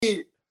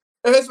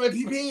It's my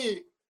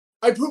PP.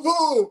 I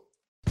poo-poo.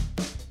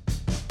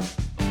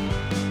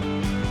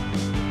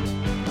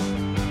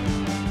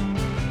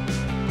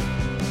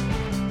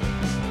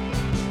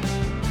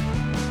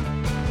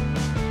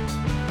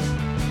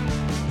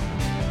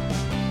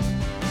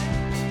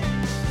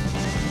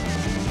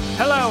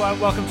 Hello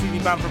and welcome to the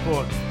BAMF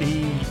Report,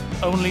 the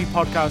only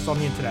podcast on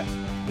the internet.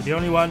 We're the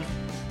only one.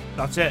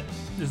 That's it.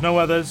 There's no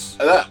others.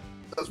 That's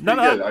pretty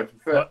good. I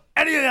prefer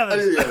any of the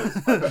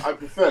others. I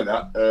prefer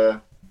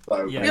that.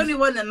 Yes. The only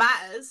one that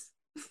matters.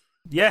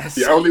 Yes.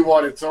 The only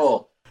one at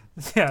all.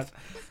 Yeah.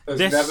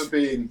 There's never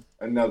been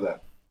another.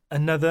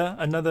 Another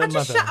I mother.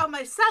 just shat on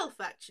myself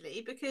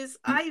actually because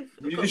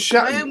You just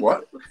shat on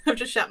what? I've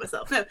just shat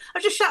myself. No,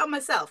 I've just shat on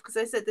myself because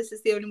I said this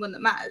is the only one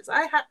that matters.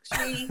 I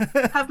actually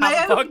have my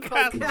Have a own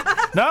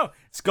podcast. No,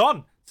 it's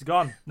gone. It's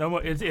gone. No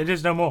more. It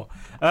is no more.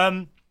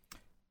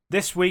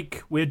 This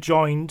week we're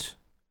joined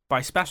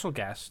by special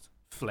guest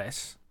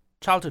Fliss,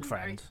 childhood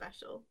friend,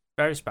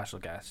 very special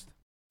guest,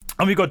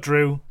 and we got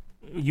Drew.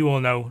 You all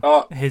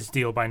know his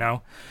deal by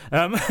now.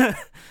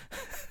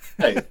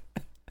 Hey.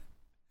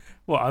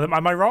 What,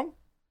 am I wrong?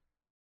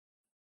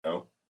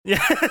 No.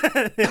 Yeah.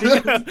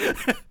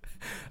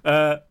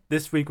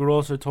 This week we're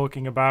also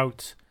talking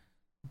about...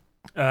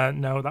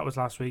 no, that was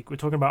last week. We're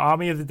talking about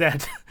Army of the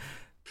Dead,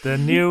 the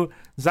new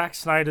Zack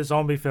Snyders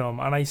zombie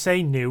film. And I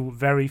say new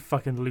very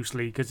fucking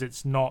loosely because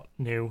it's not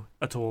new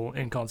at all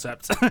in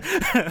concept.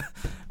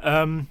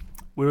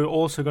 We're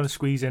also going to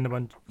squeeze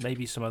in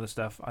maybe some other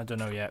stuff. I don't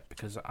know yet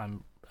because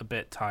I'm a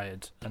bit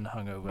tired and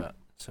hungover.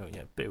 So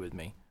yeah, bear with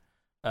me.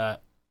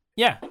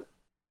 Yeah.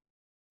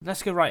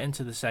 Let's go right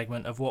into the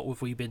segment of what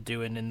have we been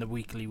doing in the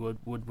weekly would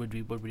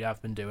we have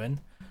been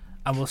doing,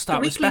 and we'll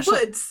start with special.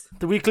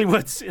 The weekly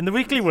woods. In the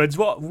weekly woods,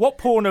 what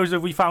pornos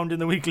have we found in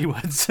the weekly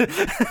woods?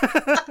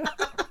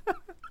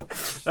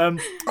 And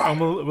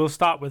we'll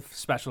start with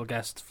special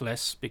guest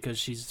Fliss because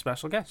she's a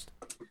special guest.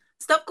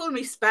 Stop calling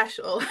me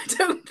special. I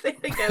don't think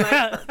I like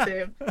that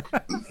term.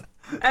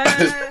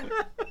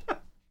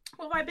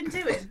 What have I been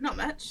doing? Not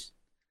much.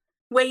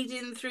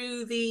 Wading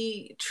through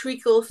the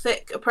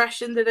treacle-thick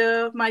oppression that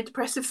are my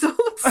depressive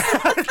thoughts.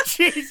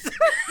 Jeez.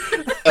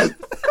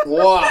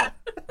 Wow.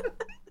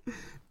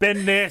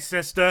 Been there,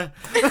 sister.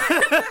 No,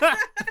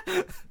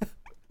 what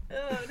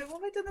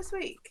have I done this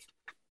week?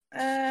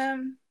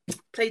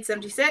 Played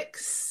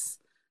 76.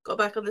 Got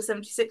back on the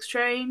 76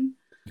 train.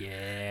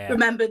 Yeah.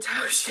 Remembered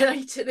how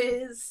shite it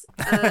is.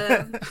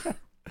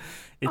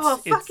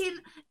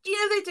 Do you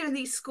know they're doing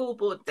these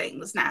scoreboard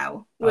things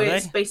now? Where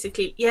it's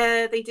basically,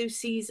 they do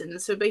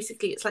seasons. So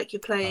basically it's like you're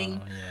playing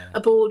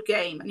a board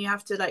game and you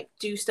have to like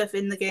do stuff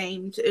in the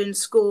game to earn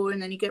score and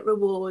then you get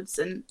rewards.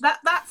 And that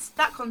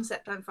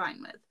concept I'm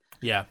fine with.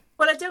 Yeah.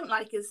 What I don't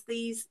like is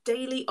these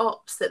daily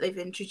ops that they've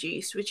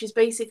introduced, which is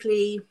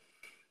basically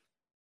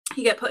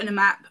you get put in a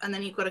map and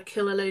then you've got to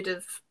kill a load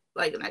of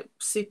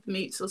super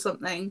mutes or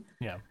something.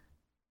 Yeah.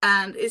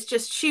 And it's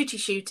just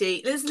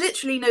shooty. There's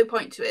literally no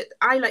point to it.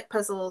 I like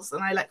puzzles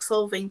and I like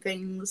solving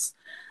things.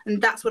 And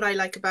that's what I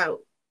like about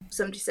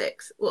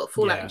 76. Well,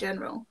 Fallout in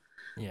general.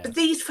 Yeah. But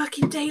these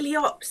fucking daily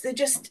ops,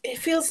 it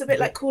feels a bit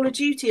like Call of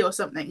Duty or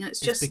something. And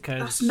it's just,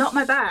 that's not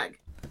my bag.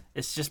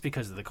 It's just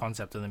because of the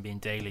concept of them being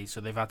daily.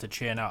 So they've had to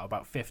churn out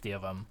about 50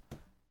 of them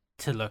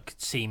to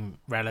seem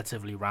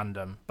relatively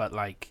random. But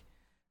like,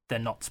 they're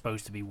not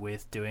supposed to be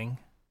worth doing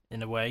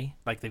in a way.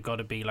 Like, they've got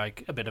to be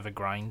like a bit of a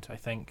grind, I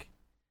think.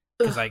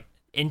 Because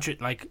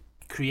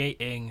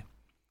creating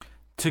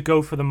to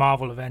go for the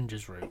Marvel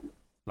Avengers route,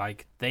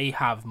 like they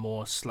have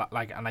more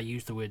and I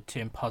use the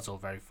term puzzle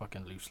very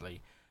fucking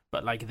loosely,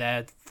 but like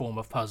their form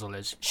of puzzle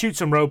is shoot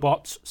some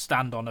robots,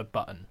 stand on a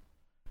button.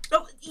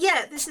 Oh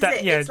yeah, this is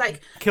it. Yeah, it's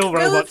like kill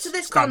robots, go to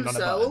this stand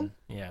console, on a button.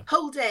 Yeah.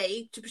 Whole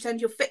day to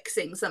pretend you're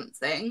fixing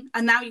something,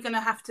 and now you're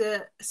gonna have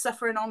to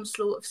suffer an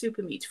onslaught of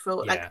super meat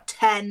for like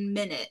 10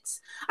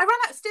 minutes. I ran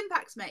out of stim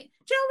packs, mate.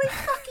 Do you know how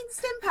many fucking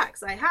stim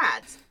packs I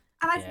had?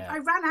 And I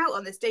ran out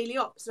on this daily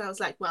ops, and I was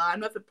like, well, I'm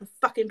never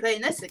fucking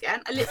playing this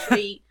again. I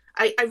literally,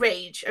 I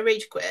rage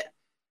quit.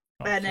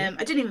 And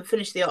I didn't even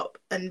finish the op.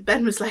 And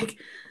Ben was like,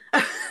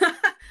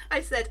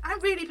 I said,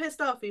 I'm really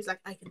pissed off. He was like,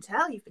 I can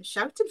tell you've been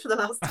shouting for the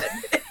last 10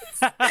 minutes.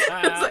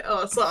 I was like,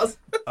 oh, soz.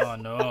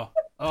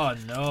 Oh,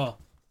 no.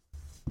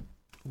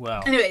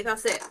 Well. Anyway,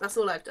 that's it. That's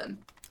all I've done.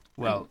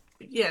 Well.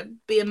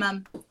 Be a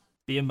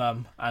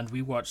mum. And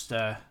we watched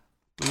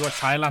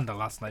Highlander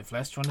last night,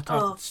 Fliss. Do you want to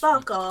talk? Oh,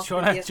 fuck off. Do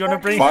you want to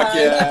bring? Fuck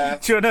yeah.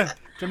 Do you want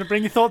to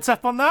bring your thoughts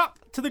up on that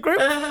to the group?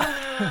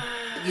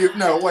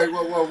 No, wait,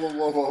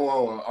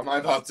 whoa. Am I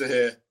about to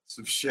hear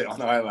some shit on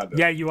Highlander?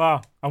 Yeah, you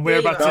are. And we're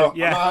about to.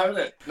 Yeah. I'm not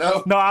having it.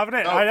 No. Not having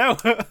it. No. I know.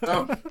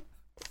 No.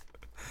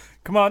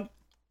 Come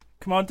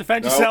on.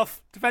 Defend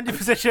yourself. Defend your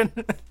position.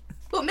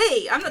 Well,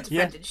 me, I'm not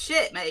defending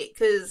shit, mate,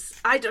 because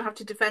I don't have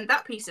to defend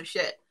that piece of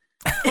shit.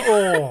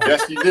 Oh.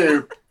 Yes, you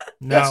do.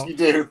 No, yes, you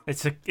do.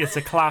 It's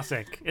a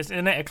classic.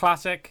 Isn't it a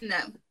classic?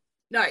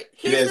 No.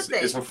 Here's the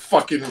thing. It's a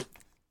fucking.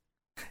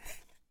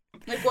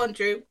 Go on,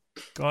 Drew.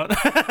 Go on.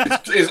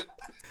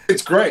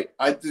 It's great.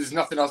 There's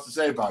nothing else to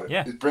say about it.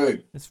 Yeah. It's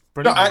brilliant. It's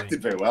brilliant. Not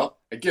acted very well,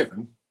 a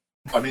given.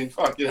 I mean,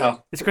 fuck, you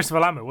know. It's Christopher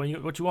Lambert. What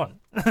do you want?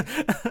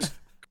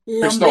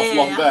 Christophe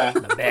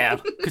Lambert.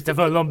 Lambert.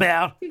 Christopher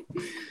Lambert.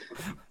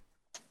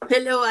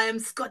 Hello, I am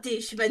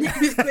Scottish. My name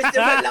is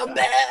Christopher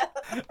Lambert.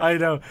 I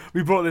know.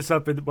 We brought this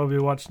up when we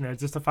were watching it.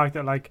 Just the fact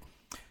that like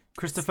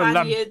Christopher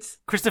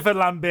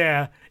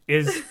Lambert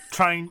is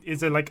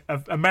a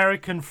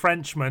American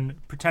Frenchman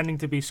pretending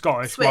to be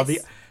Scottish,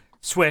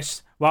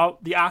 while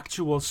the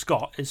actual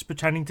Scot is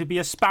pretending to be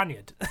a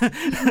Spaniard.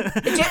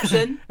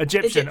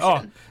 Egyptian.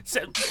 Oh,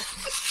 so,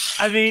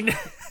 I mean,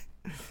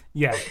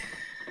 yeah,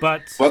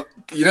 but well,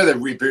 you know they're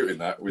rebooting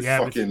that with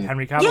fucking with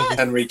Henry Cavill. Yeah,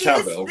 Henry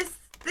Cavill.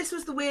 This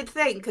was the weird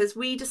thing because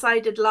we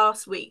decided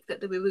last week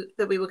that we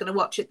were going to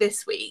watch it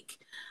this week,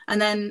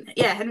 and then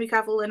Henry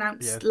Cavill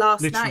announced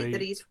last night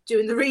that he's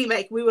doing the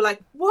remake. We were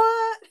like,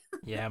 what?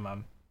 Yeah,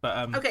 man.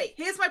 But okay,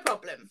 here's my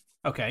problem.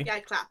 Okay. Yeah, I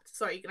clapped.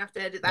 Sorry, you're gonna have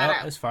to edit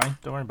that out. It's fine.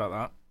 Don't worry about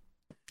that.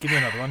 Give me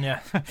another one, yeah.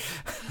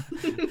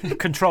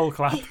 Control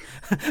clap.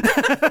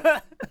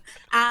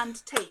 And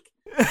take.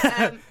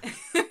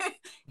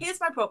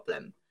 Here's my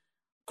problem.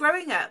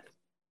 Growing up,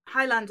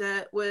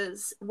 Highlander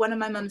was one of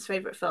my mum's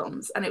favourite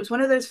films, and it was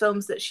one of those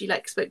films that she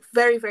spoke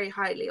very, very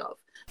highly of.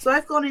 So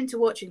I've gone into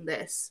watching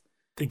this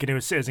thinking it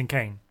was Citizen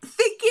Kane.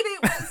 Thinking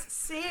it was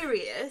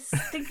serious.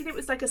 Thinking it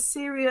was like a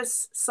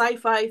serious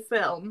sci-fi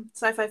film,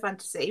 sci-fi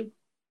fantasy.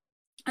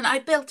 And I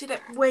built it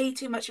up way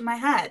too much in my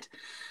head.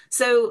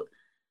 So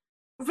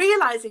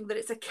realising that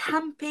it's a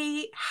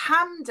campy,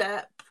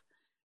 hammed-up,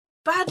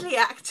 badly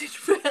acted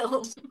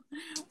film.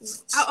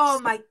 Oh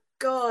my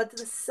God,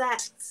 the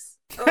sets.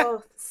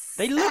 Oh,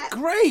 they look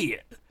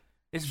great.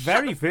 It's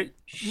very fit.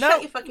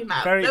 Shut your fucking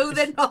mouth. No,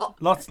 they're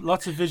not.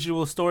 Lots of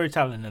visual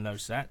storytelling in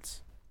those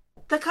sets.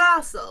 The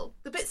castle,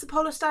 the bits of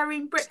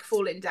polystyrene brick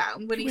falling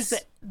down when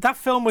that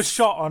film was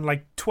shot on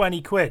like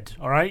 20 quid.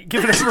 All right,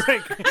 give it a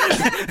break.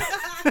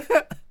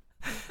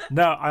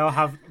 No,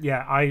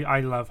 I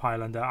love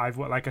Highlander.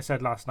 Like I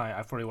said last night,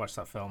 I've probably watched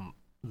that film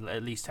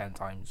at least 10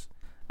 times,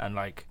 and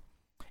like,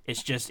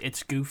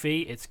 it's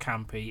goofy, it's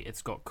campy,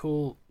 it's got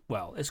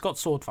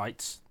sword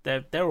fights.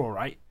 They're all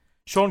right.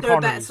 Sean Connery. There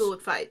are better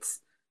sword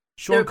fights.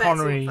 Sean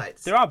Connery.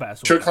 There are better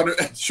sword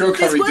fights. Sean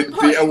Connery didn't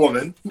beat a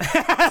woman.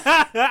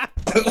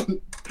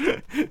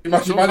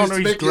 Sean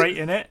Connery's great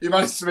in it. You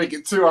managed to make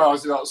it 2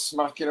 hours without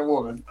smacking a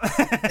woman.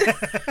 It's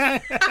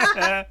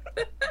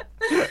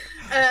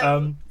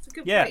a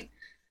good point.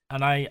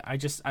 And I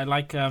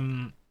like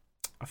I've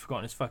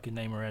forgotten his fucking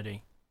name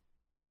already.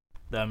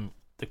 The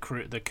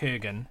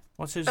Kurgan.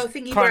 What's his?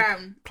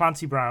 Brown.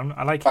 Clancy Brown.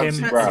 I like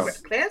Clancy him Brown.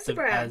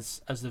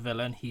 as the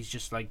villain. He's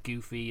just like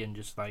goofy and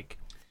just like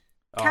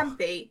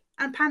campy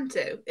and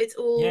panto. It's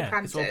all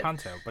panto. It's all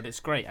panto, but it's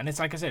great. And it's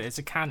like I said,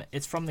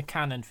 it's from the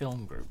Canon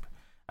Film Group,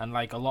 and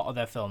like a lot of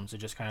their films are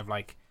just kind of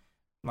like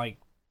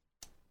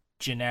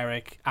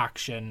generic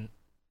action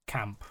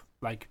camp.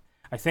 Like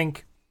I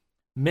think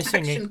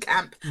action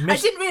camp. I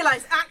didn't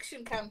realise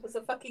action camp was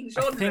a fucking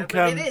genre,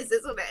 but it is,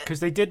 isn't it? Because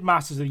they did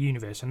Masters of the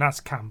Universe, and that's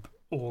camp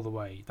all the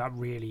way. That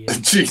really is.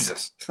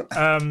 Jesus.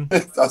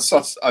 That's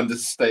such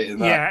understating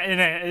that. Yeah, and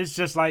it's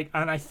just like,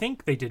 and I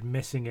think they did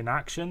Missing in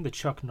Action, the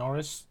Chuck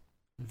Norris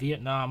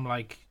Vietnam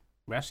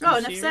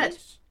rescue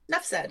series.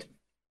 Enough said.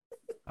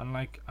 And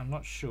I'm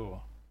not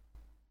sure.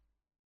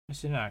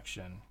 Missing in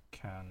Action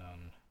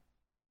canon.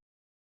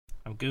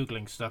 I'm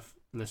googling stuff,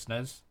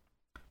 listeners.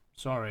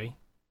 Sorry.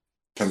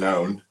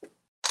 Canon.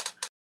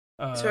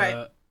 That's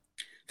right.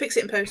 Fix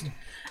it in post.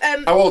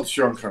 How old's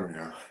Sean Connery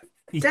now?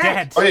 He's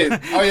dead. Oh yeah,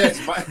 he's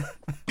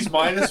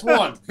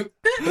 -1.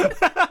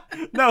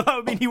 No, that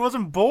would mean he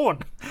wasn't born.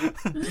 No,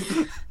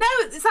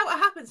 is that what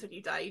happens when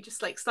you die? You just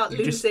start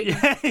losing. You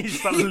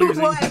start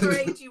losing. Whatever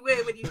age you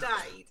were when you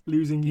died.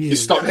 Losing years. You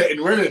stop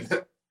hitting women.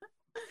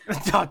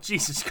 Oh,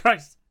 Jesus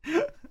Christ.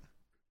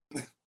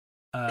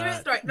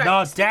 Right.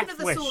 No, Speaking Death of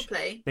the Wish.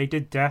 swordplay. They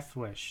did Death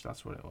Wish.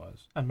 That's what it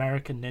was.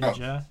 American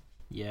Ninja.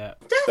 Yeah.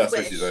 Death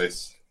Wish.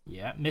 Wish.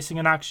 Yeah. Missing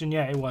in Action.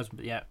 Yeah, it was.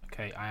 But yeah.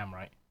 Okay, I am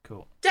right.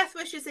 Cool. Death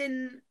Wish is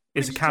in.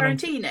 It's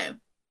Tarantino.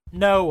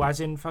 No, as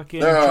in fucking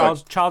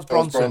Charles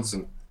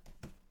Bronson.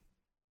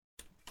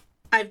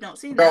 I've not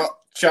seen that.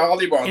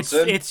 Charlie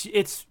Bronson.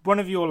 It's one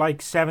of your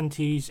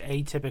 70s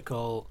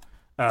atypical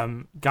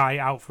guy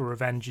out for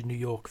revenge in New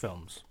York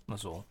films.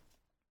 That's all.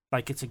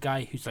 It's a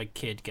guy whose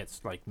kid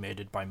gets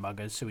murdered by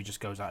muggers, so he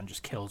just goes out and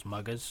just kills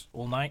muggers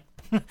all night.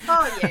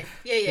 Oh yeah.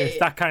 It's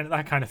that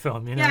kind of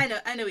film, you know. Yeah,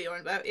 I know what you're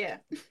on about. Yeah.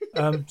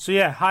 So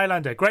yeah,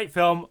 Highlander, great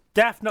film.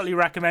 Definitely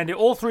recommend it.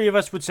 All three of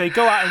us would say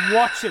go out and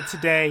watch it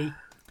today.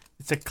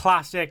 It's a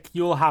classic.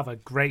 You'll have a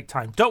great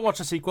time. Don't watch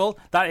the sequel.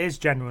 That is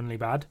genuinely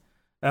bad.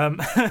 I'm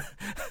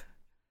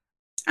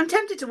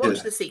tempted to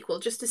watch the sequel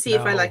just to see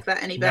if I like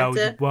that any better.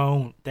 No, you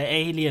won't. The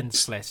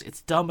aliens, Fliss.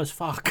 It's dumb as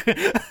fuck.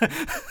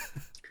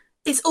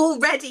 It's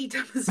already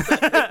dumb as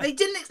fuck. They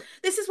didn't.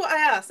 This is what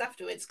I asked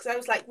afterwards because I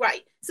was like,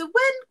 right. So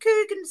when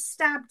Kurgan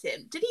stabbed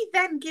him, did he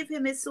then give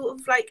him his sort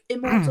of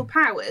immortal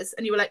powers?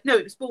 And you were like, no,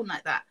 he was born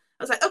like that.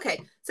 I was like, okay,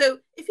 so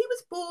if he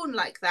was born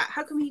like that,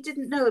 how come he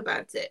didn't know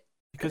about it?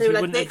 Because they were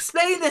like, they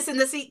explain this in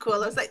the sequel.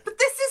 I was like, but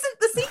this isn't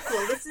the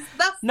sequel. This is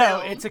the film. No,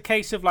 it's a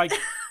case of like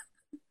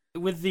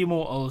with the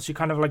Immortals, you're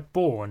kind of like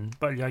born,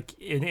 but like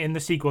in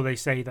the sequel, they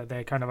say that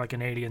they're kind of like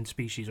an alien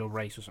species or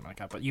race or something like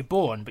that. But you're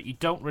born, but you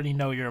don't really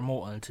know you're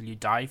immortal until you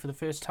die for the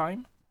first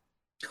time.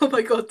 Oh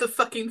my god, the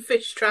fucking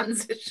fish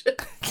transition.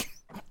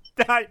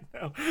 I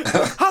know.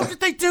 How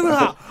did they do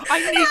that? I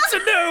need to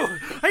know.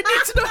 I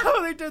need to know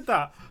how they did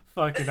that.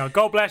 Fucking hell.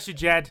 God bless you,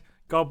 Jed.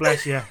 God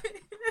bless you.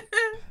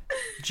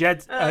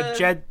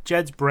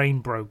 Jed's brain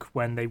broke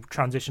when they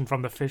transitioned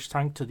from the fish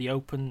tank to the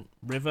open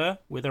river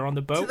where they're on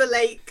the boat. To the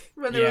lake,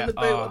 when they were on the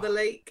boat on the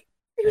lake.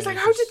 He was like,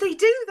 how did they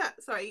do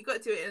that? Sorry, you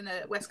got to do it in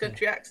a West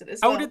Country accent as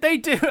well. How did they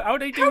do that? How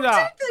did they do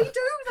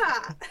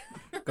that?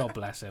 God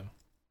bless him.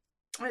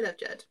 I love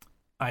Jed.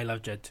 I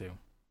love Jed too.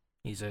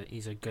 He's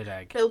a good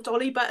egg. Little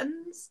dolly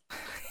buttons.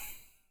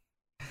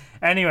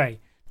 Anyway,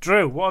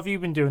 Drew, what have you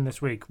been doing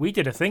this week? We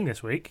did a thing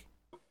this week.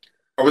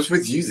 I was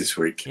with you this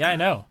week. Yeah, I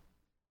know.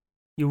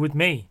 You were with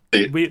me.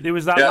 It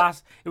was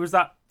that It was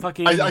that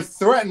fucking. I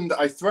threatened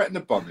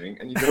a bumming,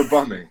 and you did a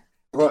bumming.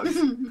 What?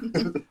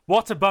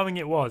 What a bumming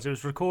it was! It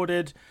was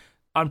recorded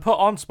and put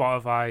on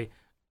Spotify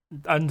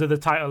under the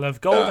title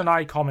of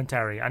GoldenEye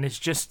Commentary, and it's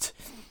just,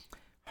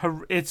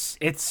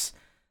 it's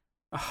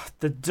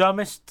the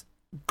dumbest,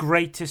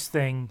 greatest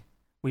thing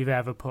we've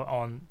ever put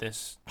on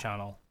this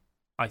channel.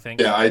 I think.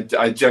 Yeah, it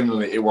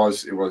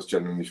was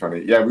genuinely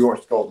funny. Yeah, we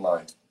watched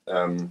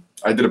GoldenEye.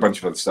 I did a bunch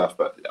of other stuff,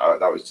 but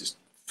that was just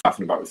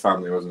faffing about with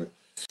family, wasn't it?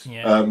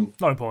 Yeah,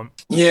 not important.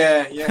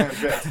 Yeah, a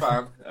bit of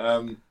fun.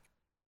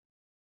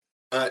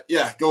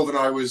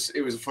 GoldenEye was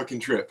a fucking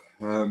trip.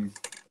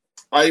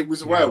 I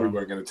was aware we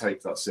weren't going to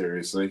take that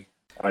seriously.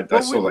 I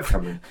saw that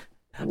coming.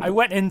 I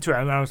went into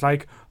it and I was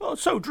like, "Oh,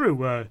 so Drew,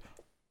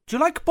 do you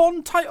like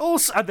Bond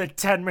titles?" And then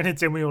 10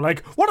 minutes in, we were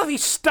like, "What are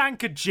these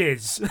stank of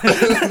jizz?"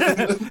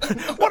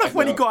 What if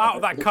when he got out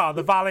of that car,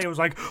 the valet was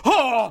like,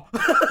 "Oh,"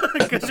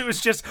 because it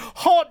was just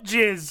hot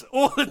jizz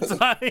all the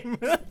time.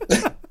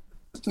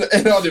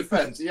 In our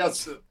defense, he had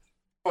some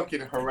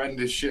fucking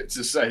horrendous shit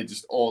to say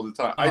just all the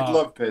time. I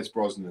love Pierce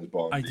Brosnan as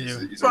Bond. I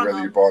do. He's a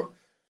really good Bond.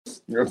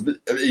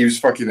 He was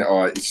fucking.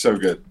 He's so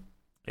good.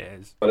 It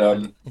is.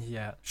 But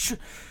yeah.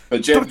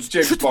 But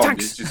James Bond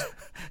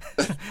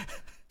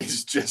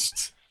is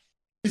just.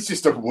 He's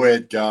just a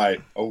weird guy.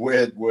 A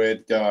weird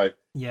guy.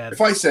 Yeah. If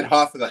I said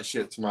half of that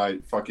shit to my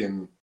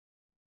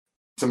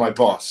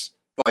boss,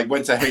 like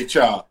went to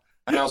HR,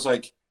 and I was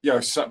like, "Yo,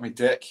 suck my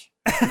dick,"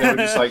 and they were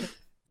just like,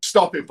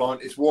 "Stop it,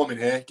 Bond. It's warm in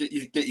here. Get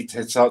your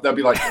tits out." They'll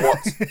be like, "What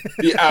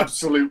the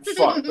absolute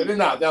fuck?" But in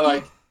that, they're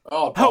like,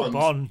 "Oh,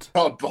 Bond.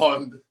 Oh,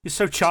 Bond. You're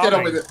so charming." Get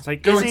on with it. It's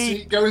like, go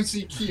and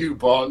see Q,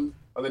 Bond.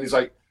 And then he's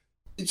like,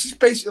 it's just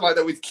basically like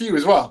that with Q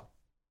as well.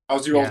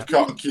 How's your old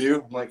cock,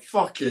 Q? I'm like,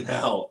 fucking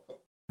hell.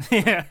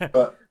 Yeah.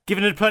 But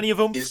giving it plenty of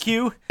oomph,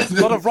 Q. A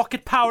lot of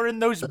rocket power in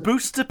those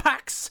booster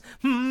packs.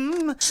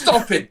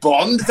 Stop it,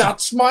 Bond.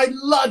 That's my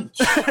lunch.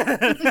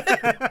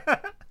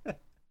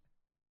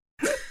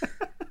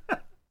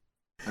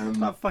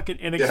 That fucking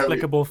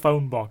inexplicable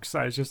phone box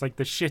that is just like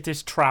the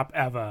shittest trap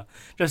ever.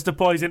 Just a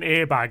poison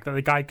airbag that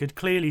the guy could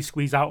clearly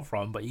squeeze out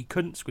from, but he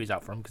couldn't squeeze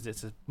out from because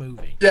it's a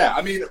movie. Yeah,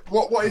 I mean,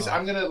 what is?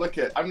 I'm gonna look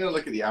at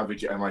the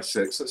average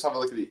MI6. Let's have a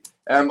look at the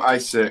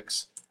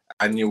MI6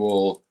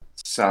 annual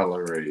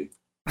salary.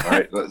 All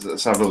right,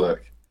 let's have a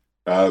look.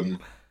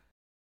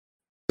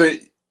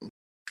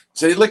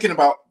 So you're looking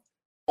about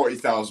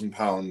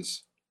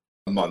 £40,000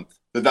 a month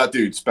that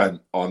dude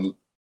spent on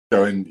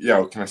going,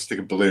 "Yo, can I stick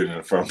a balloon in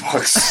a phone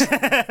box?"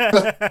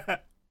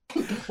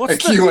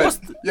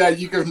 Yeah,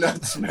 you go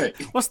nuts, mate.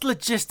 What's the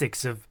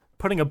logistics of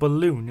putting a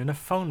balloon in a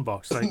phone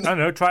box? Like, I don't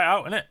know, try it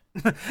out, innit?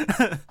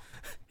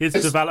 Here's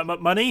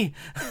development money.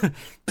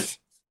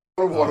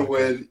 What a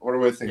weird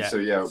thing. Yeah. So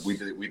yeah, we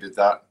did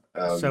that.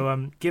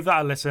 So give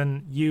that a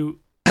listen. You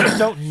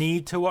don't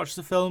need to watch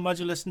the film as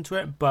you listen to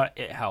it, but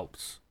it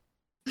helps.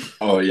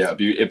 Oh yeah,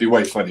 it'd be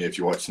way funny if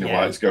you're watching it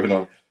while it's going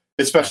on.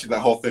 Especially that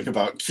whole thing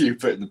about Q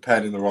putting the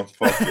pen in the wrong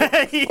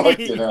pocket.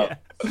 Fucking hell.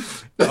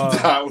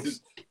 That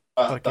was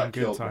fucking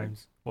good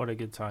times. What a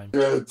good time.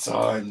 Good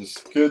times.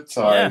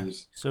 Yeah.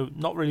 So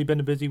not really been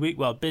a busy week.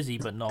 Well, busy,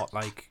 but not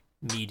like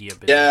media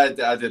busy. Yeah,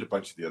 I did a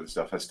bunch of the other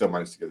stuff. I still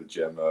managed to go to the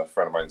gym. A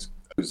friend of mine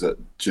was at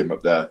the gym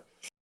up there,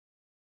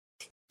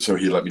 so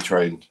he let me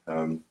train.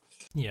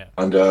 Yeah.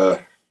 And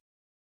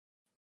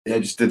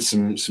just did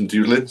some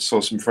doodling.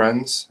 Saw some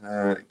friends.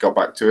 Got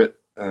back to it.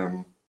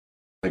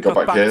 I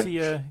got back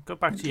here. Got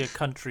back to your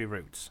country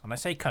roots. And I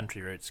say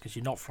country roots because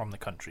you're not from the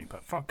country,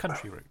 but from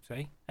country roots,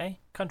 eh? Eh?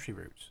 Country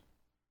roots.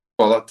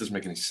 Well, that doesn't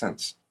make any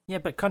sense. Yeah,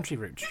 but country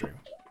roots, Drew.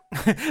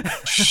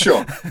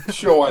 Sure,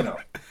 why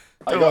not?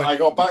 I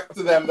got back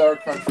to them. There are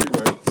country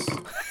roots.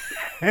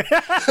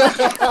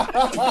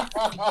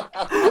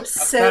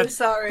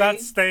 Sorry.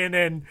 That's staying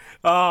in.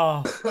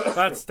 Oh,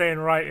 that's staying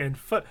right in.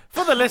 For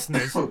the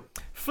listeners,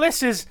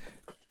 Fliss is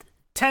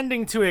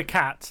tending to a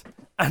cat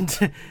and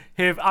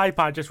her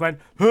iPad just went,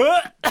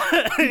 huh?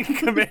 and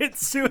committed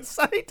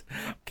suicide.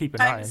 Keep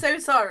an eye. I'm so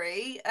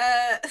sorry.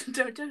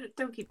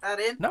 Don't keep that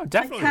in. No,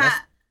 definitely.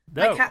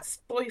 My cat's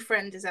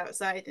boyfriend is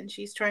outside, and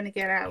she's trying to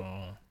get out.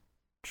 Oh,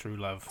 true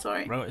love.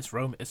 Sorry. It's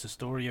Rome. It's a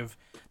story of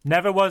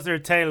never was there a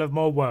tale of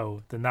more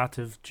woe than that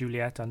of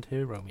Juliet and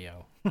her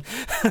Romeo. All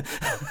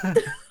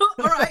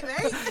right,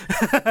 mate.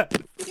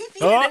 You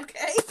feeling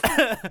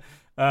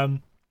okay?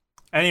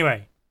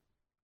 Anyway,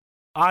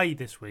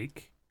 this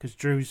week, because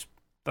Drew's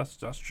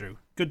that's Drew.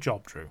 Good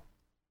job, Drew.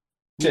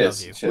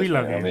 Cheers. We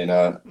love you. I mean,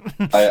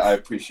 I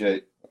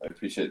appreciate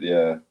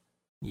the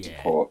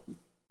support. It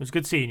was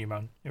good seeing you,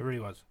 man. It really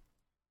was.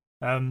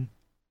 And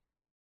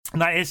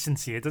that is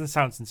sincere. It doesn't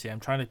sound sincere. I'm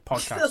trying to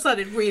podcast. That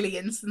sounded really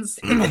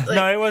insincere.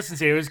 No, it was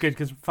sincere. It was good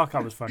because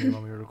that was funny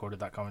when we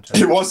recorded that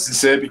commentary. It was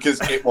sincere because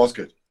it was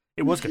good.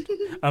 It was good.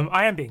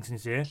 I am being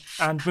sincere.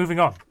 And moving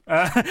on.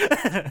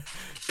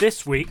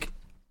 This week,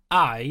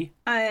 I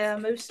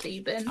mostly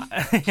been.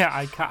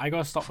 I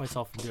gotta stop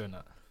myself from doing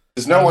that.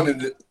 There's no one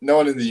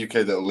in the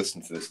UK that'll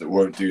listen to this that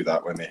won't do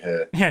that when they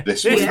hear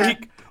this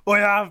week. I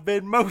have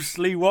been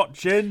mostly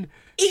watching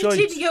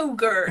eating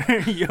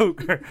yogurt.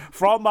 Yogurt.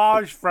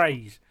 Fromage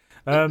phrase.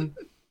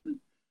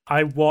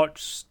 I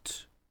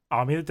watched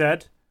Army of the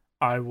Dead.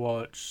 I'm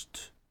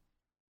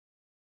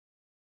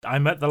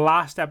at the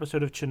last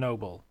episode of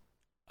Chernobyl.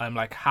 I'm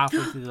like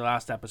halfway through the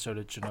last episode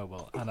of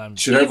Chernobyl, and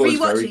Chernobyl is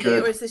very good.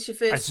 It, or is this your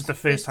first? It's just the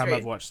first time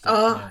I've watched it.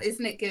 Oh, yeah.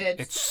 Isn't it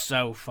good? It's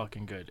so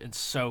fucking good. It's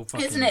so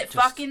fucking. Isn't it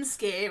fucking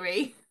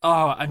scary?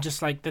 Oh, and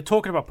just like they're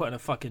talking about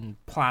putting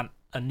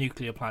a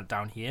nuclear plant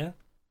down here.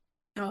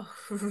 Oh,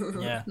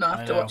 yeah.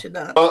 Not after watching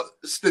that. Well,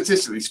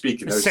 statistically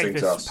speaking, those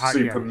things are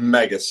super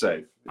mega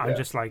safe. Yeah. I'm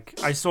just like,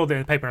 I saw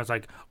the paper and I was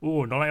like,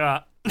 oh, not like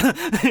that.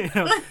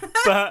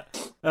 But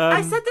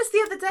I said this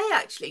the other day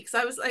actually because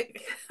I was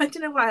like, I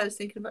don't know why I was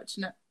thinking about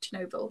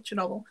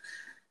Chernobyl.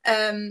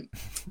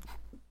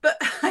 But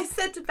I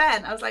said to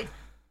Ben, I was like,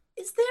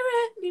 is there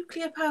a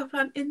nuclear power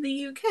plant in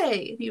the UK?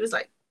 And he was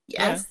like,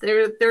 yes,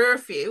 yeah. There are a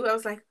few. I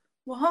was like,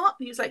 what?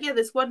 And he was like, yeah,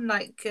 there's one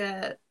like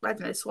I don't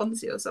know,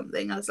 Swansea or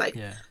something. I was like,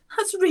 yeah.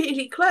 That's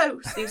really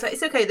close. He was like,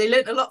 it's okay, they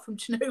learned a lot from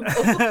Chernobyl.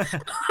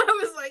 I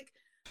was like,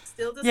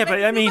 still doesn't make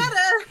it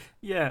better.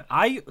 Yeah,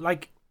 I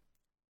like.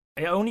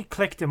 It only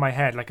clicked in my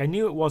head. Like I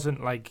knew it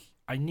wasn't like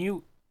I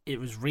knew it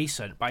was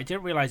recent, but I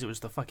didn't realize it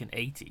was the fucking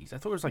 80s. I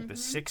thought it was like the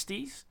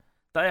 60s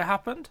that it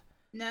happened.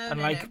 No, and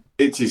no, like no.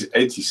 86,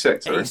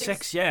 right?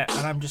 86, yeah.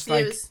 And I'm just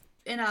like, it was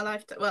in our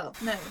lifetime. Well,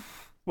 no.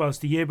 Well, it's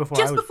the year before.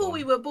 Just before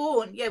we were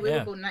born. Yeah, we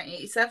were born in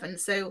 1987,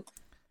 so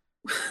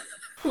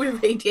we're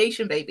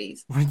radiation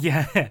babies.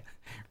 Yeah,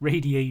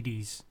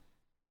 radiaties.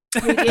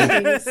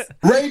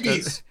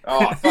 Rabies.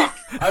 Oh fuck!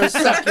 I was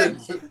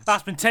second.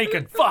 That's been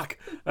taken. Fuck.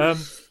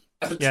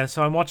 Yeah,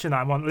 so I'm watching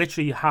that. I'm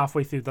literally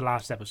halfway through the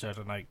last episode,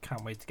 and I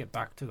can't wait to get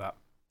back to that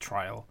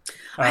trial.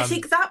 I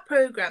think that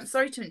program.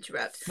 Sorry to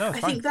interrupt. No, I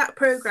think that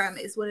program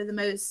is one of the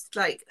most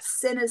like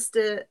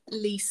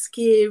sinisterly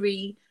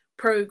scary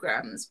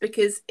programs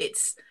because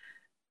it's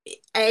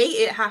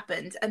it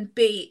happened, and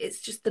B, it's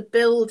just the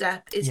build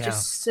up is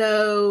just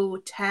so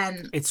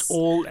tense. It's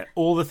all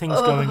the things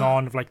going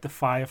on of like the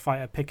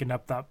firefighter picking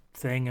up that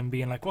thing and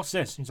being like, "What's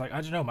this?" And he's like,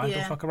 "I don't know, man.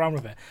 Don't fuck around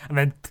with it." And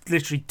then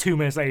literally 2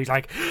 minutes later, he's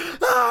like,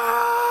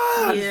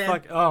 "Ah!" It's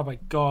like, oh my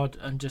god!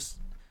 And just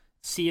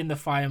seeing the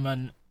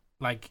fireman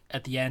like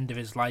at the end of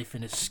his life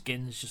and his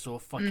skin's just all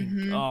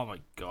fucking. Oh my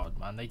god,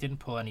 man! They didn't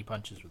pull any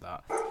punches with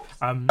that.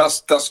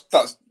 That's.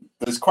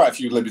 There's quite a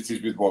few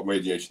liberties with what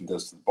radiation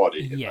does to the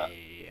body. Yeah.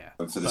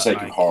 For the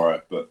sake of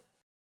horror, but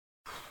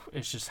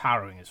it's just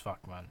harrowing as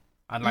fuck, man.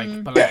 And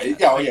like, but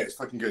it's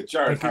fucking good.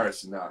 Jared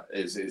Harris in that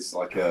is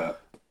like it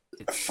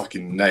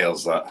fucking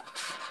nails that.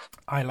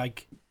 And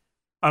like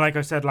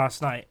I said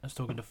last night, I was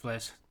talking to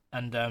Fliss,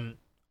 and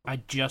I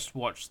just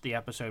watched the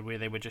episode where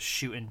they were just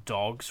shooting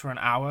dogs for an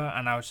hour,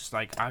 and I was just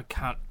like, I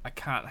can't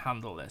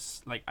handle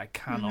this. Like, I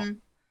cannot.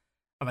 And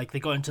like, they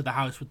got into the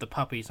house with the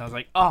puppies, and I was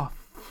like, oh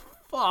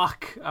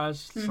fuck! I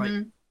was just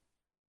like,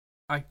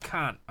 I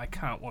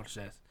can't watch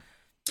this.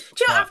 Do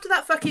you know, after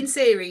that fucking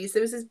series,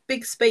 there was this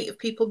big spate of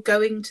people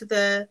going to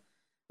the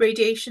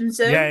radiation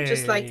zone,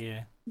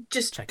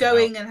 just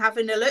going and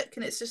having a look,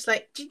 and it's just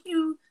like, did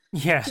you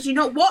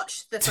not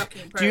watch the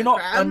fucking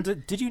program?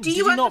 Do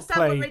you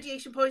understand what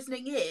radiation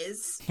poisoning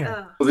is?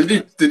 Yeah. Well,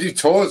 they do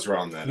tours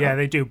around there. Yeah,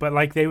 they do, but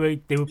like they were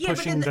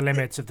pushing the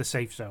limits of the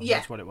safe zone. Yeah.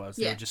 That's what it was.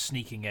 They were just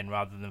sneaking in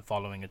rather than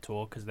following a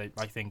tour because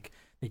I think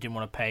they didn't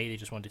want to pay. They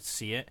just wanted to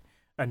see it.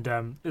 And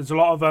there's a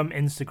lot of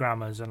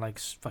Instagrammers and like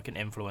fucking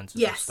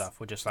influencers and stuff.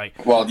 We're just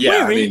like, we're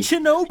in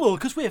Chernobyl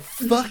because we're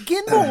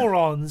fucking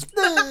morons.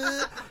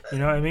 You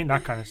know what I mean?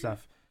 That kind of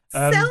stuff.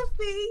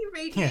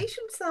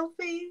 Radiation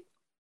selfie.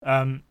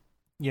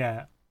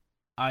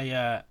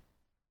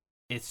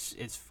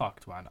 It's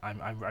fucked, man.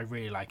 I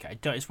really like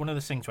it. It's one of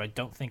those things where I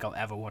don't think I'll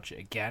ever watch it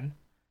again.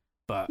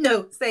 But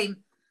no, same.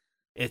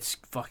 It's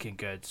fucking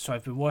good. So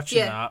I've been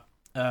watching that.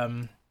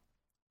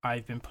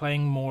 I've been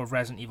playing more of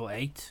Resident Evil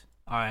 8.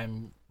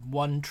 I'm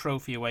 1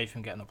 trophy away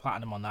from getting the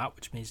platinum on that,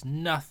 which means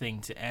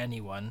nothing to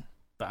anyone.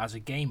 But as a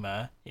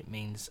gamer, it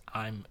means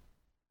I'm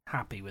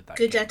happy with that.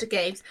 Good at the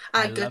games.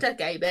 I'm good at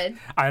gaming.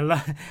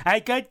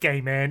 I good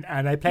gaming,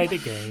 and I play the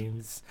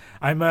games.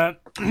 I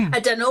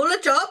done all the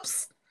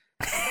jobs.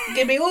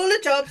 Give me all the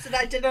jobs, and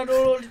I did on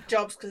all the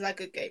jobs because I'm a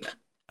good gamer.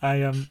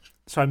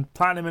 So I'm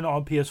platinuming it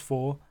on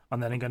PS4,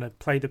 and then I'm gonna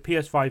play the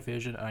PS5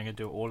 version, and I'm gonna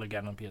do it all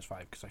again on PS5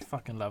 because I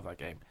fucking love that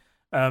game.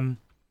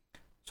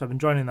 So I've been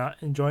enjoying that,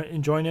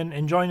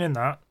 enjoying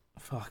that.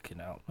 Fucking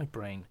hell, my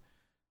brain.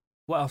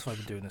 What else have I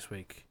been doing this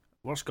week?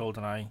 Watched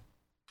GoldenEye.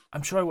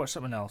 I'm sure I watched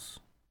something else,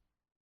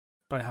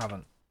 but I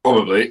haven't.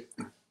 Probably.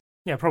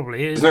 Yeah,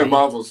 probably. There's no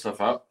Marvel stuff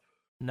out.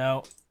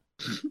 No.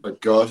 But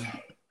God.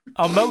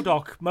 Oh,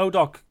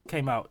 MODOK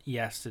came out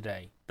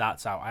yesterday.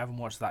 That's out. I haven't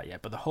watched that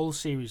yet, but the whole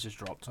series has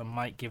dropped. So I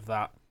might give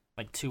that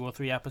like 2 or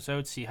 3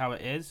 episodes, see how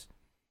it is,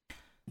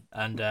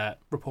 and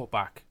report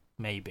back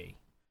maybe.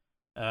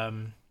 Yeah,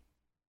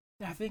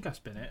 I think that's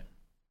been it.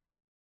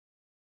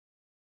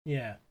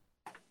 Yeah.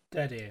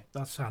 Dead ear.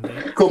 That's handy.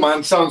 Cool,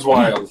 man. Sounds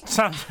wild.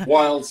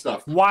 Wild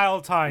stuff.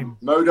 Wild time.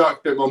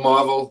 MODOK, bit more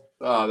Marvel.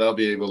 They'll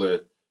be able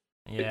to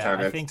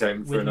I think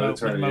with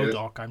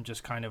MODOK, I'm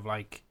just kind of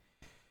like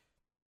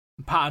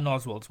Patton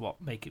Oswalt's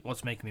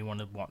what's making me want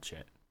to watch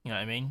it. You know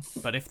what I mean?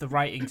 But if the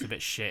writing's a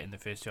bit shit in the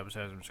first 2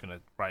 episodes, I'm just gonna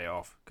write it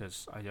off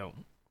because I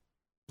don't.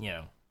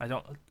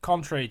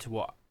 Contrary to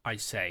what I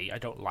say, I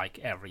don't like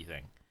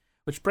everything.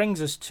 Which brings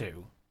us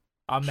to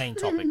our main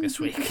topic this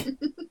week.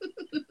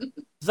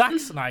 Zack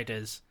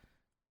Snyders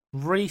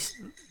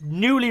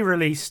newly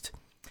released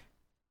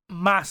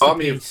masterpiece.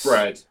 Army of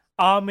Bread.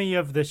 Army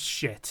of the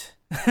shit.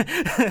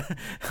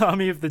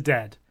 Army of the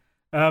Dead.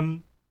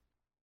 Fliss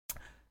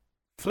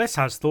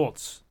has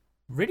thoughts.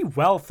 Really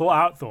well thought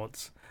out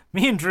thoughts.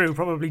 Me and Drew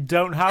probably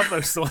don't have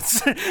those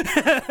thoughts.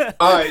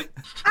 I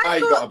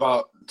got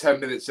about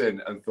 10 minutes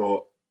in and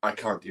thought, I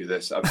can't do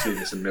this. I've seen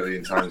this a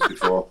million times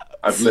before.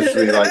 I've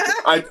literally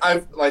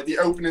I've like the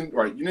opening,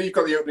 right? You know, you've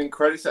got the opening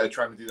credits that are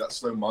trying to do that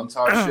slow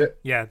montage shit.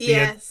 Yeah,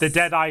 the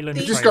Dead Island.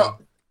 You just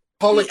got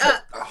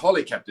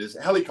helicopters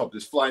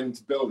flying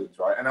into buildings,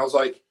 right? And I was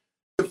like,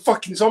 the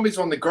fucking zombies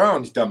are on the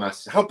ground, you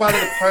dumbass. How bad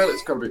are the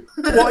pilots gonna be?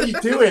 What are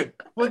you doing?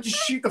 Well, just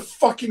shoot the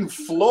fucking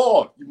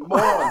floor, you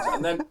morons.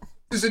 And then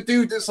there's a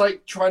dude that's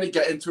like trying to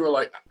get into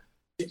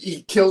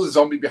he kills a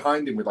zombie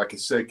behind him with like a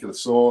circular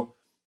saw.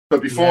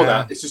 But before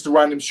that, it's just a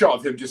random shot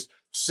of him just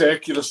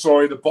circular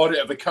sawing the bonnet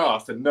of the car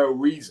for no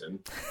reason.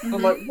 Mm-hmm.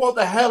 I'm like, what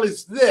the hell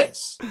is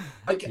this?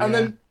 And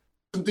then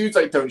some dude's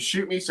like, don't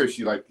shoot me. So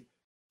she like,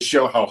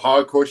 show how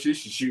hardcore she is.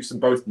 She shoots them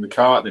both in the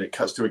car. And then it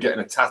cuts to her getting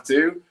a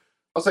tattoo.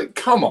 I was like,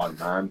 come on,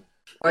 man.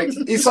 Like,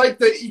 it's like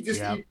that he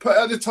put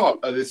at the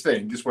top of this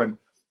thing, just went,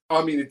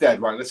 Army of the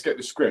Dead, right, let's get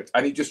the script.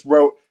 And he just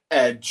wrote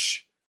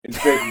Edge in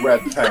big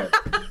red pen.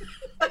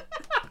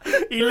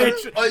 He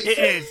literally,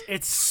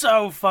 it's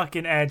so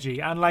fucking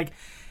edgy. And like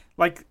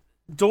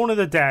Dawn of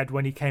the Dead,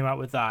 when he came out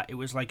with that, it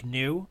was like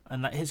new,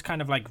 and that his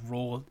kind of like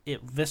raw,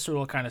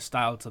 visceral kind of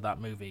style to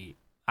that movie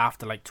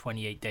after like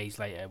 28 Days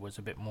Later was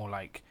a bit more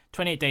like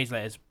 28 Days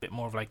Later is a bit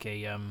more of like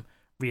a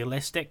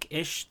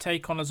realistic-ish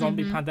take on a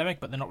zombie pandemic,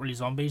 but they're not really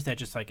zombies, they're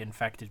just like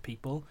infected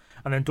people.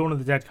 And then Dawn of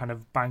the Dead kind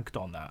of banked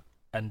on that,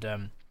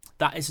 and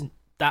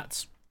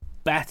that's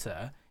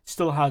better.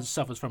 Still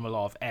suffers from a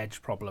lot of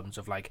edge problems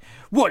of like,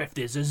 what if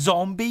there's a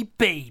zombie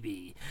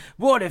baby?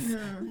 What if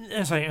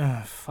it's like,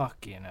 oh,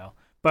 fuck, you know.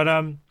 But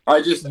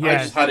I just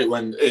had it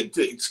when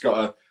it's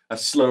got a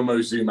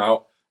slow-mo zoom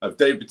out of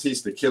Dave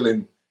Bautista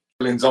killing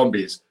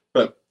zombies,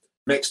 but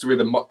mixed with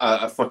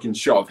a fucking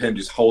shot of him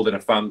just holding a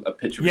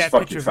picture of his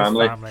fucking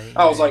family.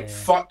 I was like,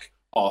 fuck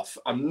off.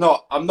 I'm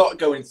not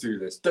going through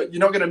this. You're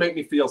not going to make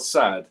me feel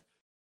sad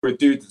for a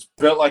dude that's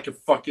built like a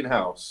fucking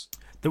house.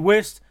 The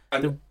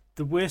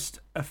worst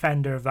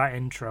offender of that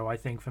intro, I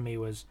think, for me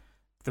was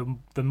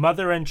the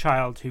mother and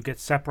child who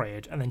gets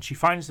separated, and then she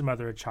finds the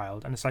mother and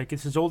child, and it's like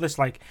this is all this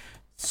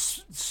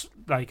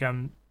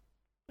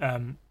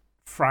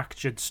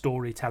fractured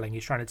storytelling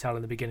he's trying to tell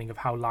in the beginning of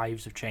how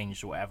lives have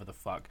changed or whatever the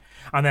fuck,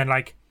 and then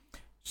like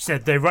she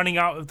said they're running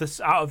out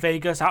of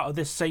Vegas, out of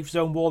this safe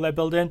zone wall they're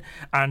building,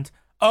 and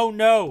oh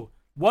no,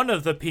 one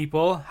of the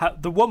people,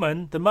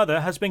 the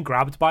mother, has been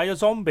grabbed by a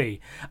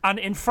zombie. And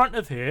in front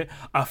of her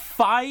are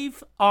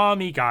 5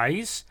 army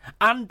guys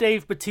and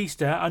Dave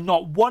Bautista, and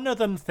not one of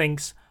them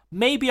thinks,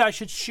 maybe I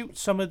should shoot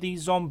some of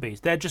these zombies.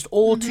 They're just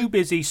all too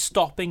busy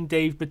stopping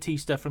Dave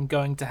Bautista from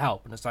going to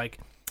help. And it's like,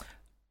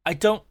 they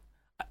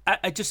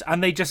just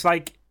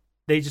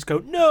go,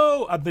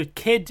 no! And the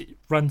kid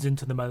runs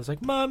into the mother's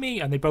like,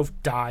 Mommy! And they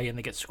both die and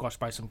they get squashed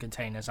by some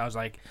containers. I was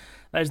like,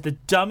 that is the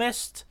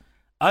dumbest,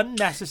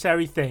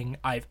 unnecessary thing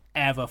I've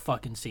ever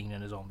fucking seen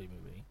in a zombie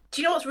movie.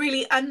 Do you know what's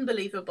really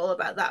unbelievable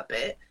about that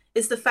bit?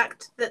 Is the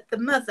fact that the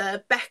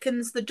mother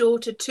beckons the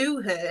daughter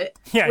to her.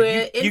 Yeah,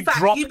 where in fact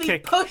drop you'd be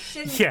kick.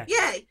 pushing. Yeah,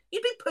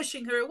 you'd be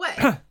pushing her away.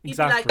 You'd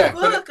Exactly. be like,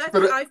 look,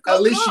 I've got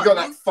at least God, you got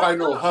that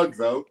final hug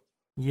though.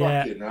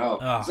 Yeah. Fucking hell.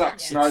 Oh, Zack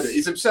Snyder.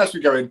 He's obsessed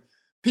with going,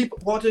 people.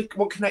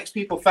 What connects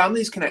people?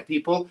 Families connect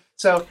people.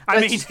 So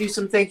let's just do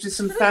some things with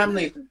some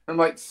family. I'm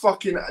like,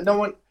 fucking no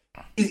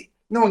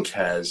one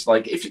cares.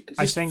 Like, if you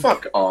just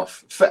fuck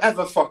off,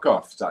 forever fuck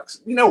off, Zack.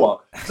 You know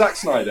what, Zack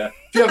Snyder?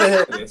 If you ever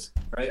hear this,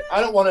 right?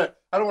 I don't want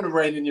to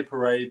rain in your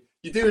parade.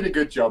 You're doing a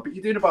good job, but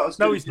you're doing about as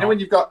good. No, he's you not. know when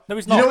you've got. No,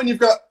 he's you not. know when you've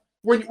got.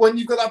 When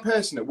you've got that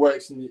person that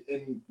works in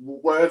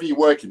wherever you're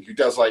working who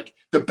does like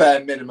the bare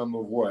minimum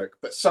of work,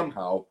 but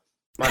somehow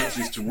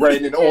manages to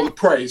rein in all the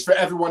praise for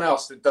everyone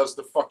else that does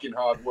the fucking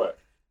hard work.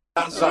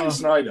 That's Zack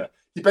Snyder.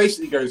 He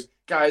basically goes,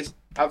 guys,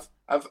 I've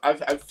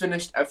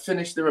finished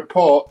the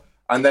report,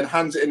 and then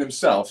hands it in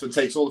himself and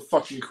takes all the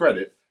fucking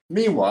credit.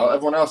 Meanwhile,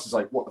 everyone else is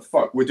like, what the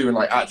fuck? We're doing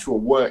like actual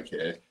work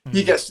here.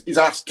 He gets his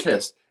ass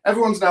kissed.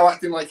 Everyone's now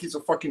acting like he's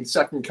a fucking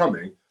second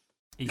coming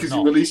because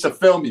he released a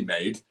film he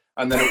made.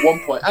 And then at one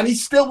point, and he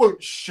still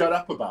won't shut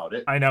up about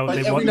it. I know.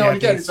 Like every now and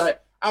again, it's like,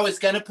 I was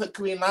going to put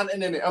Green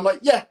Lantern in it. I'm like,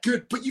 yeah,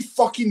 good, but you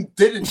fucking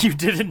didn't. You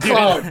didn't do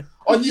it.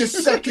 On your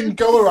second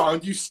go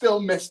around, you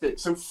still missed it.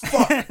 So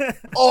fuck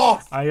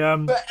off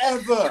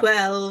forever.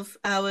 12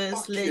 hours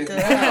fucking later.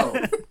 Hell.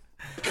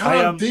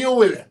 Can't deal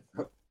with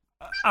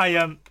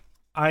it.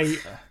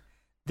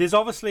 There's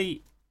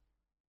obviously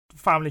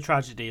family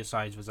tragedy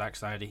aside for Zack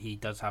Snyder, he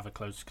does have a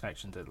close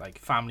connection to, like,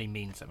 family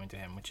means something to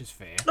him, which is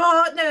fair.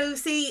 Oh no,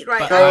 see,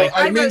 right.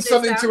 I mean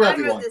something to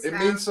everyone. It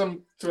means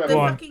something to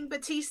everyone. The fucking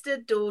Batista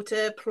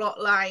daughter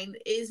plot line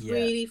is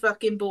really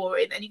fucking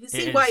boring, and you can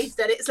see why he's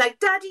done it. It's like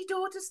daddy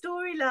daughter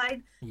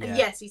storyline, and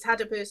yes, he's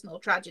had a personal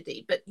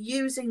tragedy, but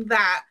using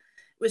that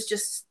was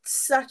just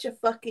such a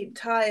fucking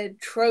tired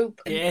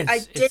trope, and I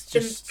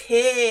didn't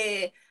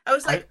care. I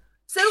was like.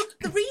 So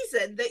the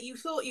reason that you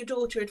thought your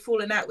daughter had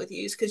fallen out with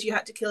you is because you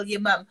had to kill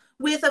your mum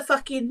with a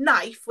fucking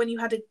knife when you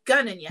had a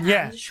gun in your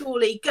hand.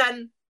 Surely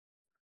gun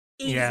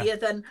easier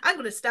than I'm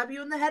going to stab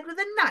you in the head with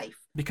a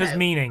knife. Because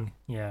meaning.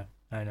 Yeah,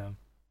 I know.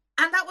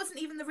 And that wasn't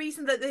even the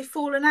reason that they've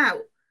fallen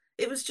out.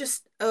 It was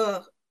just,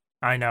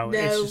 I know. No,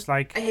 it's just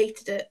like. I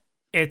hated it.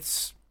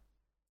 It's.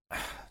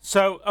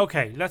 So,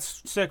 okay,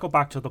 let's circle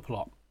back to the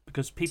plot.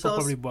 Because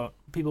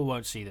people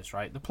won't see this,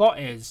 right? The plot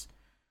is.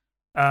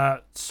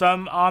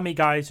 Some army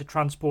guys are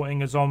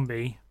transporting a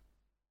zombie.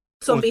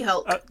 Hulk.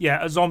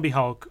 A zombie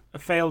Hulk, a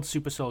failed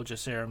super soldier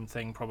serum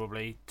thing,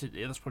 probably.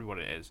 That's probably what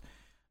it is.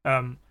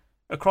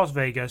 Across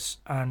Vegas,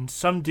 and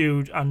some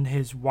dude and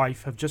his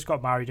wife have just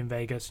got married in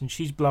Vegas, and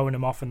she's blowing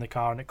him off in the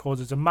car, and it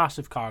causes a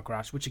massive car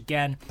crash. Which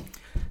again,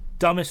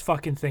 dumbest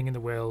fucking thing in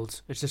the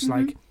world. It's just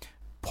like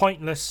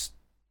pointless,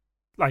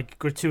 like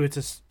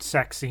gratuitous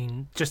sex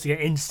scene just to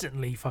get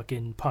instantly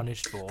fucking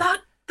punished for.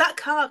 That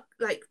car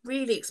like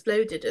really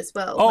exploded as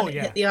well when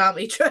it hit the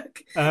army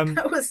truck.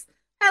 That was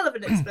hell of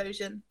an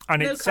explosion.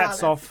 And it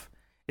sets off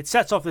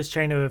this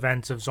chain of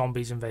events of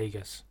zombies in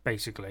Vegas,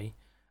 basically.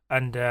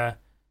 And a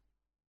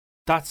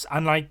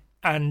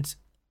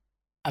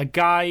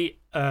guy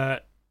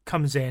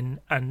comes in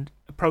and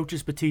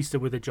approaches Batista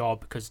with a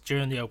job, because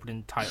during the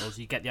opening titles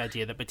you get the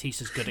idea that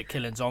Batista's good at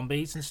killing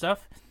zombies and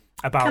stuff.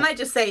 Can I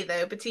just say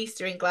though,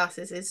 Batista in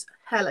glasses is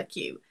hella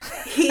cute.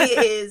 He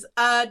is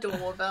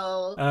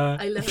adorable.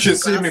 I love his glasses. You should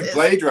see him in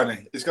Blade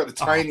Runner. He's got the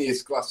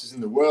tiniest glasses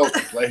in the world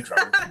in Blade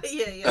Runner.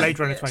 Blade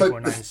Runner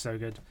 2049 is so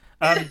good.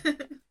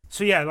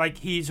 So yeah, like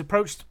he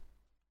approaches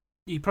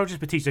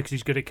Batista because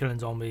he's good at killing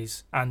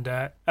zombies, and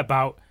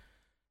about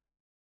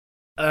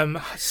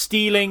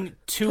stealing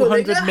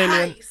 $200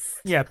 million.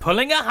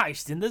 Pulling a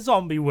heist in the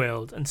zombie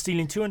world and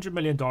stealing $200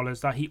 million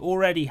that he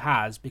already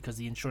has because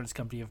the insurance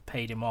company have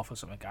paid him off or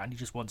something like that, and he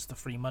just wants the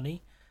free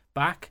money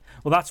back.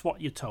 Well, that's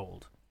what you're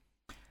told.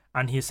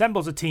 And he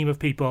assembles a team of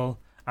people,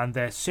 and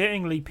they're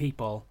certainly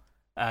people,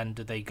 and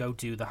they go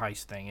do the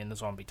heist thing in the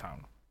zombie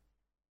town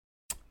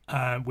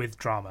with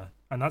drama.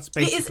 And that's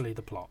basically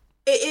the plot.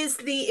 It is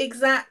the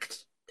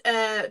exact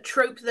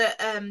trope that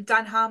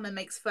Dan Harmon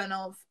makes fun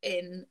of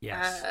in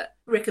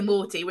Rick and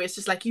Morty, where it's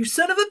just like, you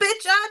son of a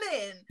bitch,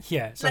 I'm in.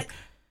 Yeah, it's like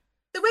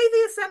the way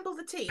they assemble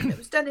the team, it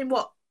was done in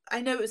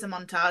I know it was a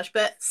montage,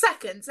 but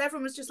seconds.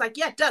 Everyone was just like,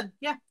 yeah, done,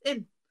 yeah,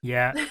 in.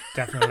 Yeah,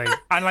 definitely.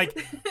 And like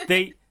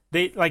they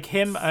like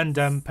him and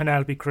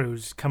Penelope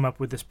Cruz come up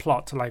with this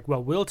plot to like,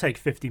 well, we'll take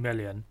 50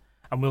 million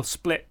and we'll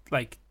split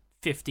like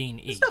 15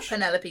 each. It's not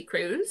Penelope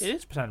Cruz. It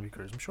is Penelope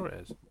Cruz, I'm sure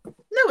it is.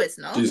 No, it's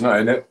not. She's not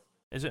in it.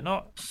 Is it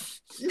not?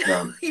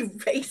 No, you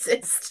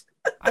racist.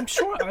 I'm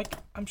sure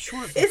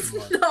it's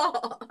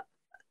not.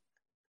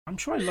 I'm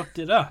sure I looked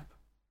it up.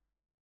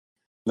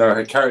 No,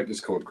 her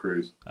character's called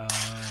Cruz.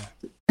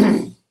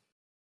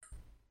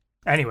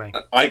 Anyway,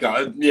 I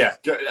got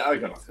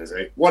nothing to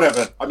say.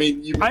 Whatever. I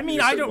mean,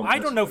 I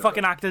don't know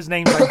fucking actors'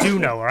 names. I do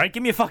know. All right,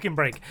 give me a fucking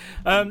break.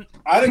 I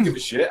don't give a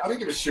shit. I don't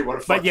give a shit what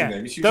a fucking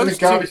name is. She's in a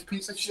garbage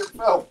piece of shit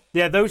film.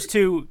 Yeah, those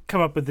two come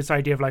up with this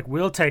idea of like,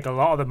 we'll take a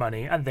lot of the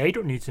money, and they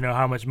don't need to know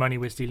how much money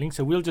we're stealing,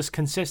 so we'll just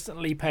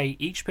consistently pay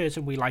each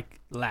person we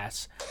like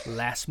less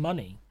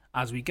money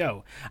as we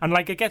go. And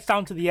like, it gets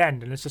down to the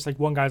end, and it's just like,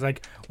 one guy's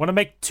like, want to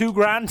make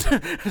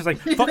 $2,000? It's like,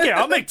 fuck yeah,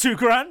 I'll make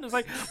 $2,000. It's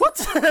like,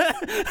 what?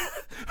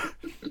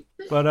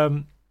 But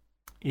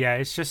yeah,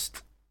 it's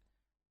just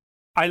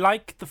I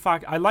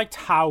liked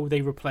how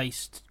they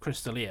replaced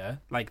Crystalia.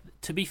 Like,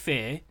 to be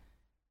fair,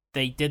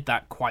 they did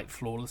that quite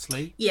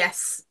flawlessly.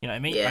 Yes. You know what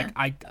I mean? Yeah.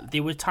 Like,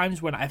 there were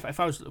times when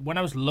when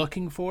I was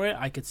looking for it,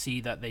 I could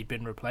see that they'd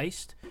been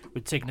replaced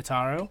with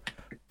Tignataro,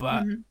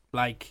 but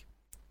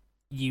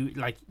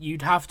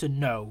you'd have to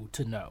know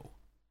to know.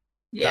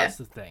 Yeah. That's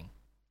the thing.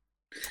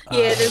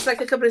 Yeah, there's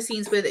like a couple of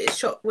scenes where it's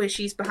shot where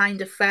she's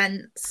behind a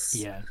fence.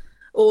 Yeah.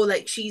 Or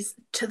like she's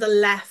to the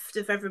left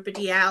of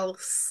everybody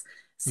else.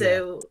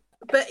 So,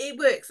 but it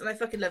works, and I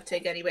fucking love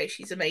Tig anyway.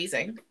 She's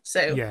amazing.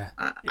 So yeah,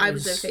 I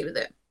was okay with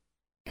it.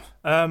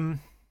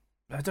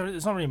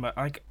 It's not really much.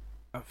 Like,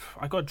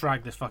 I got to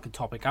drag this fucking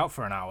topic out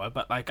for an hour,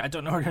 but like, I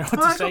don't know what to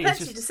say. I got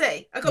plenty to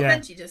say.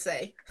 Plenty to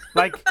say.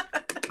 Like,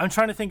 I'm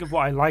trying to think of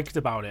what I liked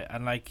about it,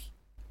 and like,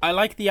 I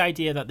like the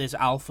idea that there's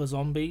alpha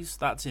zombies.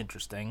 That's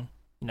interesting.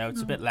 You know,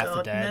 it's a bit Left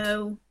 4 Dead.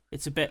 No.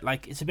 It's a bit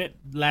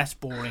less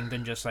boring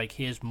than just like,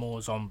 here's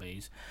more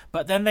zombies.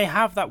 But then they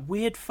have that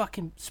weird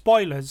fucking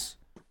spoilers.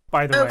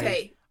 By the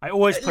way, I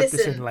always put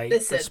this in late.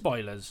 But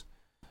spoilers.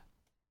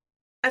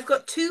 I've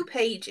got 2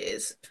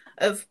 pages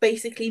of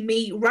basically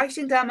me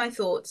writing down my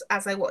thoughts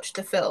as I watched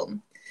the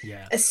film.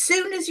 Yeah. As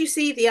soon as you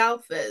see the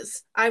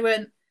alphas, I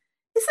went,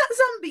 "Is that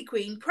Zombie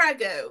Queen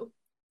Prego?"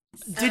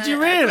 Did you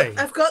really?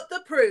 I've got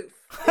the proof.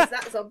 Is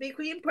that Zombie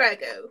Queen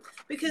Prego?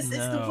 Because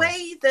it's the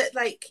way that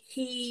like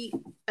he,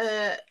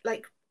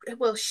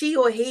 she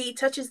or he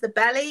touches the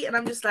belly, and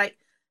I'm just like,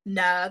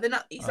 no, they're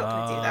not. He's not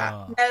going to do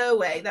that. No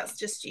way. That's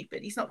just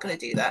stupid. He's not going to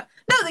do that.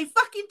 No, they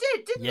fucking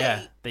did, didn't they?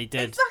 Yeah, they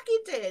did. They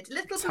fucking did.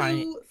 Little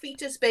blue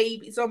fetus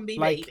baby, zombie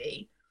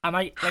baby.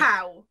 And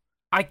how?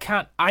 I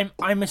can't.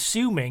 I'm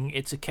assuming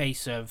it's a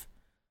case of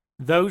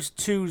those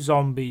 2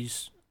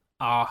 zombies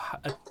are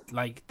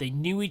like, they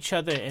knew each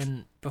other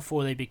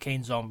before they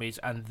became zombies,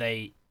 and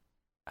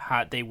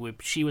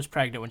she was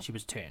pregnant when she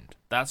was turned.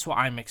 That's what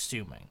I'm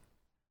assuming.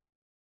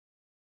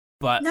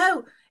 But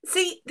no.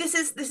 See, this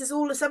is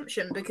all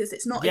assumption because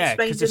it's not explained in the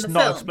film. Yeah, because it's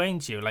not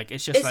explained to you. Like,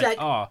 it's just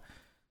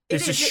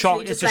it's a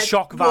shock. It's a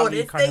shock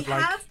value kind of like.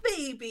 What if they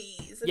have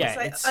babies? And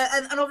yeah,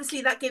 and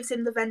obviously that gives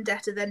him the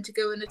vendetta then to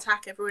go and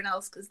attack everyone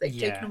else because they've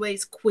taken away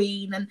his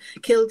queen and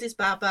killed his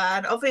baba.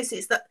 And obviously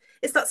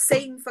it's that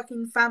same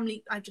fucking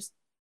family. I just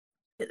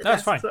hit the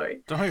desk, fine.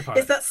 Sorry, don't worry about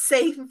it's that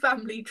same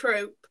family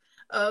trope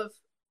of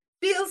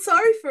feel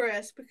sorry for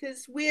us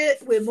because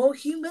we're more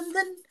human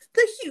than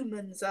the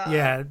humans are.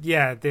 Yeah,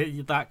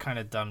 that kind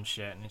of dumb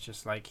shit, and it's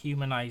just like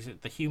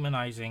the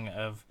humanizing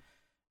of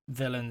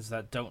villains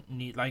that don't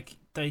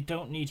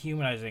need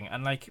humanizing,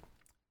 and like,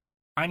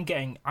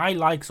 I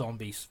like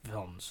zombie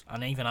films,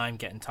 and even I'm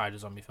getting tired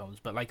of zombie films,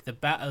 but like, the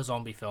better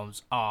zombie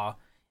films are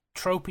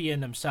tropey in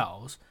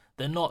themselves.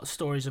 They're not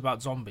stories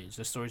about zombies.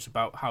 They're stories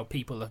about how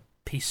people are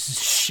pieces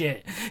of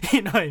shit.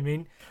 You know what I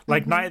mean?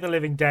 Like, Night of the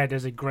Living Dead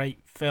is a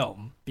great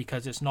film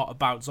because it's not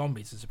about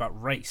zombies, it's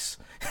about race.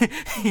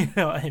 You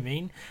know what I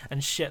mean?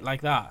 And shit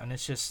like that. And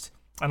it's just,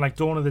 and like,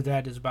 Dawn of the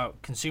Dead is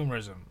about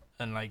consumerism,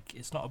 and like,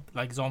 it's not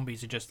like,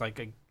 zombies are just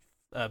like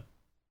a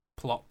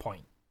plot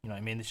point. You know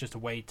what I mean? It's just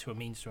a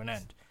means to an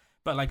end.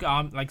 But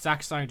like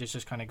Zack Snyders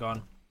just kind of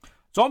gone,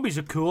 zombies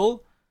are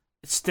cool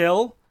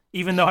still,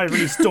 even though I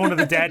released Dawn of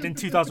the Dead in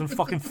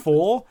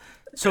 2004.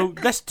 So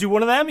let's do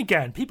one of them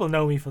again. People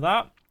know me for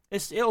that.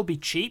 It'll be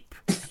cheap,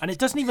 and it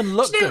doesn't even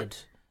look good.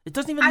 It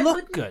doesn't even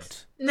look good.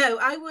 No,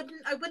 I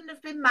wouldn't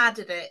have been mad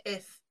at it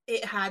if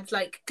it had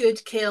like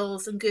good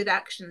kills and good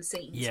action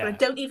scenes. Yeah. But I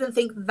don't even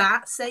think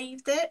that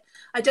saved it.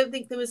 I don't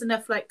think there was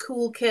enough like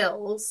cool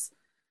kills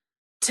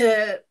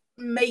to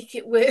make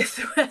it worth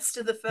the rest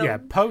of the film. Yeah,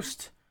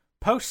 post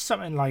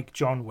something like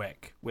John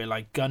Wick, where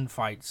like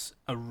gunfights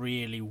are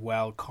really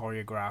well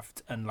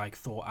choreographed and like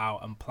thought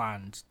out and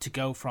planned, to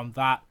go from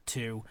that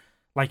to,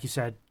 like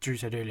Drew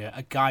said earlier,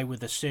 a guy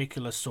with a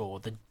circular saw,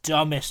 the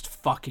dumbest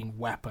fucking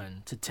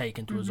weapon to take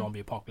into a zombie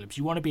apocalypse.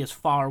 You want to be as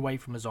far away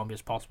from a zombie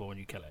as possible when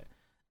you kill it.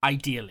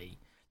 Ideally.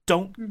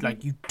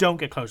 You don't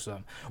get close to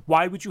them.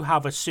 Why would you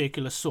have a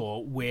circular saw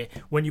where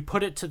when you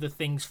put it to the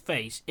thing's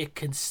face, it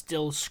can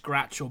still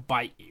scratch or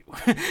bite you?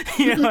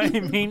 You know what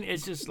I mean?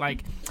 It's just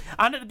like,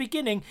 and at the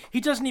beginning,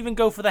 he doesn't even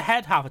go for the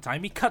head half the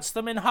time. He cuts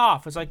them in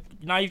half. It's like,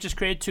 now you've just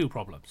created 2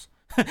 problems.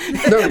 No, he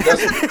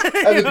doesn't.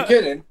 At the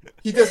beginning,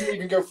 he doesn't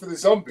even go for the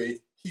zombie.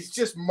 He's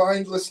just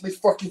mindlessly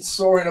fucking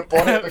sawing a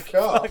bonnet of a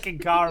car. Fucking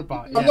car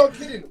apart. Yeah. I'm not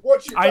kidding.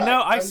 Watch it. I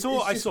know. I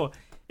saw.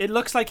 It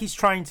looks like he's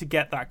trying to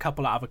get that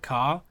couple out of a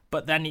car,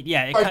 but then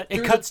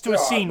it cuts to a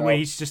scene where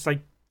he's just like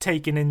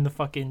taking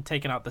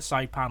out the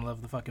side panel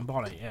of the fucking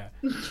bonnet. Yeah.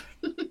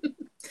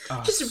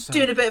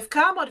 Doing a bit of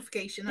car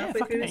modification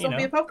halfway through the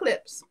zombie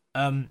apocalypse.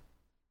 And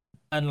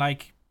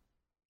like,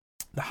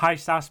 the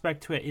heist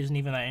aspect to it isn't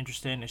even that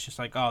interesting. It's just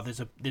like,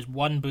 there's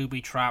one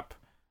booby trap,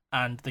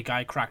 and the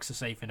guy cracks the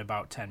safe in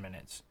about 10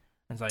 minutes.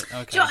 And it's like,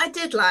 okay. Do you know what I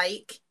did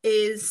like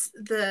is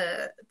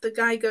the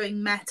guy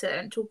going meta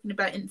and talking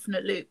about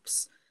infinite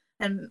loops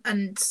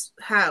and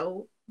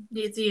how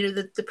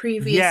the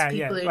previous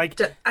people who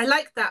I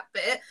like that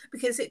bit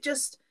because it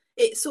just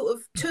it sort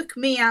of took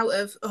me out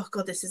of, oh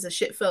god, this is a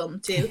shit film,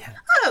 to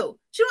oh,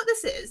 do you know what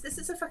this is? This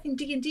is a fucking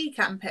D&D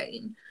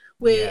campaign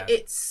where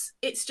it's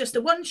just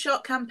a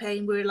one-shot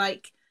campaign where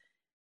like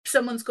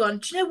someone's gone,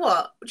 do you know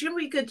what? Do you know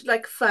what would be good,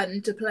 like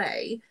fun to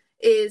play?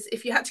 Is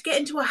if you had to get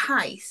into a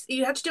heist,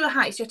 you had to do a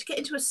heist, you had to get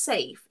into a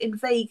safe in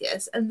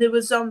Vegas and there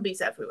were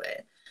zombies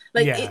everywhere.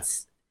 Like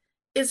it's,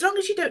 as long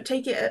as you don't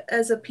take it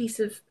as a piece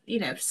of, you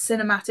know,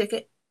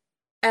 cinematic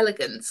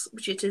elegance,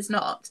 which it is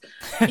not,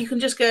 you can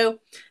just go,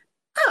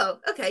 oh,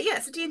 okay, yeah,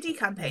 it's a D&D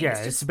campaign. Yeah,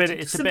 it's a bit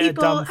of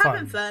dumb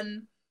having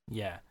fun.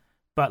 Yeah,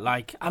 but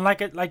like, and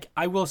like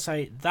I will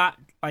say that,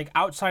 like,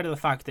 outside of the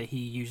fact that he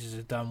uses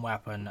a dumb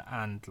weapon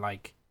and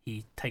like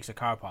he takes a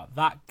car apart,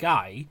 that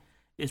guy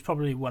is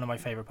probably one of my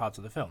favorite parts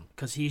of the film,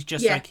 because he's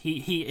just like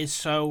he's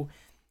so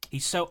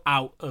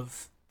out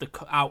of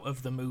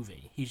the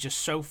movie. He's just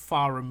so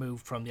far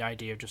removed from the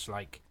idea of just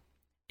like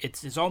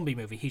it's a zombie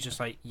movie. He's just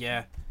like,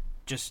 yeah,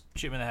 just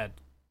shoot me in the head,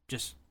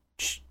 just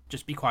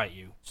be quiet,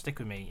 you stick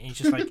with me. And he's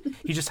just like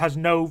he just has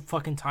no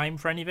fucking time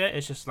for any of it.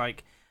 It's just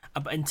like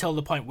until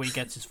the point where he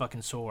gets his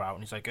fucking saw out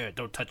and he's like,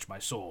 don't touch my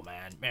saw,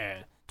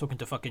 man. Talking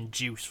to fucking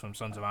Juice from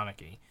Sons of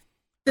Anarchy.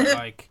 But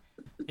like,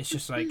 it's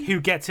just like, who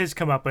gets his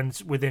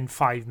comeuppance within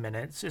 5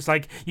 minutes? It's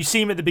like, you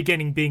see him at the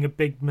beginning being a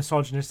big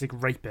misogynistic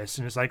rapist,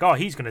 and it's like, oh,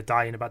 he's gonna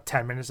die in about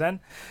 10 minutes then.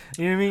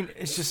 You know what I mean?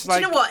 It's just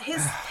like... Do you know what?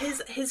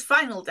 His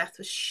final death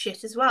was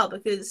shit as well,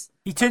 because...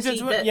 He turns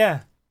into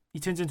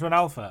an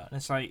alpha, and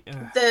it's like...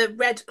 The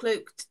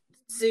red-cloaked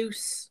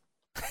Zeus...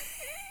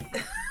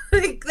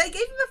 They gave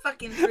him a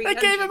fucking 300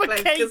 They gave him a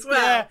cloak cape, as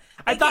well.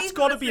 And that's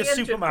got to be a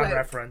Superman cloak.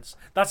 reference.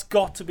 That's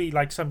got to be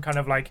like some kind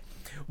of like,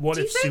 what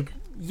Do if Super...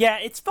 Yeah,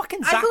 it's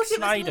fucking Zack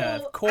Snyder.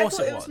 Of course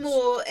it was. It was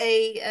more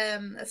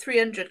a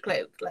 300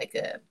 cloak, like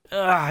a...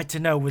 I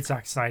don't know with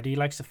Zack Snyder. He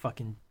likes to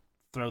fucking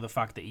throw the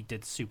fact that he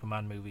did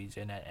Superman movies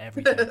in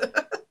everything.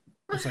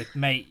 It's like,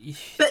 mate...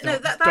 But no,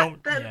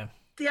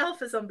 the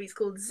alpha zombie's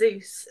called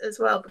Zeus as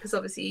well, because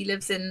obviously he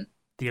lives in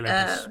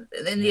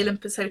the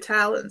Olympus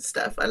Hotel and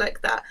stuff. I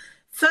like that.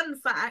 Fun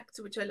fact,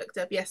 which I looked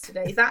up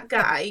yesterday, that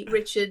guy,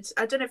 Richard,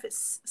 I don't know if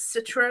it's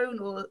Citrone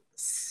or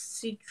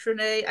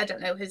Citrone, I don't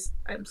know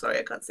I'm sorry,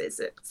 I can't say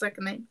his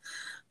second name.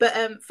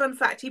 But fun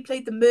fact, he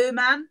played the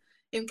merman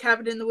in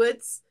Cabin in the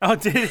Woods. Oh,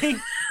 did he?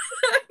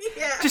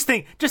 Yeah. Just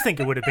think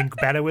it would have been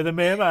better with a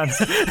merman.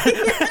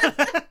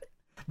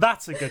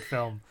 That's a good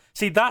film.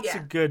 See, that's a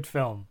good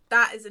film.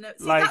 That's an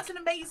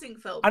amazing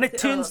film. And it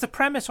turns the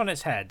premise on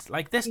its head.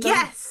 Like this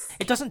doesn't,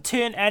 it doesn't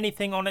turn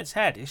anything on its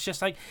head. It's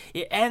just like,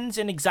 it ends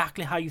in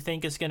exactly how you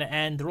think it's going to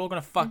end. They're all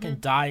going to fucking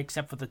die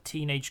except for the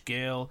teenage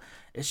girl.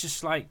 It's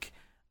just like,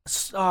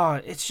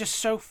 it's just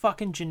so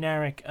fucking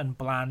generic and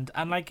bland.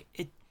 And like,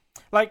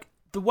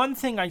 the one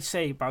thing I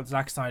say about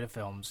Zack Snyder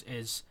films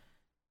is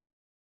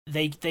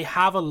they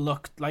have a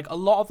look, like a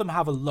lot of them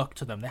have a look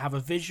to them. They have a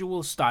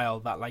visual style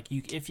that, like,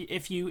 if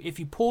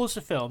you pause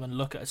the film and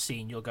look at a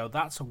scene, you'll go,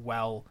 that's a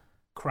well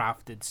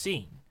crafted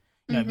scene.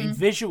 You know what I mean?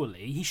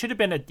 Visually, he should have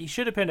been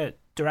a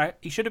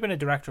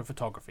director of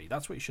photography.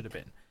 That's what he should have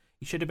been.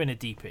 He should have been a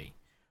DP,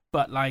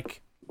 but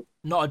like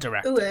not a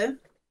director.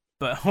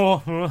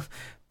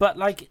 But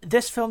like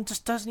this film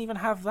just doesn't even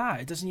have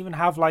that. It doesn't even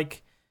have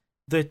like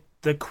the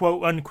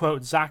quote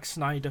unquote Zack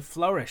Snyder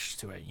flourish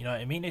to it. You know what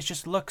I mean? It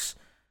just looks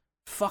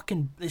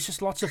fucking, it's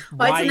just lots of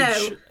wide...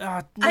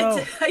 I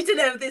don't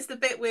know. There's the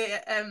bit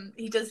where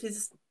he does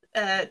his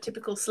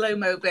typical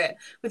slow-mo bit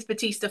with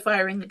Batista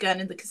firing the gun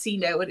in the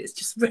casino, and it's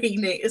just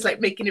raining. It's like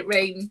making it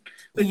rain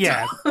with,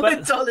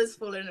 with dollars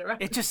falling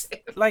around. It just,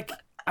 like,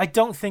 I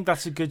don't think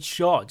that's a good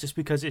shot, just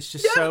because it's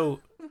just so,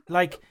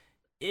 like...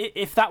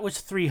 If that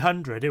was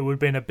 300, it would have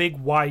been a big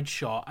wide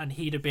shot, and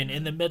he'd have been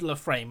in the middle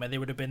of frame, and there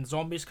would have been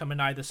zombies coming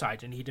either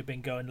side, and he'd have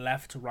been going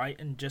left to right,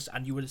 and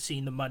you would have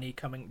seen the money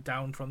coming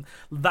down from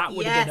that.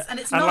 Would have been, and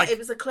it's not. Like, it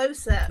was a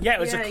close up. Yeah, it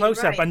was a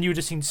close up, and you would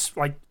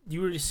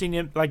have seen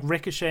him like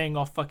ricocheting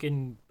off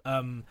fucking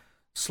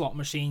slot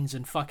machines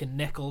and fucking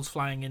nickels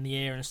flying in the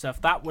air and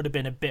stuff. That would have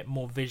been a bit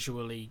more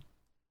visually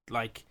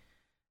like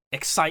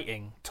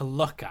exciting to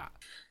look at.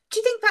 Do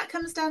you think that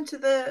comes down to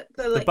the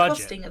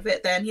costing of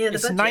it then? Yeah,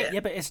 the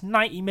budget. But it's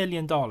 $90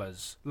 million.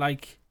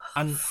 Like,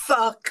 and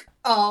fuck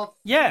off.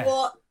 Yeah.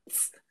 What?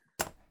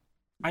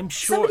 I'm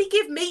sure. Somebody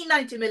give me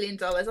 $90 million.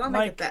 I'll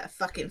make a better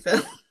fucking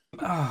film.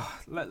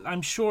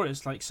 I'm sure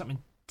it's like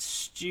something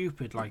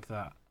stupid like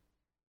that.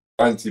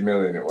 90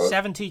 million it was.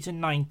 70 to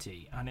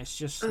 90, and it's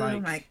just like. Oh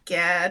my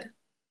god.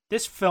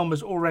 This film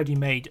has already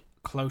made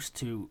close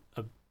to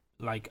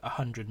like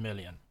 100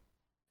 million.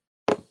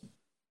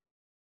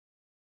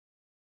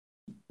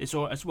 It's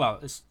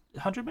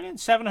 100 million,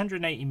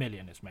 780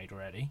 million it's made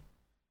already.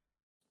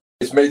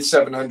 It's made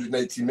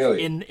 780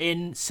 million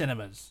in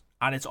cinemas,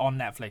 and it's on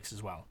Netflix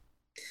as well.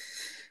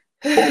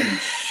 Holy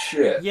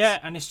shit! Yeah,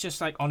 and it's just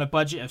like on a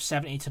budget of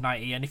 70 to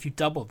 90, and if you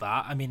double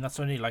that, I mean that's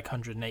only like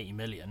 180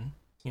 million.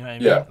 You know what I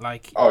mean? Yeah.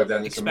 Like,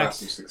 then it's a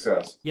massive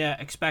success. Yeah,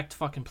 expect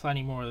fucking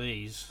plenty more of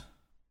these.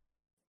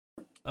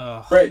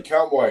 Great,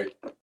 can't wait.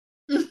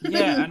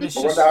 Yeah, and it's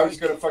I just. wonder how he's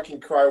gonna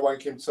fucking cry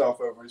wank himself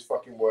over his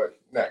fucking work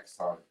next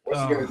time.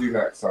 What's he going to do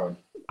next time?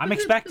 I'm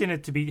expecting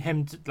it to be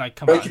him to like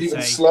come out Make it and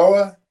even say.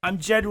 slower? I'm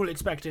genuinely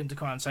expecting him to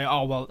come out and say,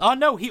 "Oh well, oh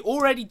no, he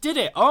already did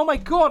it. Oh my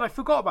god, I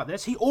forgot about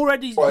this. He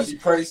already." What, has he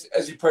praised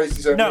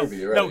his own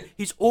movie already? No,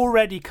 he's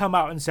already come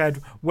out and said,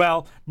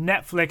 "Well,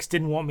 Netflix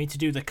didn't want me to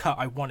do the cut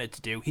I wanted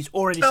to do." He's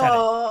already said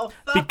it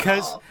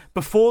because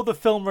before the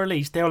film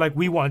released, they were like,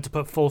 "We wanted to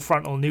put full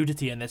frontal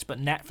nudity in this, but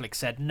Netflix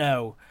said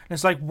no." And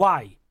it's like,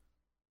 why?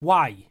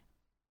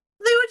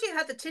 They already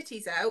had the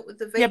titties out with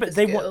the Vegas but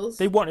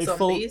they wanted zombies.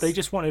 full. They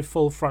just wanted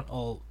full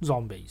frontal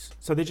zombies.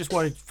 So they just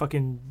wanted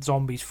fucking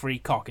zombies free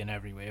cocking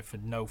everywhere for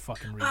no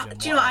fucking reason.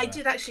 Do you know what I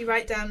did actually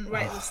write down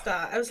right at the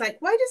start? I was like,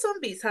 why do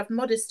zombies have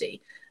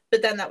modesty?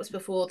 But then that was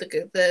before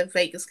the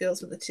Vegas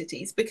girls with the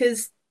titties,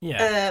 because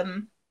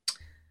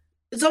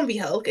Zombie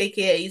Hulk,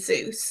 aka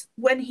Zeus,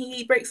 when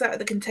he breaks out of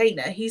the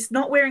container, he's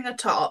not wearing a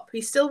top.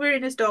 He's still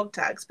wearing his dog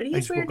tags, but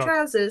he's wearing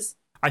trousers.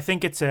 I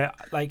think it's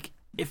like.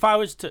 If I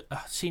was to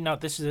see now,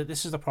 this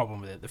is the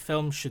problem with it. The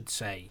film should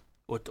say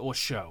or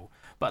show,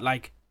 but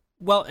like,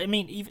 well, I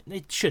mean, even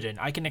it shouldn't.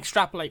 I can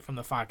extrapolate from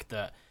the fact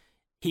that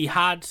he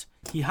had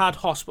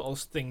hospital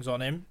things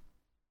on him,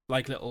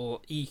 like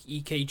little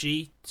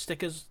EKG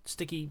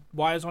sticky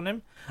wires on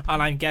him,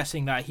 and I'm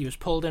guessing that he was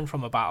pulled in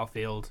from a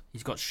battlefield.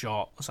 He's got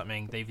shot or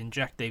something.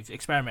 They've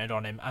experimented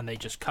on him, and they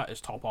just cut his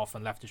top off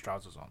and left his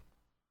trousers on.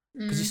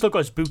 Because he's still got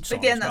his boots on.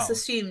 Again, that's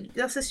assumed.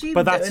 That's assumed.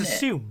 But that's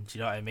assumed, you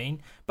know what I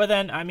mean? But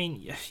then, I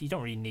mean, you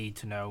don't really need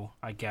to know,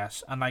 I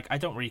guess. And, like, I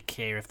don't really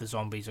care if the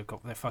zombies have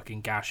got their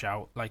fucking gash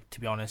out. Like, to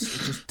be honest,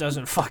 it just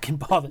doesn't fucking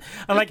bother.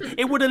 And, like,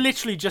 it would have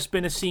literally just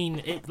been a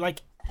scene,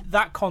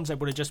 that concept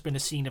would have just been a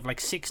scene of,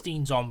 like,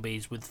 16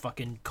 zombies with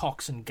fucking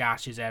cocks and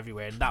gashes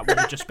everywhere. And that would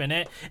have just been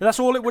it. And that's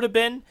all it would have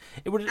been.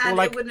 It wouldn't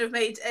have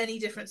made any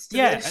difference to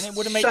and it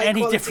wouldn't make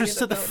any difference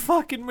to the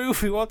fucking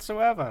movie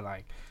whatsoever,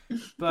 like.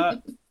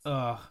 But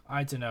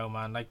I don't know,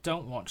 man. Like,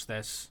 don't watch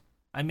this.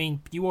 I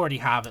mean, you already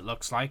have, it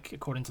looks like,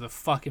 according to the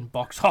fucking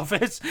box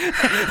office.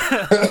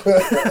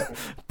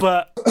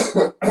 But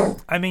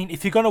I mean,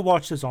 if you're gonna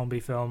watch a zombie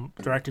film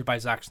directed by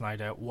Zack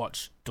Snyder,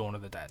 watch Dawn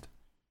of the Dead.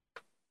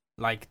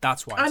 Like,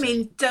 that's why.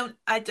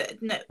 I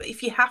don't know.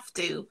 If you have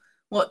to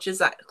watch a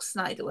Zack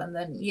Snyder one,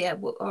 then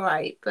all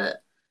right.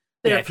 But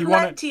there are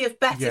plenty of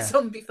better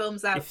zombie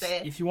films out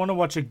there. If you want to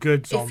watch a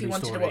good zombie if you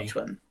wanted story, to watch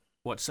one.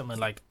 Watch something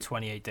like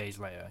 28 Days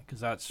Later, because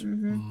that's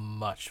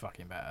much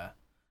fucking better.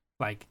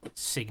 Like,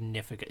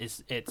 significant.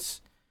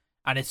 It's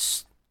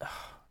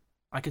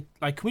I could,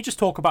 like, can we just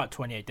talk about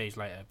 28 Days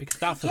Later? Because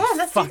that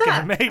film's fucking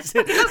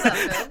amazing. I love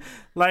that film.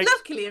 Like,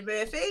 love Cillian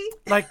Murphy.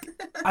 Like,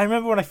 I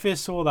remember when I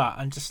first saw that,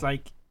 and just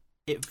like,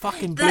 it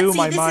fucking blew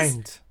my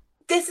mind.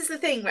 This is the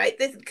thing, right?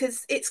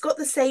 Because it's got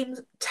the same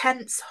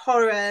tense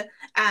horror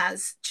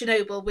as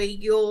Chernobyl, where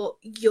you're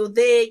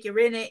there, you're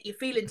in it, you're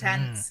feeling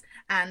tense.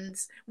 And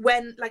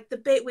when, like, the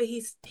bit where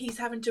he's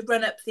having to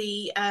run up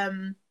the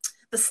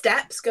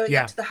steps going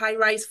up to the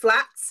high-rise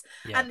flats,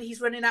 and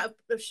he's running out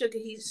of sugar,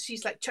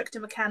 she's like chucked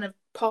him a can of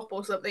pop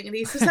or something, and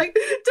he's just like,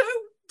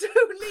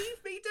 don't leave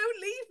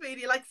me, and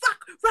you're like,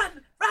 fuck,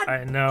 run.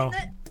 I know.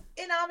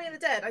 In Army of the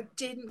Dead, I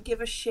didn't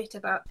give a shit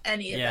about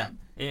any of them.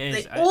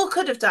 They all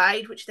could have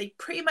died, which they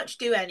pretty much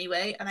do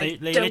anyway, and I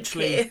don't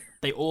care.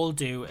 They all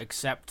do,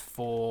 except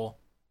for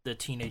the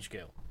teenage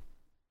girl.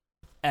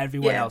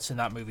 Everyone else in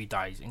that movie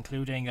dies,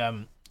 including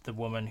the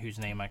woman whose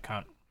name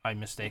I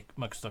mistake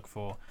Muktuk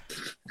for.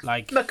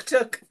 Like,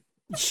 Muktuk.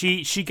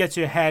 She gets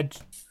her head,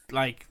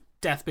 like,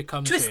 death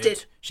becomes twisted.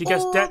 Hers. She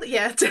gets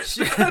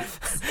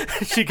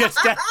she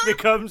gets death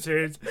becomes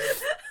hers.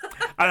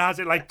 And has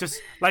it, like,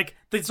 just like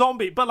the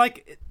zombie, but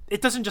like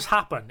it doesn't just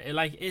happen.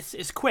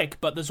 It's quick,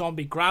 but the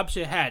zombie grabs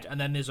her head, and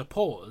then there's a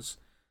pause,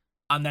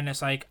 and then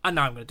it's like, and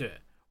now I'm gonna do it.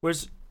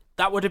 Whereas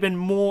that would have been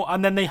more,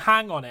 and then they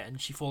hang on it,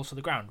 and she falls to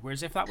the ground.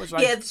 Whereas if that was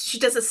like, she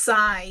does a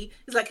sigh.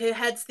 It's like her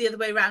head's the other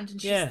way around,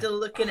 and she's still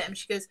looking at him.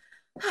 She goes.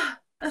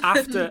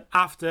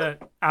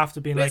 after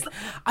being like,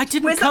 I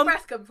didn't Where's come. Where's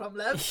that breath come from,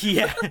 love?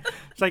 Yeah,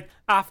 it's like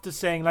after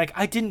saying like,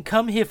 I didn't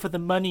come here for the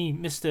money,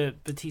 Mr.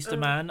 Batista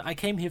man. I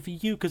came here for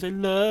you because I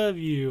love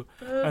you.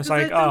 It's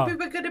like, we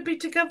were gonna be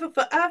together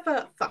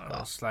forever. Fuck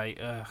off. It's like,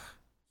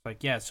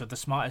 yeah. So the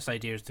smartest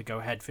idea is to go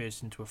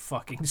headfirst into a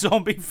fucking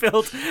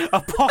zombie-filled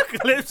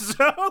apocalypse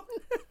zone.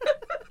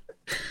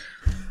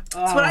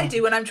 That's what I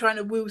do when I'm trying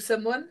to woo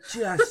someone.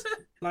 Just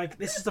like,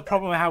 this is the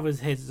problem I have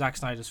with Zack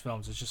Snyder's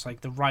films. It's just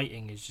like the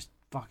writing is just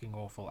fucking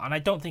awful, and I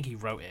don't think he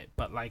wrote it.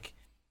 But like,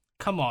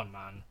 come on,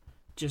 man,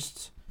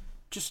 just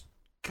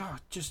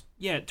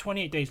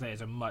 28 Days Later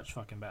is a much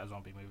fucking better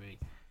zombie movie.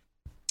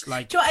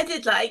 Like, do you know what I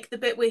did like? The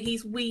bit where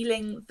he's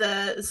wheeling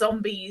the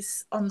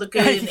zombies on the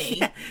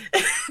gurney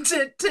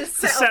to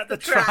set the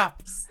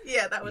traps.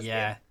 Yeah, that was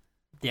good.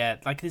 Yeah,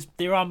 like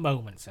there are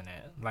moments in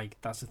it, like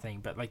that's the thing.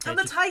 But like, and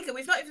the tiger,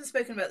 we've not even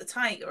spoken about the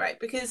tiger, right?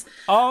 Because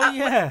when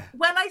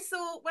I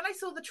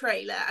saw the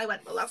trailer, I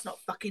went, well, that's not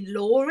fucking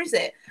lore, is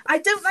it? I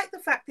don't like the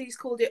fact that he's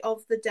called it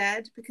Of the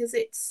Dead, because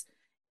it's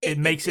it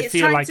makes it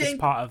feel like it's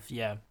part of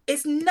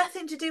It's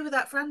nothing to do with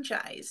that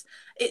franchise.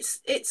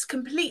 It's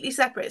completely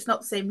separate. It's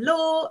not the same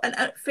lore, and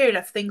fair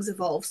enough, things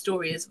evolve,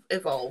 stories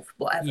evolve,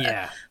 whatever.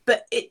 Yeah.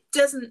 But it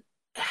doesn't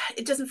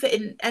fit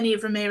in any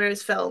of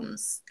Romero's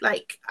films.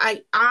 Like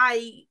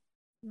I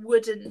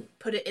wouldn't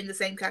put it in the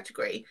same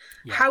category.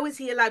 Yeah. How is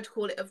he allowed to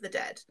call it Of the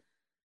Dead?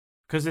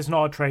 Because there's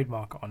not a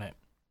trademark on it.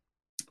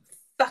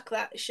 Fuck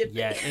that, it should be.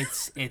 Yeah,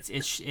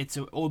 it's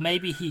or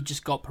maybe he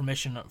just got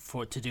permission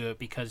to do it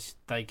because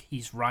like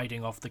he's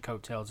riding off the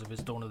coattails of his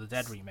Dawn of the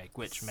Dead remake,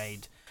 which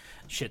made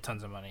shit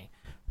tons of money.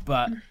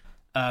 But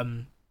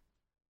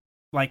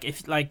like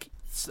if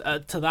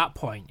to that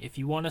point, if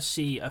you want to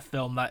see a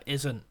film that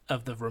isn't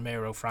of the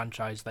Romero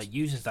franchise that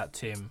uses that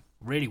term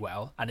really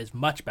well and is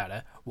much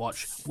better,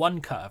 watch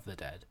One Cut of the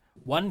Dead.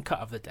 One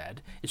Cut of the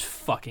Dead is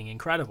fucking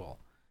incredible.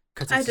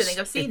 I don't think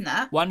I've seen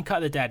that. One Cut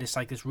of the Dead is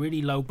like this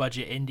really low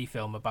budget indie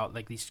film about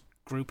like this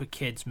group of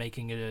kids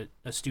making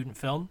a student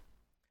film,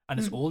 and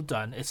it's all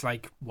done. It's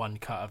like One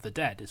Cut of the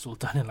Dead. It's all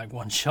done in like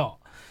one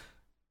shot.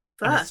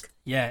 Fuck.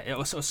 It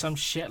was some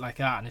shit like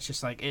that, and it's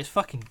just like it's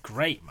fucking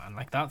great, man.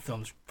 Like that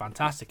film's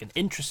fantastic and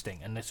interesting,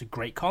 and it's a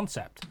great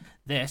concept.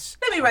 This.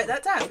 Let me write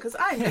that down because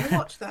I'm gonna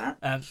watch that.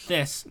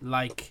 This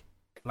like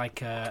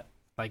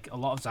a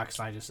lot of Zack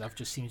Snyders stuff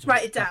just seems.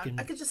 Write it down. Fucking...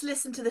 I could just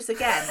listen to this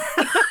again.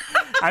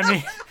 I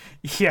mean,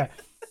 yeah,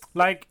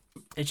 like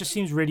it just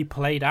seems really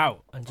played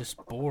out and just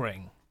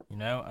boring, you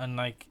know. And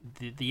like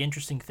the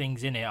interesting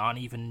things in it aren't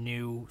even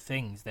new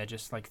things; they're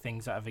just like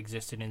things that have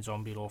existed in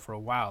zombie lore for a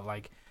while.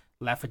 Like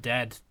Left 4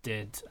 Dead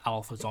did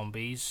alpha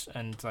zombies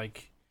and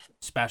like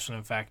special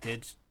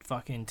infected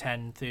fucking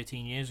 10,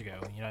 13 years ago.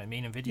 You know what I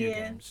mean? In video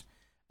games,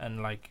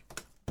 and like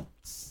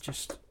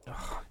just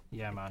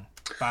yeah, man,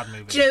 bad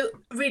movie. Do you know,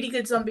 really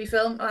good zombie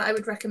film I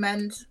would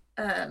recommend.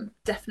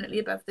 Definitely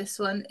above this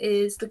one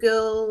is the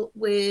girl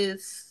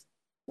with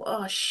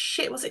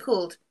what's it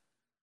called?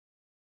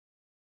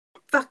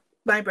 Fuck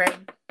my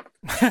brain.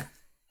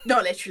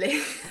 Not literally.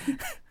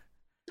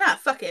 Nah,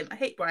 fuck him. I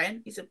hate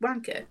Brian. He's a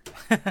wanker.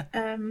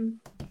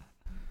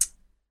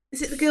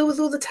 Is it the girl with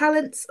all the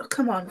talents? Oh,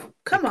 come on.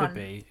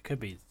 It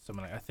could be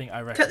something like. I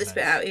recognize. Cut this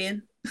bit out,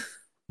 Ian.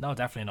 No,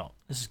 definitely not.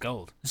 This is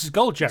gold. This is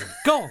gold, Jerry.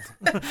 Gold.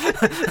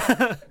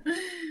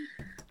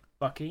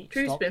 Bucky,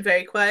 Drew's been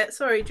very quiet.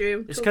 Sorry,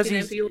 Drew. It's because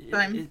he's your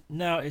time.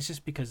 No, it's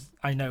just because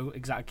I know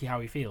exactly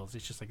how he feels.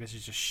 It's just like this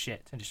is just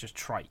shit and it's just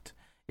trite.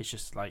 It's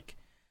just like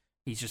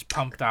he's just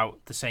pumped out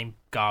the same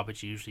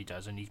garbage he usually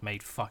does, and he's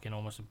made fucking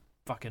almost a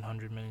fucking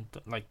 $100 million,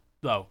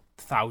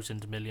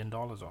 $1,000 million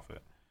off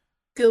it.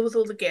 Girl with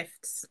all the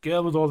gifts.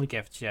 Girl with all the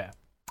gifts. Yeah,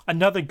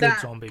 another good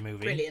zombie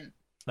movie. Brilliant.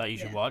 That you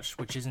should watch,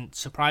 which isn't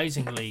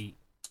surprisingly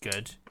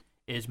good,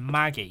 is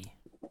Maggie.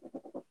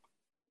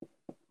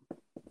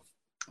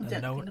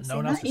 No one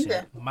else has seen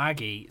it.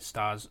 Maggie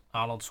stars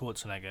Arnold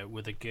Schwarzenegger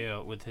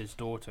with his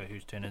daughter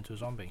who's turned into a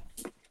zombie.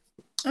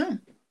 Oh.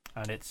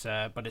 And it's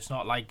but it's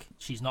not like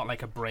she's not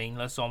like a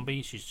brainless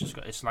zombie. She's just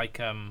got it's like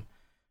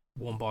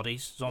Warm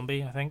Bodies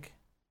zombie, I think.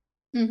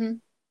 Mhm.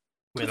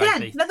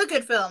 Again, another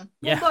good film.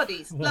 Warm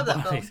Bodies, love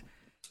that film.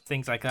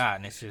 Things like that,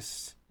 and it's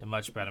just a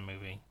much better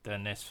movie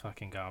than this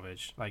fucking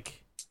garbage.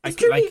 Like, is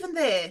Drew even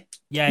there?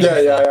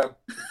 Yeah.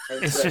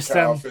 It's just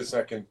for a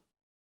second.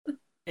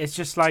 It's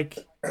just like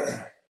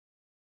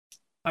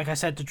I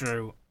said to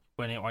Drew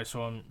when I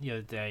saw him the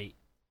other day,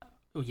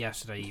 or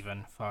yesterday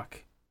even,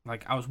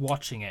 like I was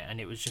watching it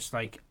and it was just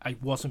like I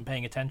wasn't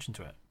paying attention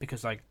to it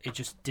because like it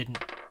just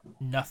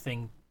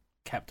nothing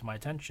kept my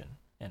attention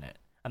in it,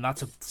 and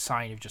that's a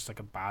sign of just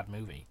like a bad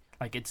movie.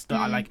 Like it's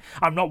like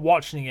I'm not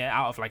watching it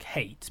out of like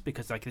hate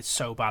because like it's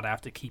so bad I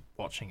have to keep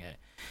watching it.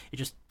 It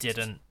just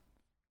didn't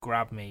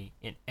grab me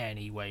in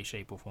any way,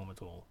 shape, or form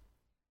at all.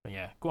 But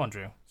yeah, go on,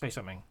 Drew, say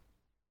something.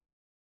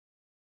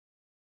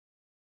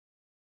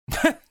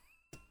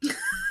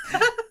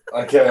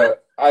 I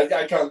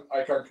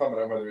can't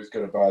comment on whether it's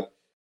good or bad.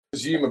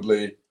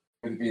 Presumably,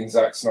 with it being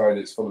Zack Snyder,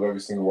 it's full of every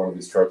single one of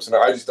his tropes, and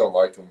I just don't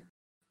like them.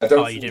 I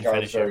don't think the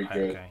guy's very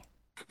good. Okay.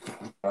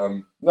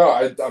 No,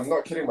 I'm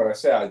not kidding when I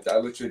say I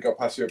literally got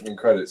past the opening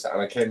credits and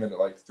I came in at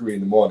like 3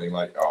 a.m,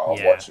 like, I'll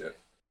watch it.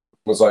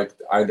 I was like,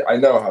 I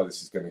know how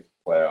this is going to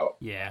play out.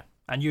 Yeah,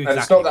 and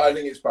it's not that I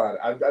think it's bad.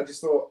 I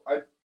just thought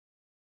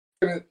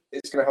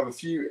it's going to have a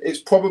few. It's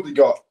probably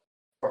got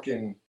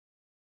fucking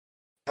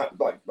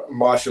like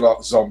martial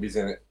arts zombies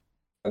in it.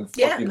 And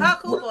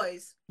parkour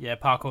boys. Yeah,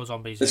 parkour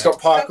zombies. It's got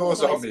parkour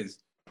zombies.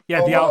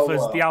 Yeah, the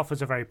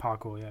alphas are very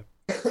parkour. Yeah.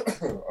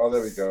 Oh,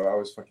 there we go. I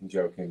was fucking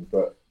joking,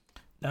 but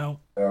no.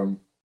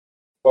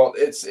 Well,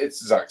 it's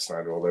Zack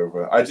Snyder all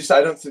over. I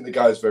don't think the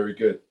guy's very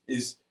good.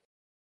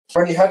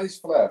 When he had his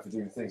flair for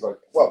doing things like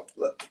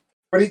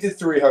when he did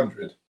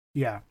 300,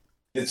 he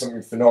did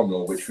something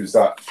phenomenal, which was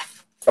that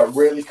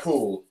really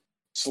cool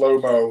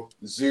slow-mo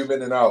zoom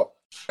in and out,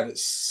 and it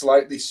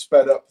slightly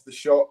sped up the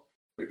shot.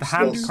 The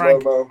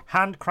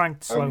hand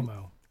cranked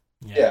slow-mo.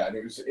 Yeah, and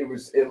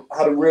it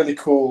had a really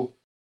cool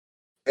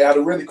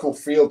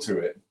feel to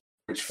it,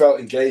 which felt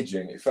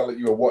engaging. It felt like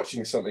you were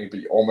watching something,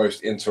 but you're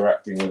almost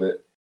interacting with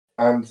it.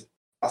 And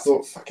I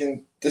thought,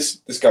 fucking,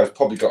 this guy's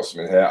probably got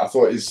something here. I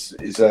thought his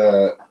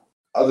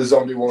other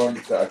zombie one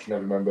that I can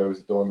never remember was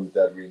the Dawn of the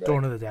Dead remake.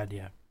 Dawn of the Dead,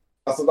 yeah.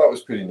 I thought that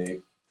was pretty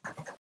neat.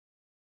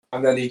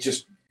 And then he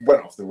just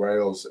went off the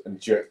rails and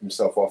jerked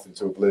himself off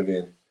into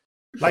oblivion.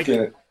 Like,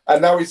 and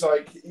now he's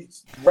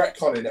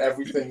retconning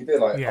everything he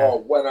did. Like,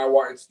 oh, when I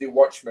wanted to do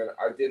Watchmen,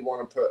 I did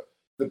want to put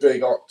the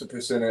big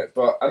octopus in it.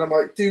 And I'm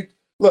like, dude,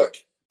 look,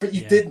 but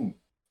you didn't.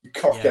 You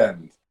cock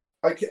end.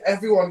 Like,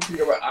 everyone can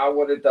go, I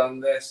would have done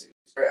this.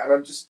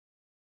 And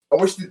I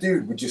wish the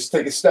dude would just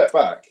take a step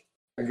back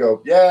and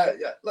go, yeah.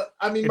 Look,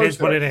 I mean, it is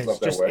what it is.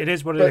 It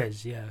is what it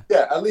is, yeah.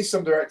 Yeah, at least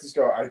some directors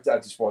go, I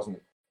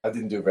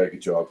didn't do a very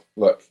good job.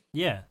 Look,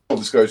 full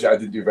disclosure, I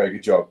didn't do a very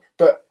good job.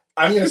 But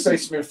I'm going to say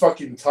something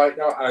fucking tight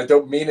now, and I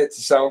don't mean it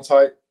to sound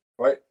tight,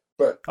 right?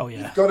 But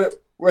you've got it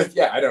with,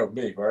 I know,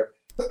 me, right?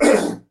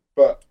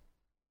 But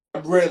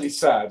I'm really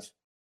sad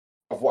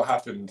of what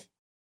happened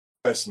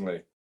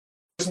personally.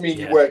 Doesn't mean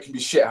your work can be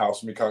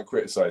shithouse and we can't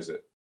criticize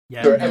it.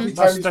 Yeah, so every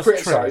time he's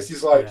criticised,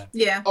 he's like,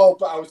 oh,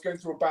 but I was going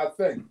through a bad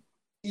thing.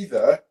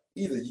 Either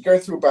you're going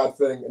through a bad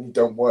thing and you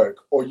don't work,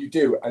 or you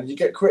do and you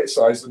get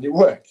criticised and you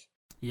work.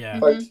 Yeah.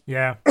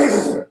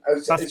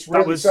 It's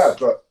really sad,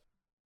 but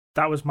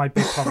that was my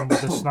big problem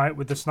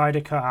with the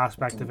Snyder Cut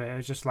aspect of it. It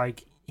was just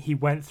like he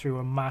went through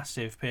a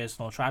massive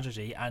personal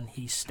tragedy and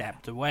he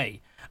stepped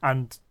away.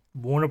 And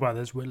Warner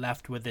Brothers were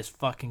left with this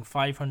fucking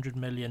 $500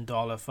 million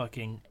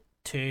fucking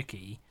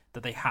turkey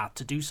that they had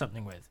to do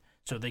something with.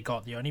 So they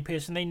got the only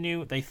person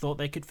they thought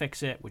they could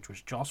fix it, which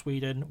was Joss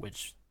Whedon,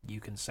 which you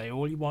can say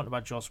all you want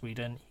about Joss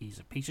Whedon. He's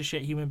a piece of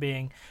shit human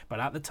being. But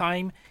at the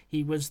time,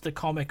 he was the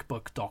comic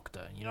book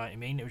doctor. You know what I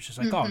mean? It was just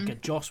like, oh,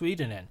 get Joss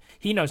Whedon in.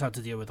 He knows how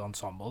to deal with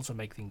ensembles and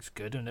make things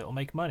good, and it'll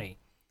make money.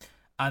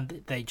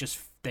 And they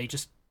just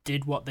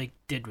did what they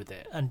did with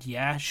it. And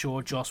yeah,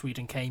 sure, Joss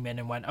Whedon came in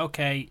and went,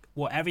 okay,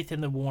 well,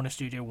 everything the Warner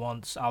Studio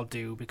wants, I'll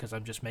do because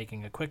I'm just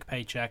making a quick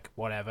paycheck,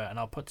 whatever. And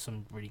I'll put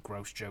some really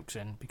gross jokes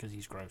in because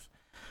he's gross.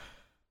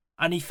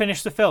 And he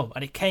finished the film,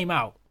 and it came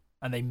out,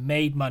 and they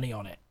made money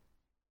on it.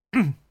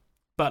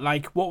 But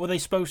like, what were they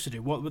supposed to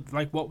do? What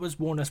was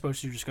Warner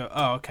supposed to do? Just go,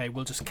 oh, okay,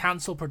 we'll just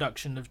cancel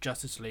production of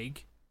Justice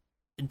League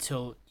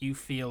until you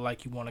feel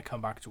like you want to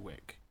come back to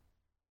work,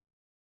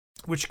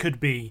 which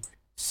could be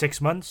 6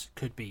 months,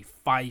 could be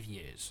 5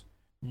 years.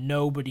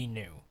 Nobody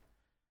knew.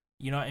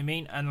 You know what I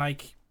mean?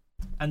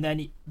 And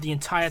then the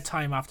entire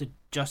time after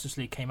Justice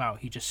League came out,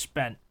 he just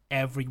spent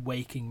every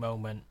waking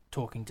moment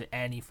talking to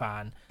any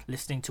fan,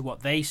 listening to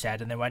what they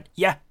said, and they went,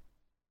 yeah.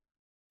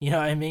 You know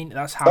what I mean?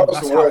 That was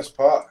the worst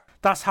part.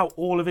 That's how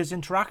all of his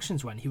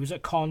interactions went. He was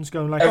at cons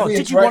going like, oh,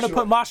 did you want to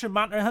put Martian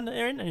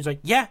Manhunter in? And he's like,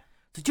 yeah.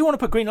 Did you want to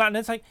put Green Lantern in?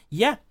 It's like,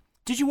 yeah.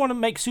 Did you want to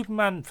make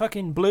Superman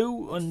fucking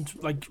blue and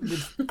like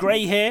with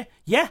grey hair?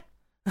 Yeah.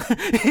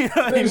 You know what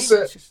I mean?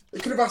 They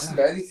could have asked him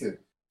anything.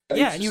 And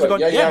and you would have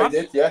gone, yeah, I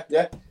did,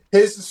 yeah.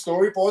 Here's the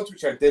storyboards,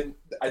 which I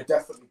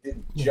definitely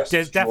didn't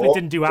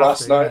didn't do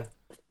last night.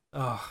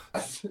 Oh.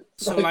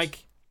 So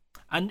like,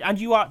 and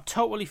you are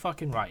totally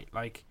fucking right.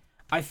 Like,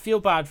 I feel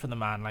bad for the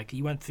man. Like,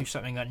 he went through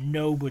something that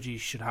nobody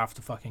should have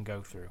to fucking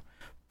go through.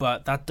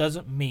 But that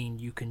doesn't mean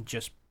you can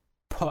just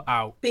put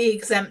out... Be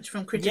exempt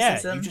from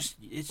criticism.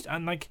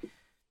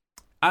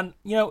 And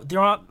you know,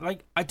 there are,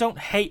 like, I don't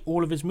hate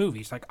all of his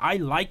movies. Like, I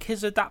like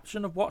his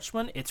adaptation of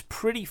Watchmen. It's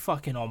pretty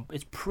fucking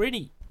it's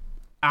pretty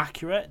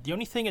accurate. The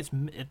only thing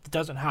it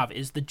doesn't have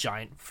is the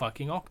giant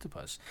fucking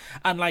octopus.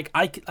 And, like,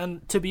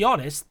 and to be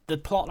honest, the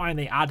plotline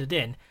they added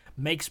in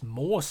makes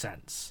more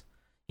sense.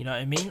 You know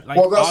what I mean? Like,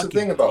 well, that's the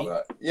thing about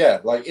that.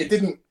 Yeah, like it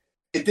didn't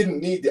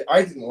need it.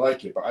 I didn't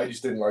like it, but I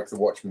just didn't like the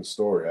Watchmen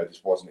story. I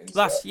just wasn't into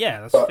that.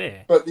 That's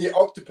fair. But the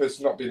octopus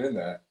not being in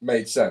there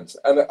made sense.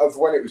 And of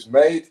when it was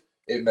made,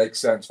 it makes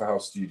sense for how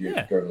studios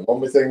are going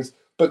along with things.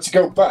 But to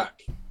go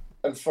back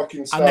and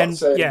fucking start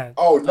saying,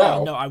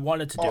 no, I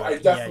wanted to do it. I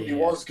definitely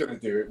was going to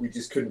do it. We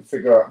just couldn't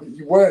figure out.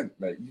 You weren't,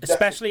 mate.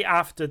 Especially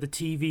after the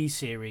TV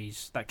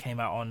series that came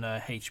out on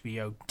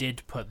HBO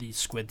did put the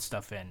squid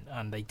stuff in,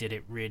 and they did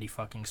it really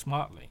fucking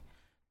smartly.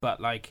 But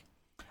like,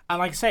 and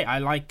like I say, I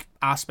like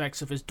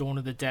aspects of his Dawn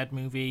of the Dead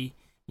movie.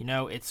 You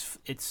know, it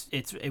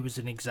was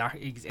an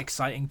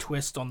exciting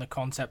twist on the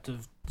concept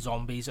of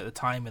zombies at the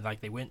time, and like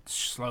they weren't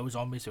slow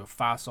zombies, they were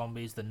fast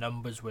zombies. The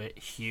numbers were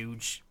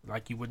huge,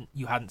 like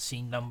you hadn't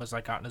seen numbers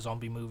like that in a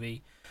zombie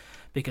movie,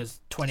 because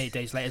 28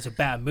 Days Later is a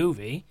better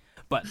movie,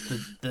 but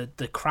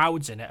the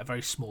crowds in it are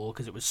very small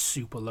because it was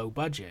super low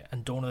budget,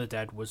 and Dawn of the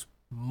Dead was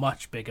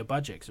much bigger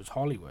budget because it was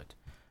Hollywood.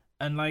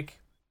 And like,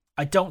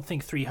 I don't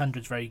think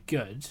 300 is very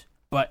good,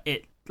 but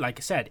it, like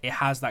I said, it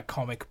has that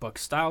comic book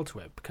style to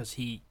it, because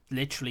he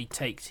literally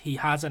he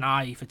has an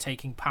eye for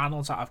taking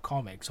panels out of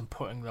comics and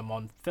putting them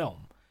on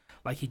film.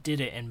 Like he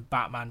did it in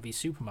Batman v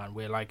Superman,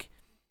 where like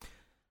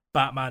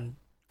Batman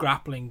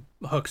grappling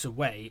hooks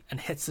away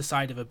and hits the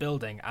side of a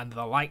building, and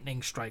the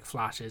lightning strike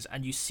flashes,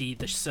 and you see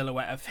the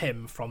silhouette of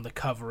him from the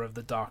cover of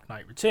The Dark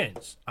Knight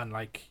Returns. And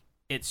like,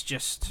 it's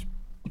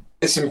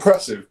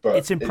impressive, but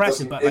it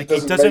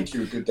doesn't make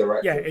you a good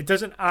director. Yeah, it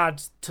doesn't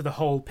add to the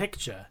whole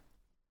picture.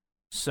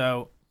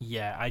 So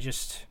yeah,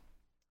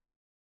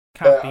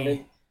 Can't I be,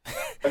 mean,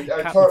 can't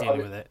I be can't.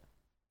 dealing with it.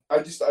 I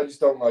just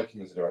don't like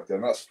him as a director,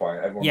 and that's fine.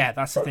 Everyone, Yeah,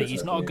 that's the thing.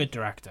 He's not a good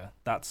director.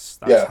 That's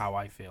how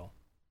I feel.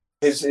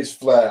 His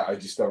flair, I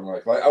just don't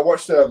like. Like I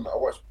watched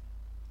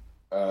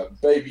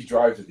Baby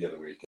Driver the other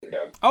week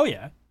again. Oh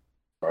yeah.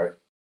 Right,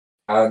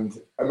 and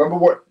I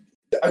remember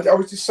I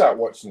was just sat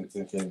watching it,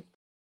 thinking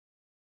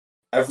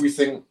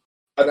everything.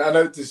 And I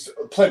know there's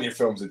plenty of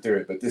films that do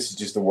it, but this is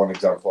just the one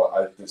example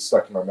that's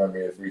stuck in my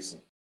memory of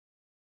recent.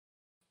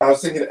 I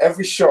was thinking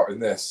every shot in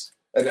this,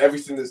 and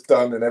everything that's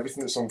done, and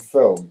everything that's on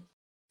film,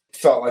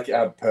 felt like it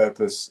had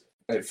purpose.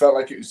 And it felt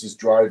like it was just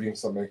driving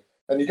something.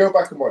 And you go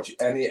back and watch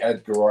any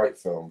Edgar Wright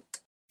film,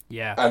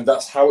 yeah, and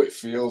that's how it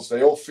feels.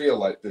 They all feel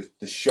like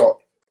the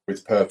shot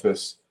with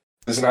purpose.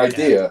 There's an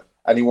idea,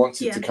 and he wants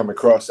it to come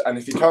across. And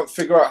if you can't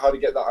figure out how to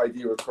get that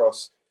idea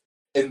across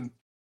in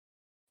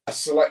a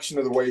selection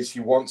of the ways he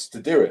wants to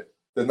do it,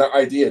 then that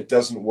idea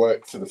doesn't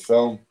work for the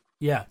film.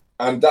 Yeah.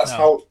 And that's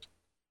how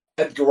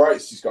Edgar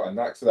Wright's just got a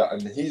knack for that.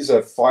 And he's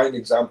a fine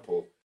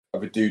example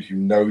of a dude who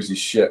knows his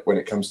shit when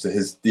it comes to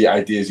the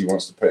ideas he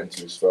wants to put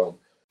into his film.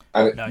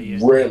 And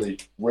it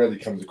really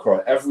comes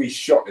across. Every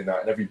shot in that,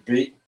 and every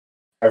beat,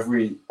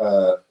 every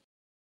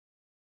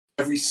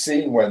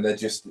scene when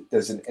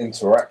there's an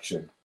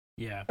interaction.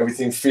 Yeah.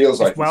 Everything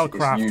feels like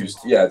it's used.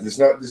 Yeah, there's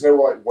no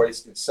like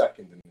wasted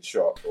second in the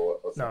shot or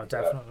no,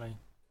 definitely. Like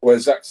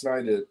whereas Zack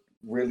Snyder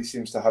really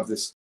seems to have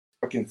this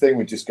fucking thing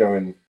with just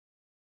going,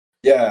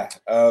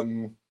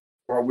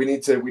 well, we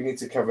need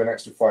to cover an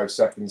extra 5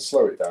 seconds,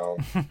 slow it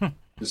down.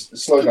 Just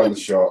slow down the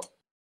shot.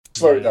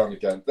 Slow it down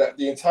again.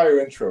 The entire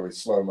intro is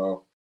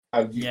slow-mo.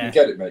 And you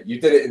get it, mate. You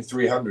did it in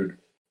 300.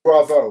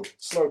 Bravo.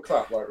 Slow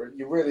clap. Like,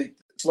 you really...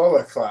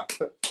 Slower clap.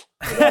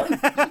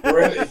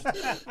 Really...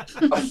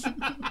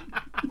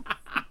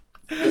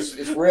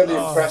 It's really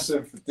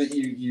impressive that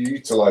you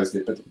utilised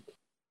it, but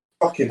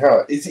fucking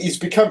hell. He's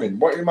becoming...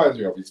 What it reminds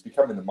me of, he's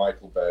becoming the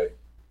Michael Bay.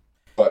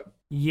 But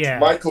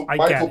Michael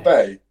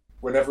Bay,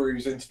 whenever he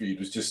was interviewed,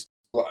 was just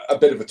a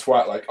bit of a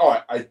twat. Like,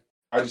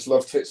 I just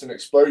love tits and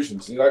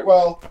explosions. And you're like,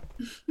 well,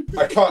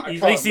 I can't.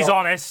 At least he's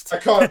honest. I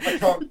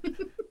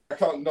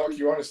can't knock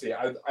your honesty.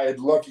 I'd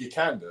love your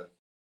candor,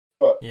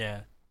 but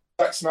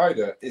Zack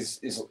Snyder is.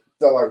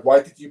 They're like,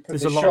 why did you put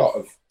this shot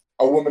of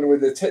a woman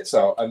with her tits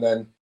out, and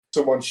then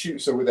someone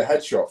shoots her with a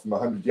headshot from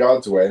 100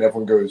 yards away, and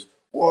everyone goes,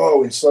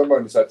 whoa, in slow mo?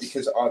 It's like,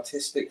 because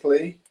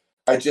artistically,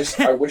 I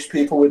wish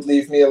people would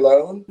leave me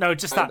alone. No,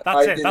 just that.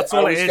 That's it. That's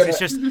all it is. It's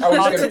just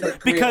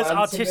because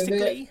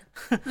artistically.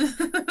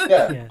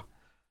 Yeah.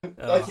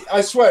 Like,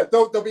 I swear,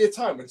 there'll be a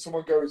time when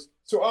someone goes,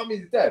 so Army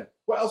of the Dead,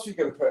 what else are you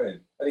going to put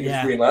in? And he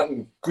goes, Green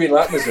Lantern. Green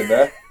Lantern's in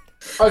there.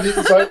 And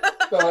he's like,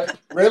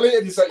 really?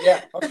 And he's like,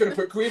 yeah, I was going to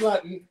put Green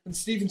Lantern and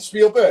Steven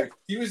Spielberg.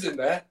 He was in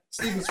there.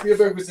 Steven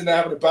Spielberg was in there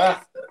having a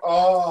bath.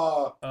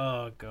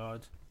 Oh,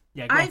 God.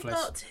 Yeah, I've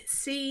not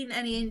seen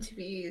any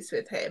interviews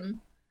with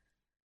him.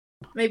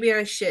 Maybe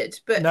I should,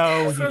 but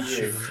no,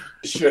 you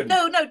shouldn't.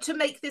 No, to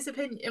make this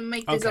opinion,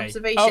 make this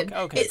observation.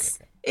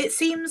 It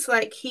seems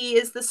like he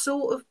is the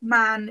sort of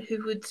man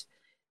who would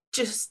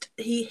just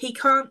he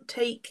can't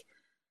take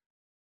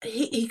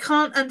he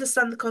can't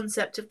understand the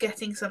concept of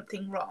getting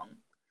something wrong.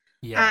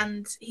 Yeah.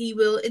 And he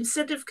will,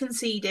 instead of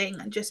conceding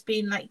and just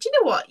being like, do you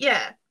know what?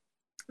 Yeah,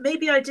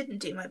 maybe I didn't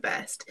do my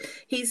best.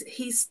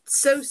 He's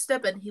so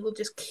stubborn. He will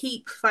just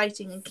keep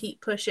fighting and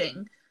keep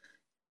pushing.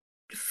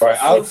 Right,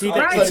 it's either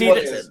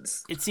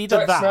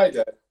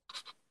that.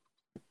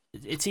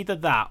 It's either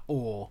that,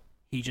 or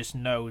he just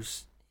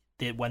knows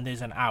that when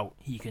there's an out,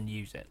 he can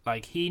use it.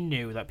 Like, he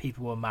knew that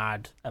people were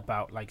mad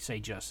about, like,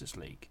 say, Justice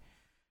League,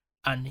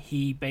 and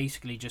he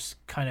basically just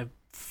kind of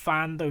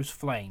fanned those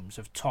flames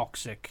of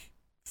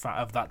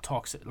that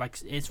toxic. Like,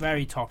 it's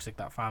very toxic,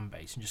 that fan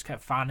base, and just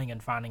kept fanning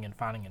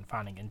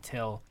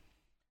until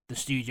the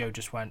studio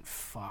just went,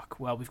 fuck,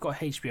 well, we've got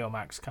HBO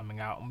Max coming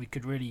out, and we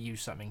could really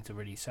use something to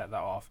really set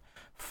that off.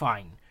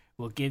 Fine,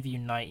 we'll give you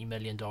 $90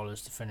 million to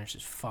finish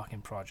this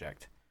fucking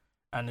project.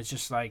 And it's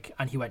just like,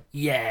 and he went,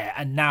 yeah,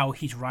 and now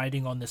he's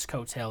riding on this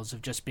coattails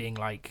of just being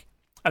like,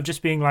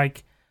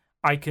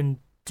 I can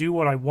do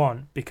what I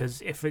want,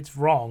 because if it's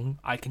wrong,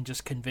 I can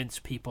just convince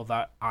people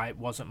that it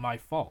wasn't my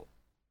fault.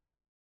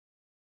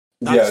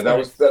 That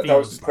was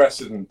the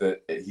precedent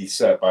that he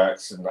set by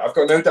accident. I've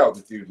got no doubt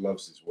the dude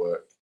loves his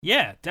work.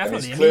 Yeah,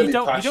 definitely. He's clearly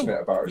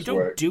passionate about his work. You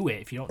don't do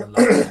it if you don't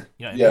love it.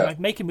 You know, like,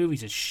 making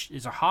movies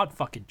is a hard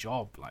fucking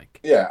job.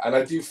 Like, yeah, and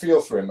I do feel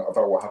for him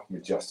about what happened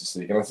with Justice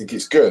League, and I think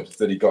it's good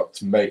that he got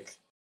to make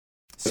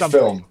the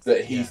film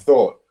that he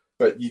thought.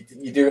 But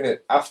you're doing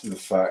it after the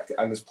fact,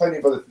 and there's plenty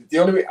of other. The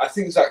only way I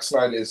think Zack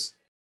Snyder is,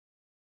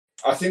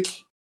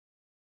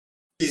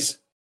 he's.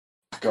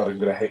 God, I'm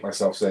gonna hate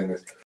myself saying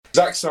this.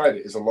 Zack Snyder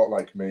is a lot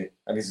like me,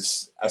 and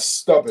he's a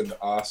stubborn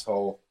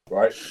asshole,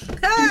 right?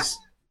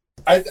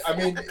 I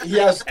mean, he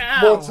has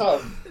more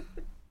tongue,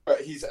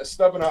 but he's a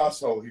stubborn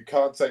asshole who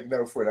can't take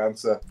no for an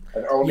answer,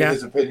 and only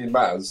his opinion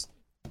matters.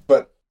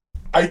 But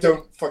I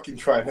don't fucking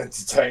try and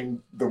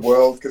entertain the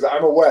world, because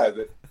I'm aware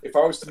that if I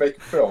was to make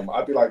a film,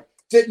 I'd be like,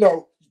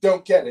 no, you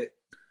don't get it.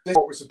 this is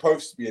what was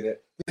supposed to be in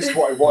it. This is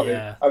what I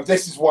wanted, and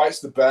this is why it's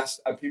the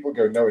best. And people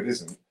go, no, it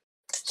isn't.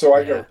 So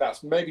I go,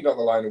 that's maybe not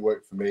the line of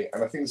work for me.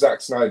 And I think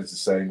Zack Snyders is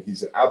saying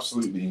he's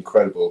absolutely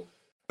incredible,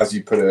 as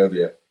you put it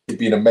earlier. He'd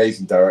be an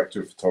amazing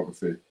director of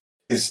photography.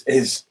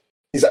 His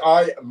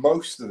eye,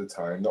 most of the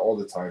time, not all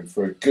the time,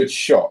 for a good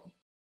shot,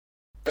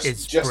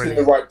 just in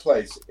the right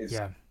place, it's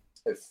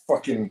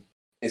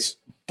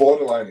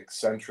borderline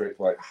eccentric.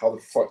 Like, how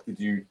the fuck did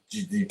you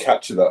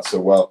capture that so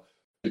well?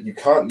 But you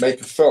can't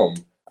make a film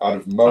out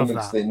of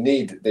moments. They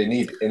need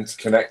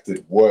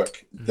interconnected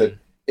work that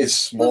is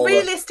smaller. Well,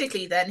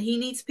 realistically, then he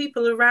needs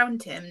people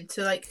around him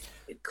to like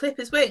clip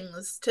his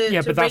wings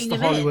but that's the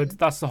Hollywood.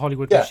 That's the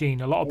Hollywood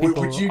machine. A lot of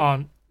people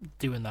aren't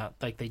doing that.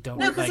 Like, they don't.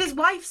 No, because his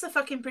wife's a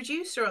fucking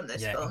producer on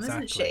this film,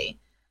 exactly. isn't she?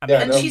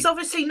 She's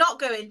obviously not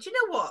going, do you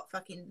know what,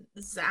 fucking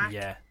Zack?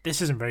 Yeah,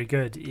 this isn't very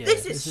good. Yeah,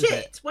 this is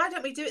shit. Why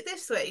don't we do it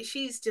this way?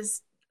 She's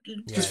just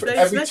for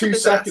every 2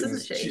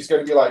 seconds, she's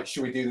going to be like,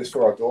 should we do this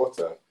for our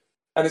daughter?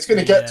 And it's going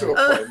to get to a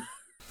point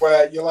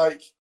where you're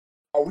like,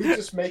 are we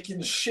just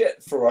making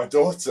shit for our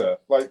daughter?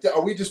 Like,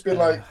 are we just being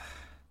like,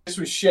 this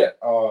was shit?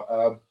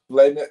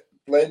 Blame it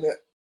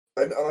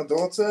on our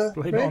daughter?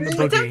 Blame it on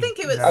the I don't think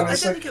it was. No. I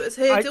don't think it was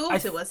her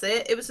daughter, was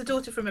it? It was a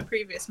daughter from a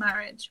previous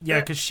marriage.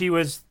 Yeah, because she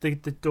was the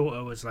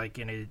daughter was like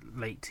in her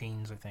late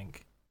teens, I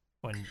think.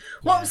 What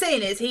I'm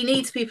saying is, he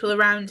needs people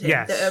around him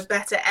that are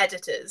better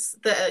editors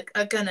that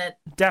are gonna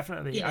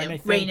definitely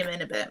rein him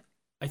in a bit.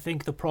 I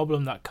think the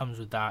problem that comes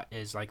with that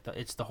is like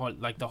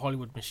the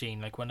Hollywood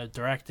machine. Like, when a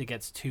director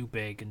gets too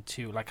big and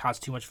has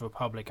too much of a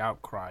public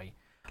outcry.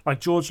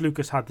 Like, George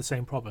Lucas had the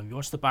same problem. You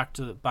watch the Back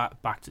to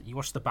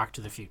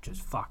the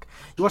Futures. Fuck.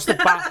 You watch the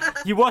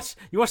you watch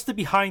the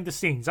behind the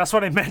scenes. That's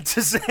what I meant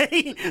to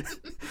say. You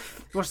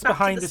watch the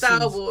behind the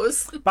Star scenes.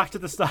 Wars. Back to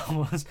the Star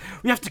Wars.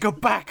 We have to go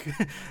back.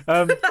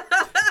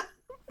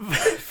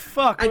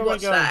 Fuck. I'd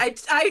watch that.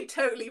 I'd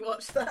totally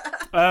watch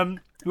that.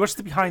 You watch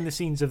the behind the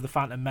scenes of The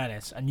Phantom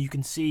Menace, and you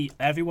can see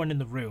everyone in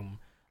the room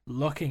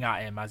looking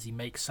at him as he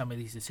makes some of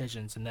these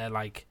decisions, and they're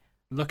like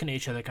looking at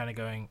each other, kind of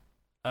going,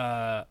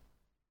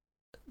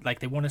 like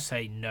they want to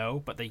say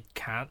no, but they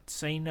can't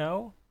say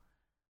no,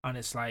 and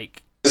it's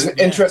like there's an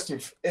interesting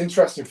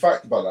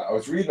fact about that. I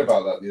was reading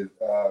about that the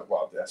other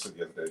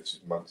day, this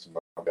is months and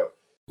months ago.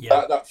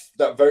 Yeah.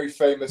 That very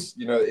famous,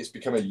 it's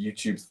become a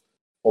YouTube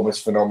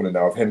almost phenomenon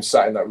now of him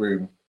sat in that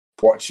room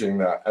watching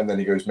that, and then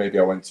he goes, maybe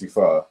I went too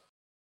far.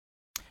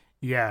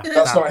 Yeah,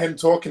 that's not him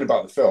talking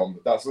about the film.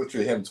 That's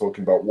literally him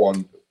talking about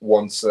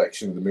one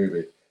section of the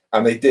movie,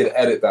 and they did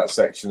edit that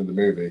section of the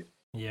movie.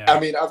 Yeah, I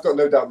mean, I've got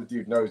no doubt the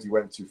dude knows he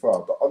went too far.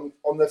 But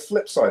on the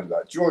flip side of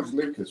that, George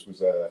Lucas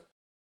was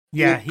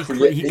he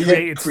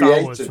created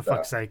Star Wars, for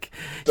fuck's sake.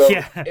 So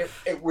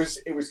it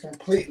was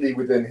completely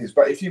within his.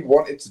 But if he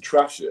wanted to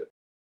trash it,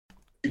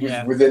 it was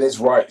within his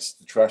rights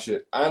to trash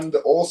it. And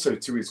also,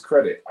 to his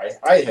credit,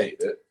 I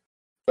hate it,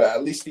 but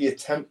at least he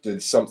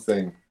attempted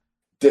something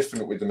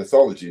different with the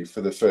mythology for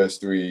the first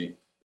 3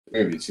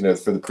 movies.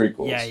 For the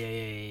prequels.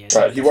 Yeah.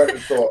 Right, he went and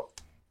thought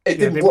it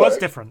didn't work. It was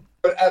different.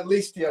 But at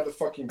least he had the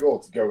fucking goal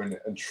to go in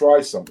and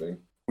try something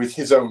with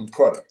his own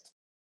product.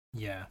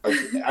 Yeah.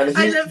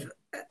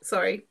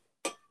 Sorry.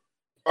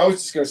 I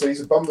was just going to say,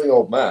 he's a bumbling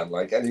old man,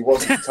 and he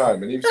was at the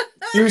time. And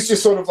he was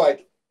just sort of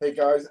like, hey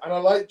guys, and I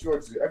like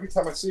George. Every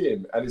time I see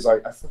him, and he's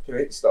like, I fucking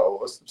hate Star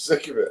Wars. I'm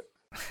sick of it.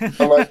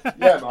 I'm like,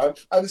 yeah, man.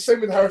 And the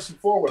same with Harrison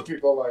Ford, where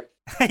people are like,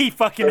 he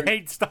fucking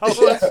hates Star Wars.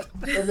 Yeah.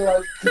 And they're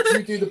like, could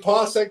you do the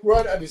Parsec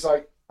run? And he's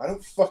like, I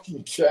don't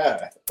fucking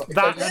care.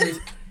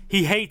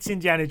 He hates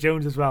Indiana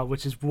Jones as well,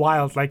 which is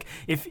wild. Like,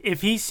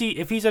 if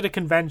he's at a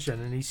convention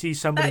and he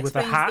sees somebody with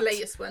a hat, the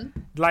latest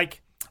one.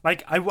 Like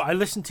I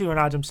listened to an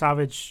Adam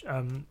Savage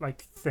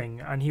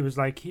thing, and he was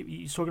like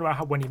he's talking about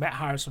how when he met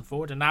Harrison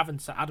Ford, and Adam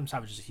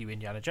Savage is a huge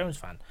Indiana Jones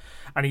fan,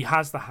 and he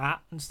has the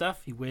hat and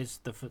stuff. He wears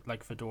the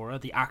fedora,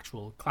 the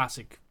actual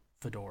classic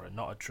fedora,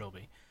 not a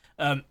trilby.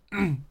 And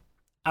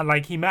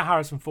he met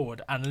Harrison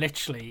Ford, and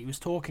literally he was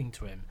talking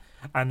to him,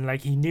 and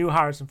he knew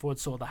Harrison Ford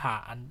saw the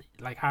hat, and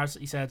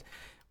he said,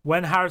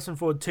 when Harrison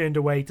Ford turned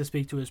away to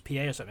speak to his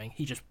PA or something,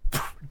 he just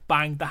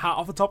banged the hat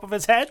off the top of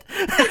his head.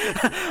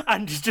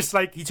 And just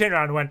he turned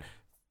around and went,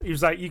 he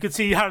was like, you could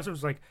see Harrison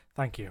was like,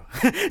 thank you.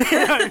 You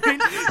know what I mean?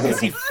 Because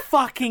he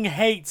fucking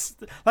hates,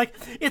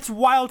 it's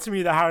wild to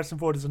me that Harrison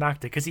Ford is an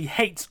actor, because he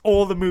hates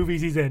all the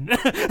movies he's in.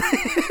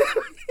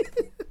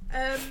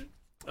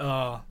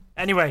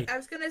 Anyway. I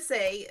was going to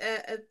say,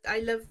 I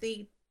love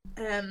the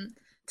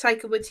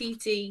Taika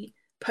Waititi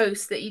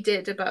post that he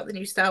did about the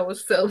new Star Wars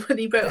film, and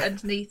he wrote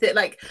underneath it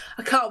I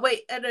can't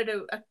wait. I don't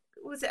know.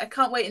 What was it? I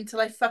can't wait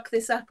until I fuck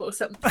this up or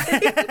something.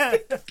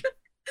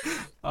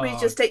 Where he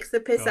just takes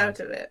the piss out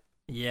of it.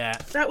 Yeah,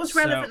 that was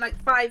relevant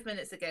 5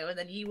 minutes ago, and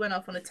then you went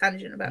off on a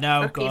tangent about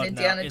fucking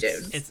Indiana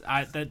Jones.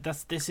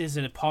 This is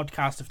a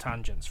podcast of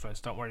tangents,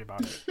 Fliss. Don't worry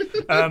about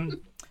it.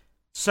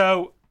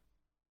 So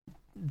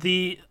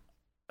the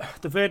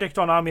verdict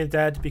on Army of the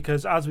Dead,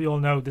 because as we all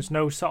know, there's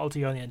no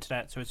subtlety on the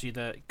internet, so it's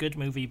either good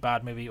movie,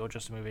 bad movie, or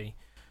just a movie.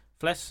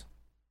 Fliss?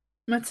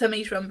 My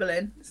tummy's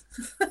rumbling.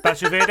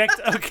 That's your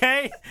verdict,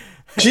 okay?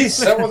 Jeez, is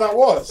that what that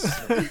was?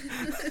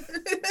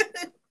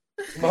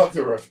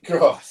 Mother of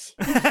God.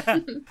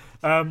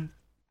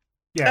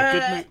 Yeah,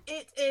 good movie.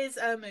 It is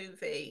a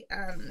movie,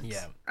 and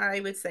Yeah.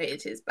 I would say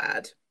it is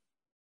bad.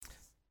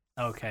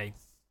 Okay,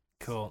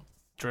 cool.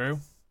 Drew,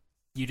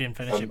 you didn't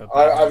finish it, but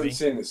I haven't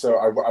seen it, so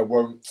I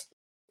won't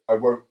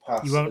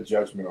pass a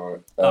judgment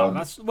on it.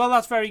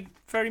 That's very,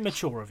 very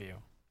mature of you.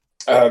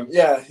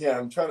 Yeah,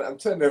 I'm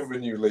turning over a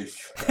new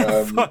leaf.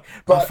 But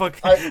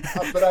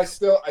I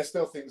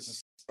still think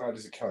Zack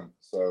Snyders a cunt.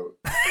 So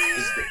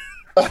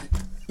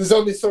there's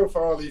only so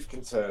far a leaf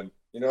can turn.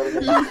 You know what I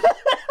mean?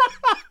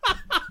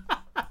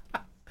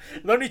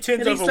 It only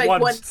turns over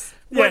like once.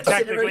 Yeah,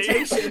 technically.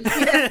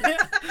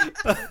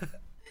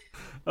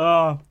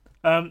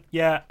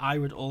 Yeah, I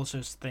would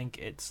also think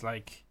it's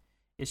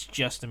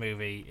just a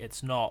movie.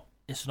 It's not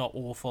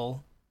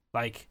awful.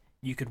 Like,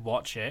 you could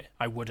watch it.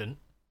 I wouldn't.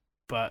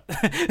 But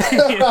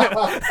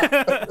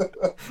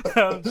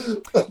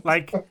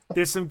like,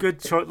 there's some good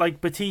choice.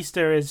 Like,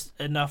 Batista is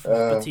enough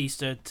of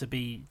Batista to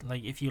be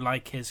like, if you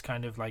like his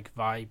kind of like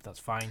vibe, that's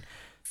fine.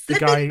 The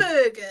guy,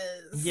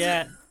 burgers.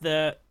 Yeah,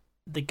 the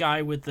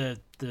guy with the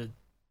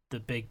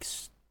big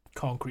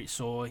concrete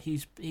saw,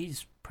 he's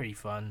pretty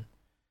fun.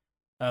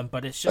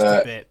 But it's just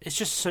a bit. It's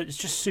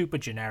just super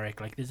generic.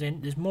 Like,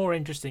 there's more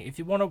interesting. If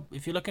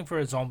you're looking for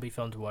a zombie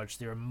film to watch,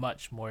 there are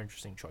much more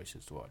interesting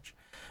choices to watch.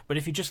 But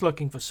if you're just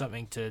looking for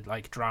something to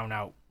like drown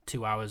out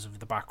 2 hours of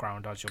the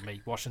background as you're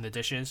washing the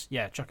dishes,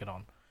 yeah, chuck it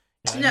on.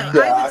 You know what I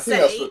mean? I would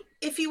say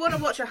if you want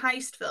to watch a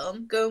heist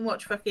film, go and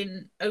watch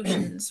fucking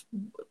Oceans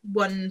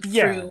 1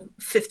 through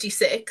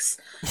 56.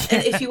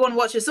 And if you want to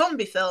watch a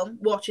zombie film,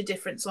 watch a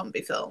different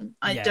zombie film.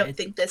 I don't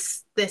think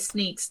this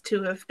needs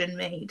to have been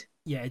made.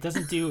 Yeah, it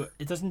doesn't do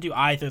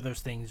either of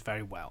those things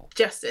very well.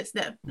 Justice,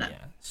 no.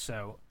 Yeah,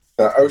 so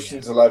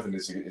Ocean's 11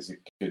 is a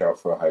good out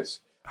for a heist.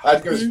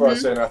 I'd go as far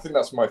as saying I think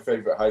that's my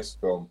favourite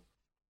heist film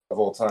of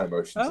all time.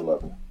 Ocean's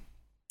 11.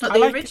 Not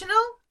the original?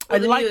 Or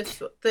the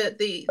newest,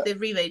 the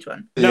remade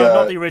one? No,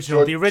 not the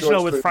original. The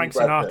original with Frank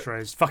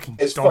Sinatra is fucking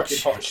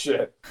hot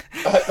shit.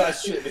 That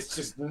shit is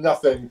just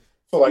nothing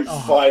for like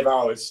 5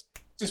 hours.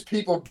 Just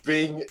people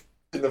being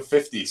in the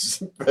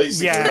 50s,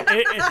 basically. Yeah,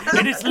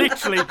 it is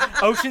literally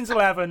Ocean's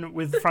 11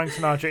 with Frank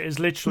Sinatra is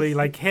literally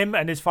like him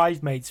and his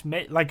 5 mates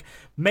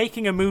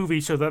making a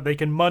movie so that they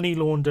can money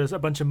launder a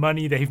bunch of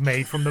money they've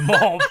made from the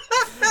mob.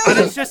 And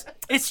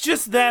it's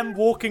just them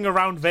walking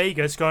around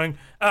Vegas going,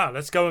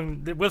 let's go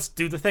and we'll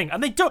do the thing.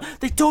 And they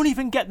don't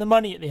even get the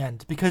money at the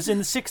end, because in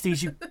the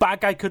 60s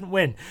bad guy couldn't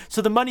win.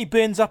 So the money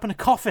burns up in a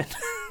coffin.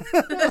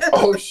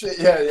 Oh shit,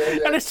 yeah.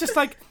 And it's just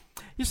like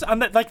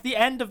and like the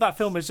end of that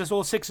film is just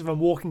all 6 of them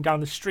walking down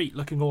the street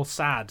looking all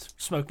sad,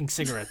 smoking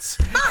cigarettes.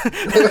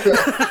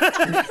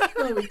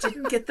 Oh, we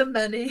didn't get the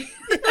money.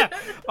 Yeah.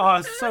 Oh,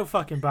 it's so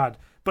fucking bad.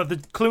 But the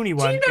Clooney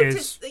one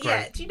is great.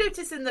 Yeah, do you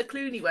notice in the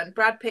Clooney one,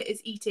 Brad Pitt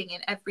is eating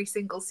in every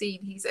single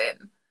scene he's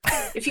in?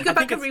 If you go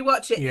back and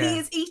rewatch it, he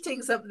is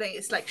eating something.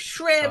 It's like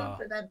shrimp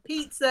and then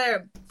pizza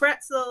and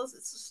pretzels.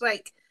 It's just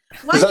like,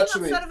 why is that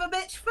son of a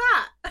bitch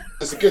fat?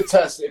 It's a good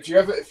test. If you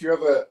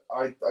ever,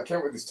 I came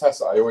up with this test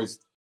that I always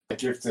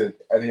give to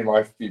any of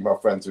my female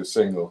friends who are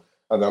single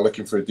and they're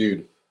looking for a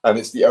dude, and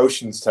it's the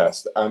Oceans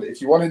test. And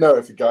if you want to know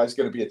if a guy's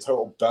going to be a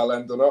total bell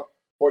end or not,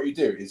 what you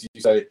do is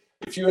you say,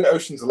 if you're an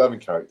Ocean's 11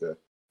 character,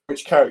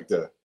 which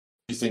character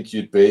do you think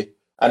you'd be?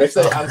 And if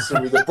they answer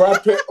with a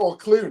Brad Pitt or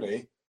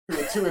Clooney, who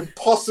are 2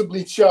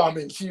 impossibly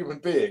charming human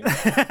beings,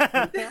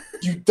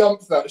 you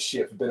dump that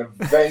shit for being a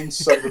vain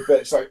son of a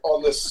bitch, like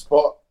on the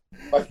spot.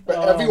 Like,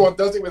 but everyone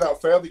does it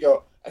without fail. They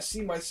go, I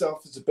see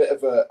myself as a bit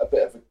of a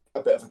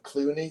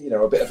Clooney,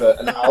 a bit of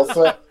an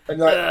alpha, and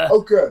you're like,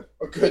 oh good,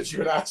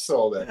 you're an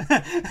asshole then.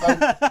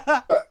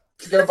 But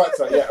to go back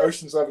to that, yeah,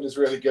 Ocean's 11 is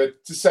really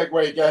good. To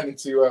segue again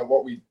into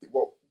what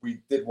we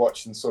did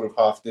watch and sort of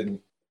half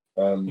didn't.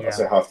 I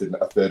say half didn't.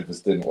 A third of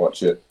us didn't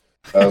watch it.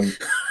 Him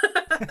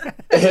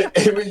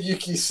and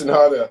Yuki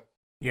Tsunoda.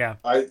 Yeah,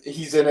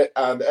 he's in it,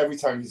 and every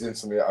time he's in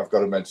something, I've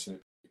got to mention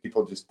it.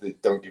 People just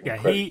don't give him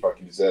credit he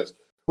fucking deserves.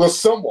 Will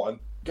someone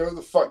go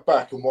the fuck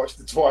back and watch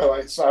The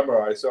Twilight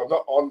Samurai? So I'm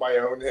not on my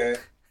own here.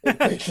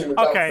 Thinking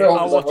that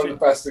film is one of the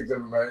best things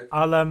ever made.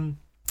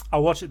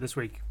 I'll watch it this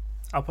week.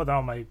 I'll put that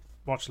on my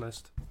watch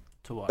list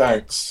to watch.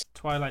 Thanks.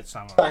 Twilight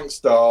Samurai. Thanks,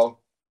 doll.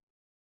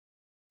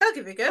 I'll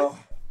give it a go. Oh,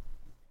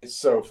 it's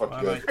so fucking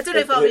good. I don't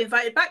know if I'll be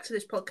invited back to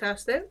this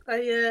podcast though.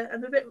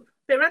 I'm a bit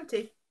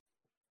ranty.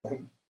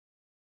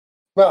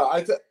 No,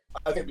 I think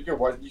it'd be good.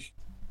 Why don't you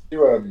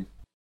do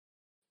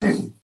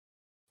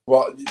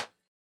well?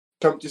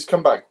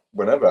 Come back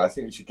whenever. I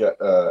think we should get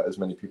as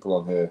many people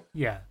on here.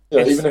 Yeah.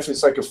 Even if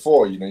it's like a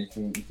 4, you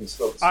can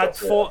still.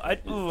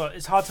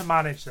 It's hard to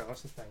manage though.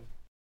 That's the thing.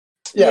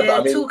 Yeah,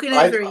 but I mean, talking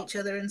over each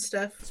other and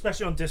stuff,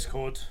 especially on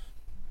Discord.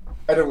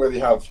 I don't really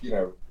have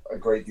a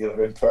great deal of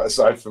input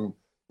aside from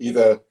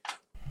either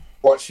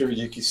watch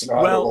Hiroyuki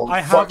Sanada or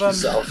fuck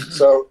yourself.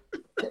 So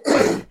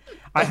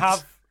I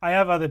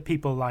have other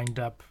people lined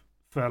up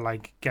for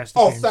like guest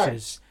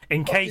appearances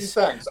in case.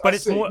 Thanks. But I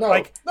it's see. more no.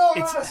 like No,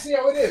 it's, I see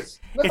how it is.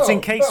 No, it's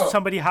in case no.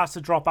 somebody has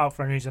to drop out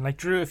for any reason. Like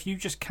Drew, if you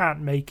just can't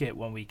make it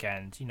one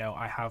weekend,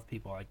 I have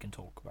people I can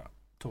talk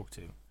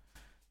to.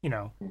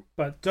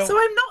 But don't. So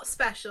I'm not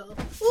special. All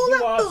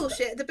that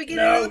bullshit at the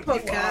beginning of the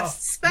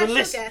podcast. Special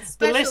guest.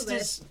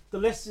 The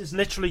list is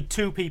literally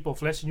 2 people,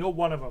 Fliss, and you're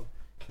one of them.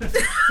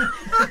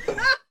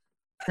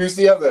 Who's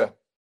the other?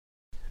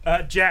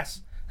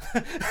 Jess.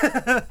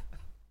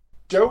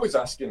 Jo was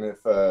asking if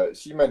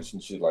she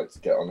mentioned she'd like to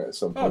get on it at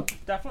some point. Oh,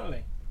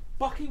 definitely.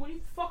 Bucky, will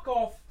you fuck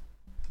off?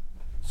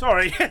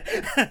 Sorry.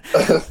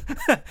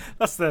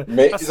 That's the.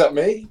 Me? Is that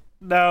me?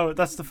 No,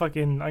 that's the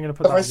fucking. I'm gonna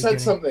put. Have I said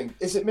something?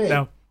 Is it me?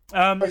 No.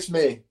 It's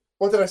me.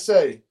 What did I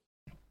say?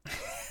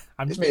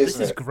 It's me, this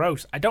isn't is it?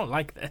 gross. I don't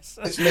like this.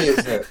 It's me,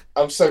 isn't it?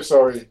 I'm so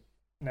sorry.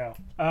 No.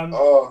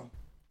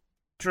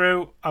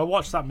 Drew, I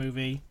watched that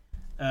movie.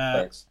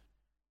 Thanks.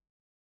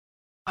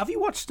 Have you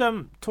watched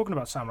talking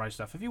about samurai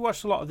stuff? Have you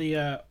watched a lot of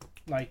the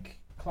like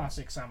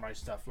classic samurai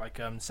stuff, like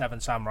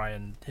Seven Samurai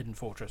and Hidden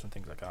Fortress and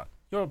things like that?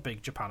 You're a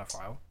big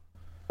Japanophile.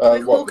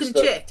 Like Hawk and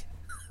Chick.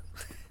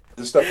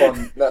 The stuff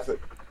on Netflix.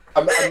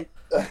 I'm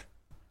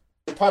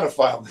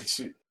Japanophile.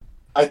 Actually.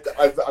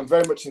 I'm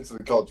very much into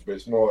the culture, but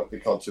it's more the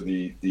culture,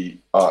 the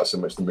art, so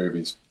much the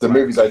movies. The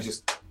movies,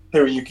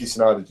 Hiroyuki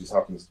Sanada just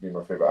happens to be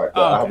my favorite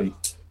actor. Okay.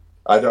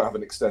 I don't have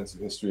an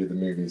extensive history of the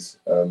movies.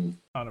 No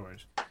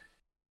worries.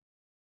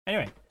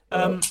 Anyway,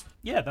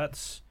 yeah,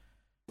 that's.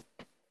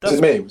 Was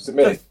it me? Was it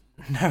me?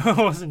 No, it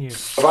wasn't you.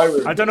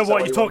 I don't know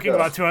what you're talking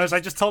about, to us. I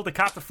just told the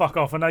cat to fuck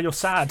off, and now you're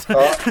sad.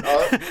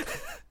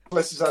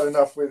 Fliss has had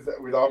enough with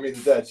Army of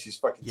the Dead. She's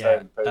fucking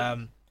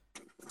tired.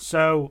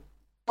 So.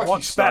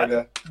 Watch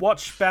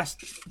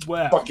best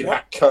where? Fucking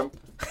hack cunt.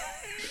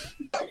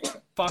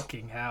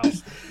 Fucking hell.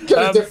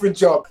 Get a different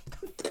job.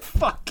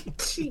 Fucking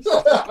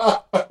Jesus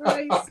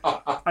Christ.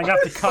 I'm gonna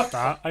have to cut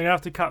that.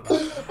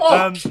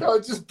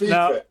 God, just beat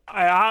it.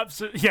 I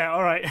absolutely. Yeah,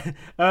 alright.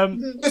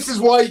 This is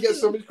why you get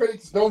so much credit,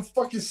 because no one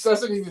fucking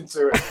says anything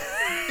to it.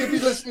 You'll be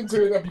listening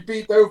to it and be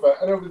beat over,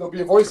 and there'll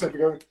be a voiceover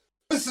going,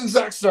 "Listen,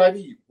 Zack Snyder,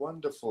 you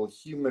wonderful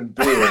human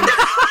being.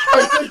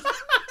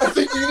 I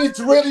think you need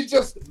to really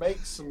just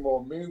make some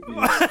more movies.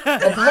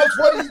 And perhaps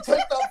why don't you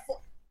take that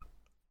for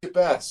your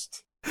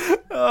best?"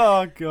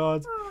 Oh,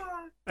 God.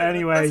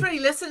 Anyway. That's what he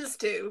listens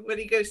to when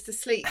he goes to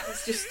sleep.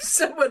 It's just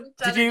someone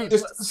telling him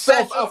just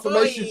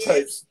self-affirmation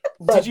tapes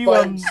read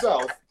by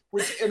himself,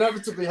 which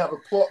inevitably have a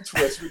plot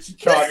twist which he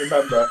can't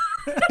remember.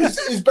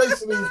 His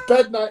basically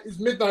his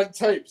midnight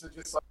tapes are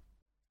just like...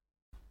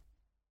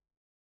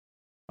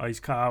 Oh, he's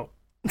cut out.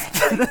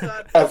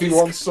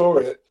 Everyone saw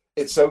it.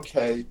 It's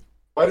okay.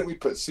 Why don't we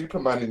put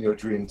Superman in your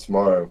dream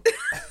tomorrow?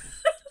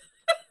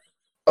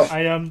 Fuck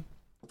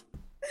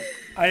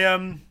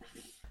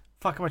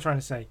am I trying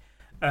to say?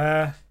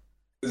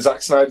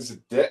 Zack Snyder's a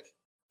dick.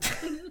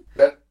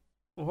 Yeah.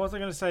 What was I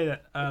going to say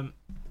that?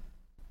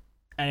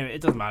 Anyway,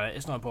 it doesn't matter.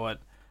 It's not important.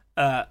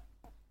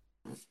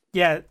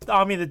 Yeah,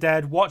 Army of the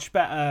Dead. Watch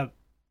better.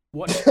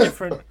 Watch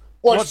different.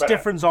 Watch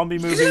different zombie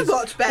movies.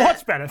 Watch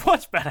better.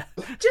 Watch better.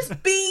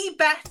 Just be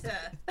better.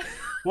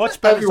 Watch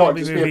better Everyone,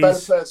 zombie just movies. be a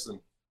better person.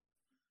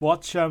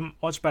 Watch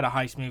better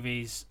heist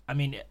movies. I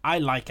mean, I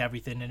like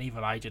everything, and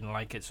even I didn't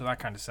like it, so that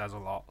kind of says a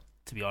lot,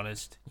 to be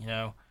honest.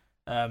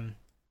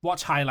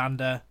 Watch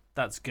Highlander.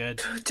 That's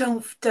good.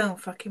 Don't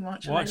fucking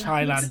watch. Watch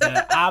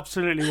Highlander.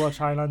 Absolutely watch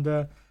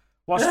Highlander.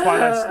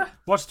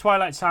 Watch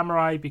Twilight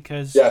Samurai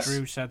because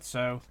Drew said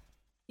so.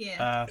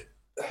 Yeah.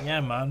 Yeah,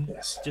 man.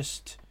 Yes.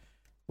 Just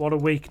what a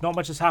week. Not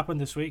much has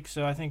happened this week,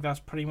 so I think that's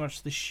pretty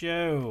much the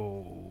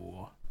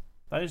show.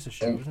 That is the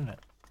show, isn't it?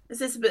 Is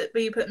this a bit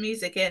where you put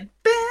music in?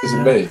 Is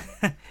it me?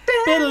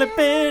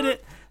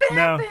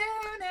 No.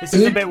 This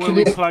is a bit where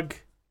we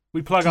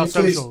plug our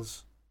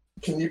socials.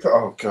 Can you?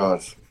 Oh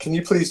God! Can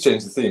you please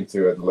change the theme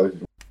to the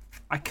loaded?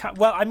 I can't.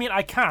 Well, I mean,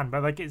 I can,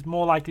 but like, it's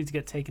more likely to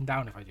get taken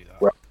down if I do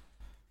that.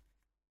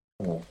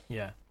 Well,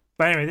 yeah.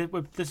 But anyway,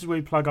 this is where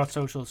we plug our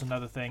socials and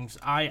other things.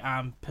 I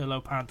am Pillow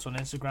Pants on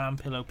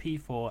Instagram,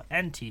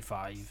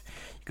 PillowP4NT5. You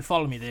can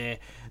follow me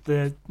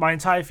there. My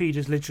entire feed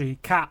is literally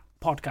cat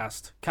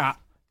podcast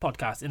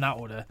in that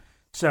order.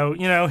 So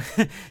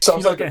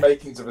sounds like the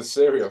makings of a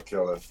serial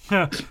killer.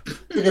 You're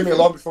gonna be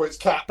long before it's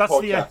cat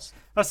podcast.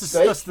 That's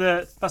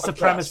the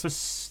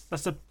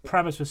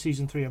premise for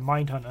season 3 of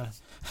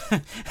Mindhunter.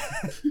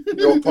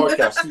 Your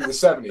podcast through the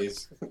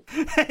 70s.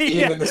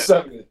 Even in the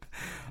 70s.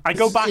 I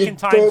go back in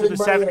time to the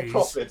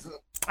 70s.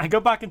 I go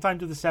back in time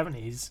to the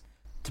 70s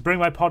to bring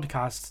my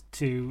podcast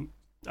to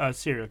a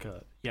serial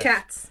killer. Yes.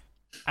 Cats.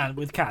 And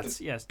with cats,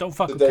 yes. Don't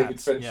fuck with David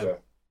cats. Fincher.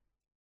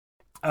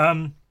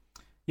 Yeah.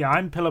 Yeah,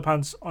 I'm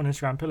Pillowpants on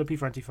Instagram,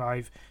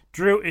 PillowP4NT5.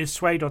 Drew is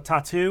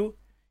Sway.tattoo.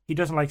 He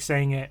doesn't like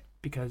saying it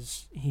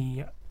because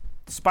he,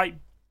 despite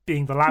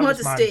being the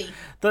loudest Modesty.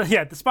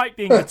 man, despite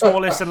being the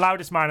tallest and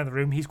loudest man in the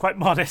room, he's quite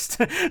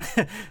modest.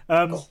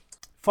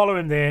 Follow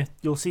him there.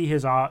 You'll see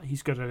his art.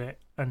 He's good at it,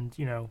 and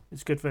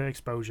it's good for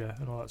exposure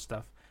and all that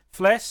stuff.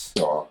 Fliss,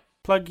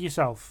 plug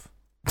yourself.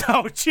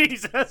 Oh,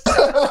 Jesus.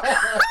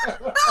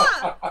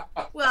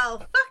 Well,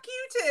 fuck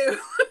you too.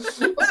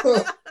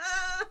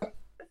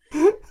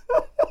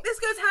 This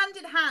goes hand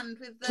in hand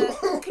with the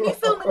 "Can you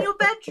film in your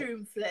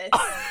bedroom, Fliss?"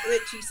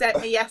 which you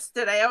sent me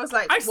yesterday. I was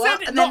like, I what?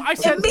 said it, I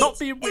said not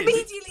being weird.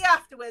 Immediately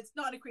afterwards,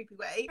 not in a creepy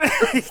way.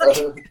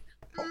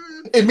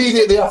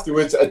 Immediately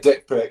afterwards, a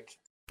dick pic.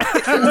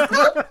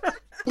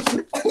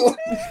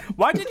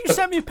 Why did you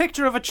send me a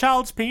picture of a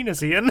child's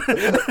penis, Ian?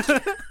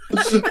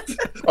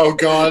 Oh,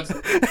 God.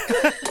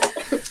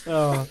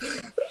 Oh.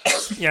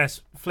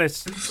 Yes,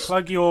 Fliss,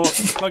 plug your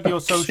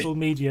social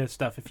media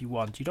stuff if you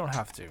want. You don't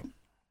have to.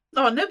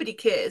 Oh, nobody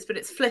cares, but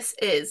it's Fliss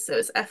is, so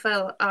it's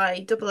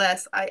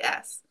FLISSIS.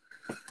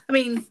 I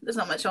mean, there's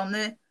not much on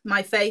there.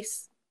 My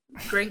face,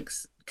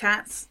 drinks,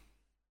 cats,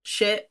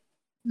 shit.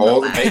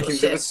 All the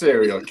makings of a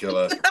serial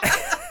killer.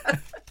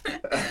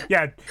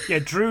 Yeah.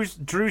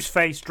 Drew's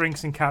face,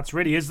 drinks, and cats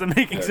really is the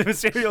makings of a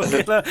serial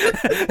killer.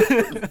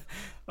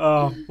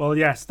 Oh well,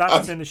 yes,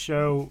 that's been the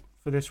show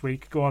for this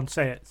week. Go on,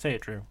 say it,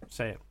 Drew,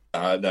 say it.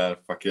 No,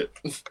 fuck it.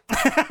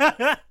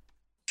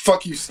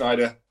 Fuck you,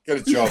 Snyder.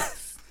 Get a job.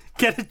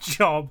 Get a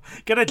job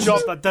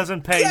that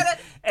doesn't pay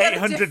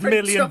 $800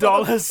 million.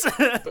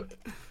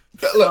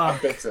 Look, I'm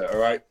bitter, all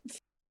right?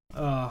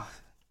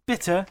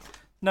 Bitter?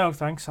 No,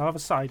 thanks. I'll have a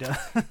cider.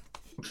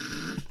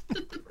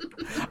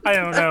 I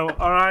don't know.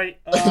 All right.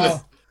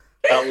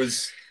 That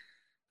was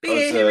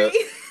Be hairy.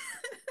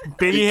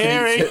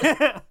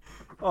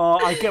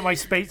 Oh, I get my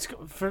space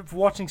for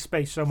watching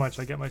Space so much.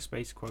 I get my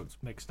space quotes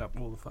mixed up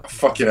all the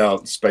fucking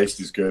hell.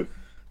 Space is good.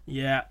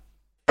 Yeah.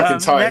 Fucking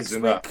ties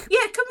in that.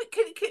 Yeah, can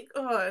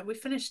we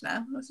finished now?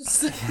 I was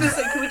just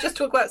can we just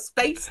talk about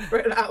space for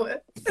an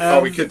hour?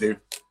 We could do.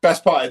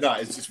 Best part of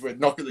that is just we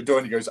knock at the door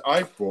and he goes,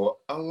 "I've brought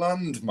a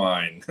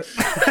landmine."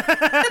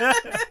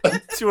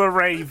 To a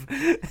rave.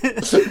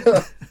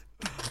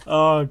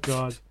 Oh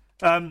God.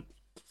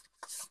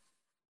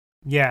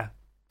 Yeah.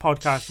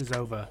 Podcast is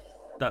over.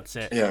 That's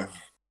it. Yeah.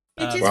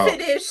 It is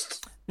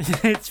finished.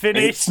 It's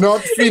finished. It's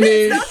not finished.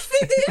 It's not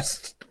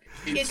finished.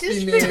 It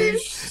is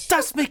finished.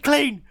 Dust me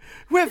clean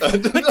with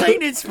the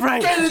cleaning spray.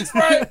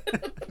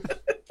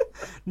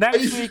 Next I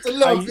used week, to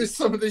love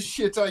some of the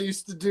shit I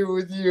used to do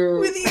with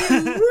you.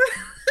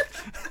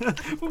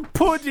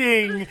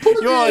 Pudding.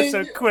 You're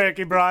so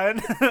quirky,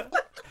 Brian.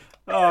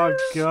 Oh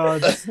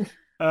God.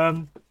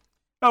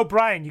 Oh,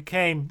 Brian, you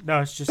came. No,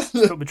 it's just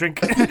spilled my drink.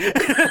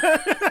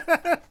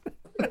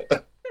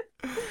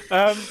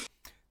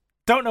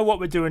 Don't know what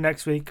we're doing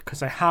next week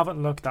because I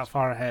haven't looked that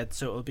far ahead,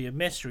 so it'll be a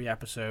mystery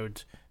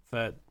episode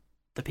for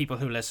the people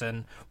who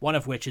listen, one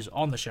of which is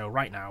on the show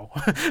right now.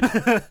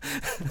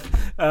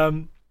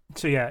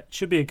 So yeah, it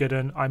should be a good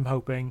one, I'm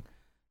hoping.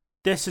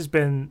 This has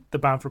been the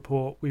Banff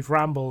Report. We've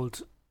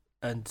rambled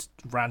and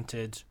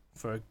ranted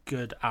for a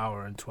good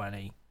hour and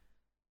 20.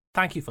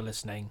 Thank you for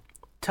listening.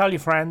 Tell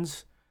your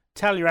friends,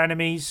 tell your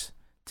enemies,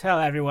 tell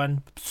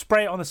everyone.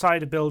 Spray it on the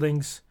side of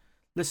buildings.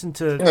 Listen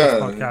to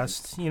this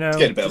podcast. You know, it's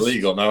getting a bit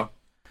illegal now.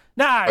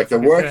 Nah, like the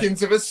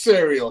workings of a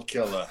serial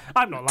killer.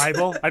 I'm not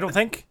liable, I don't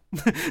think.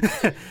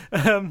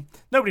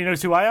 Nobody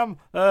knows who I am.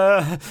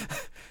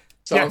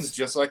 Sounds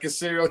just like a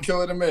serial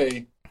killer to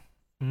me.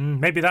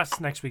 Maybe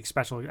that's next week's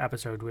special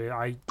episode where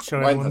I show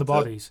everyone the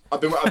bodies.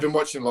 I've been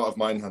watching a lot of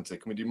Mindhunter.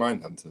 Can we do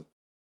Mindhunter?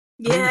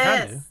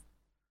 Yes.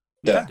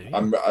 Yeah, I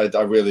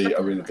really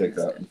dig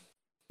that.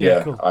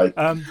 Yeah, cool. Also,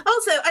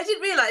 I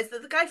didn't realise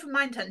that the guy from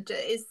Mindhunter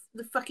is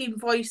the fucking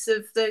voice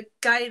of the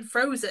guy in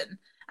Frozen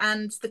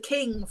and the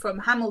king from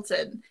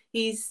Hamilton.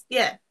 He's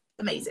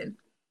amazing.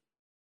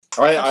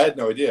 I had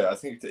no idea. I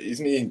think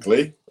isn't he in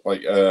Glee?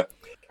 Like, I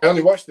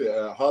only watched it.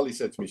 Harley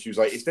said to me, she was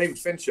like, "It's David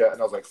Fincher,"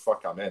 and I was like,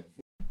 "Fuck, I'm in."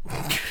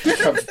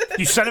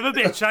 You son of a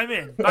bitch! I'm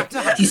in. Back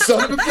to house. You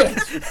son of a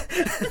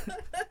bitch.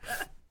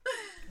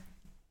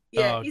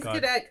 Yeah, he's a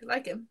good egg. I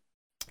like him.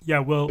 Yeah,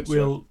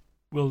 we'll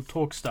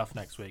talk stuff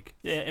next week.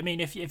 Yeah, I mean,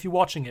 if you're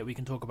watching it, we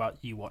can talk about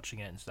you watching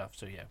it and stuff.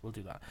 So yeah, we'll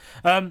do that.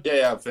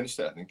 Yeah, I've finished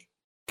it, I think.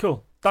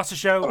 Cool. That's the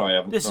show. Oh, no, I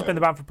haven't. This has been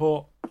the Banff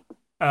Report.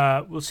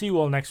 We'll see you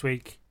all next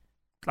week.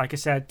 Like I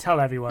said, tell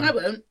everyone. I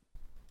won't.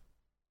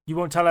 You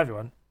won't tell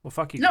everyone? Well,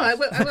 fuck you. No, guys.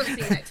 I won't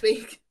see you next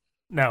week.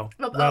 No.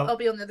 I'll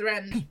be on the other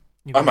end.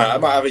 I might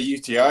have a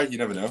UTI. You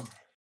never know.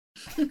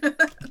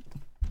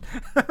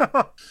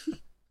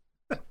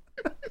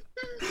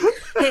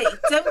 Hey,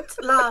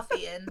 don't laugh,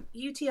 Ian.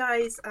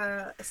 UTIs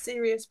are a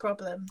serious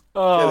problem.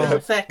 Oh, It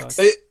affects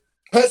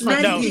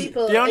many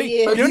people. The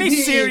only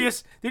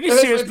serious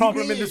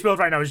problem in this world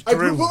right now is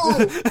Drew.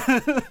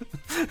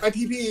 My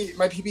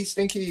pee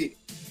stinky.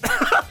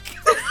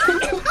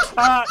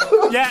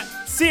 Yeah.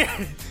 See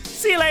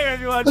you later,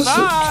 everyone.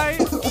 Bye.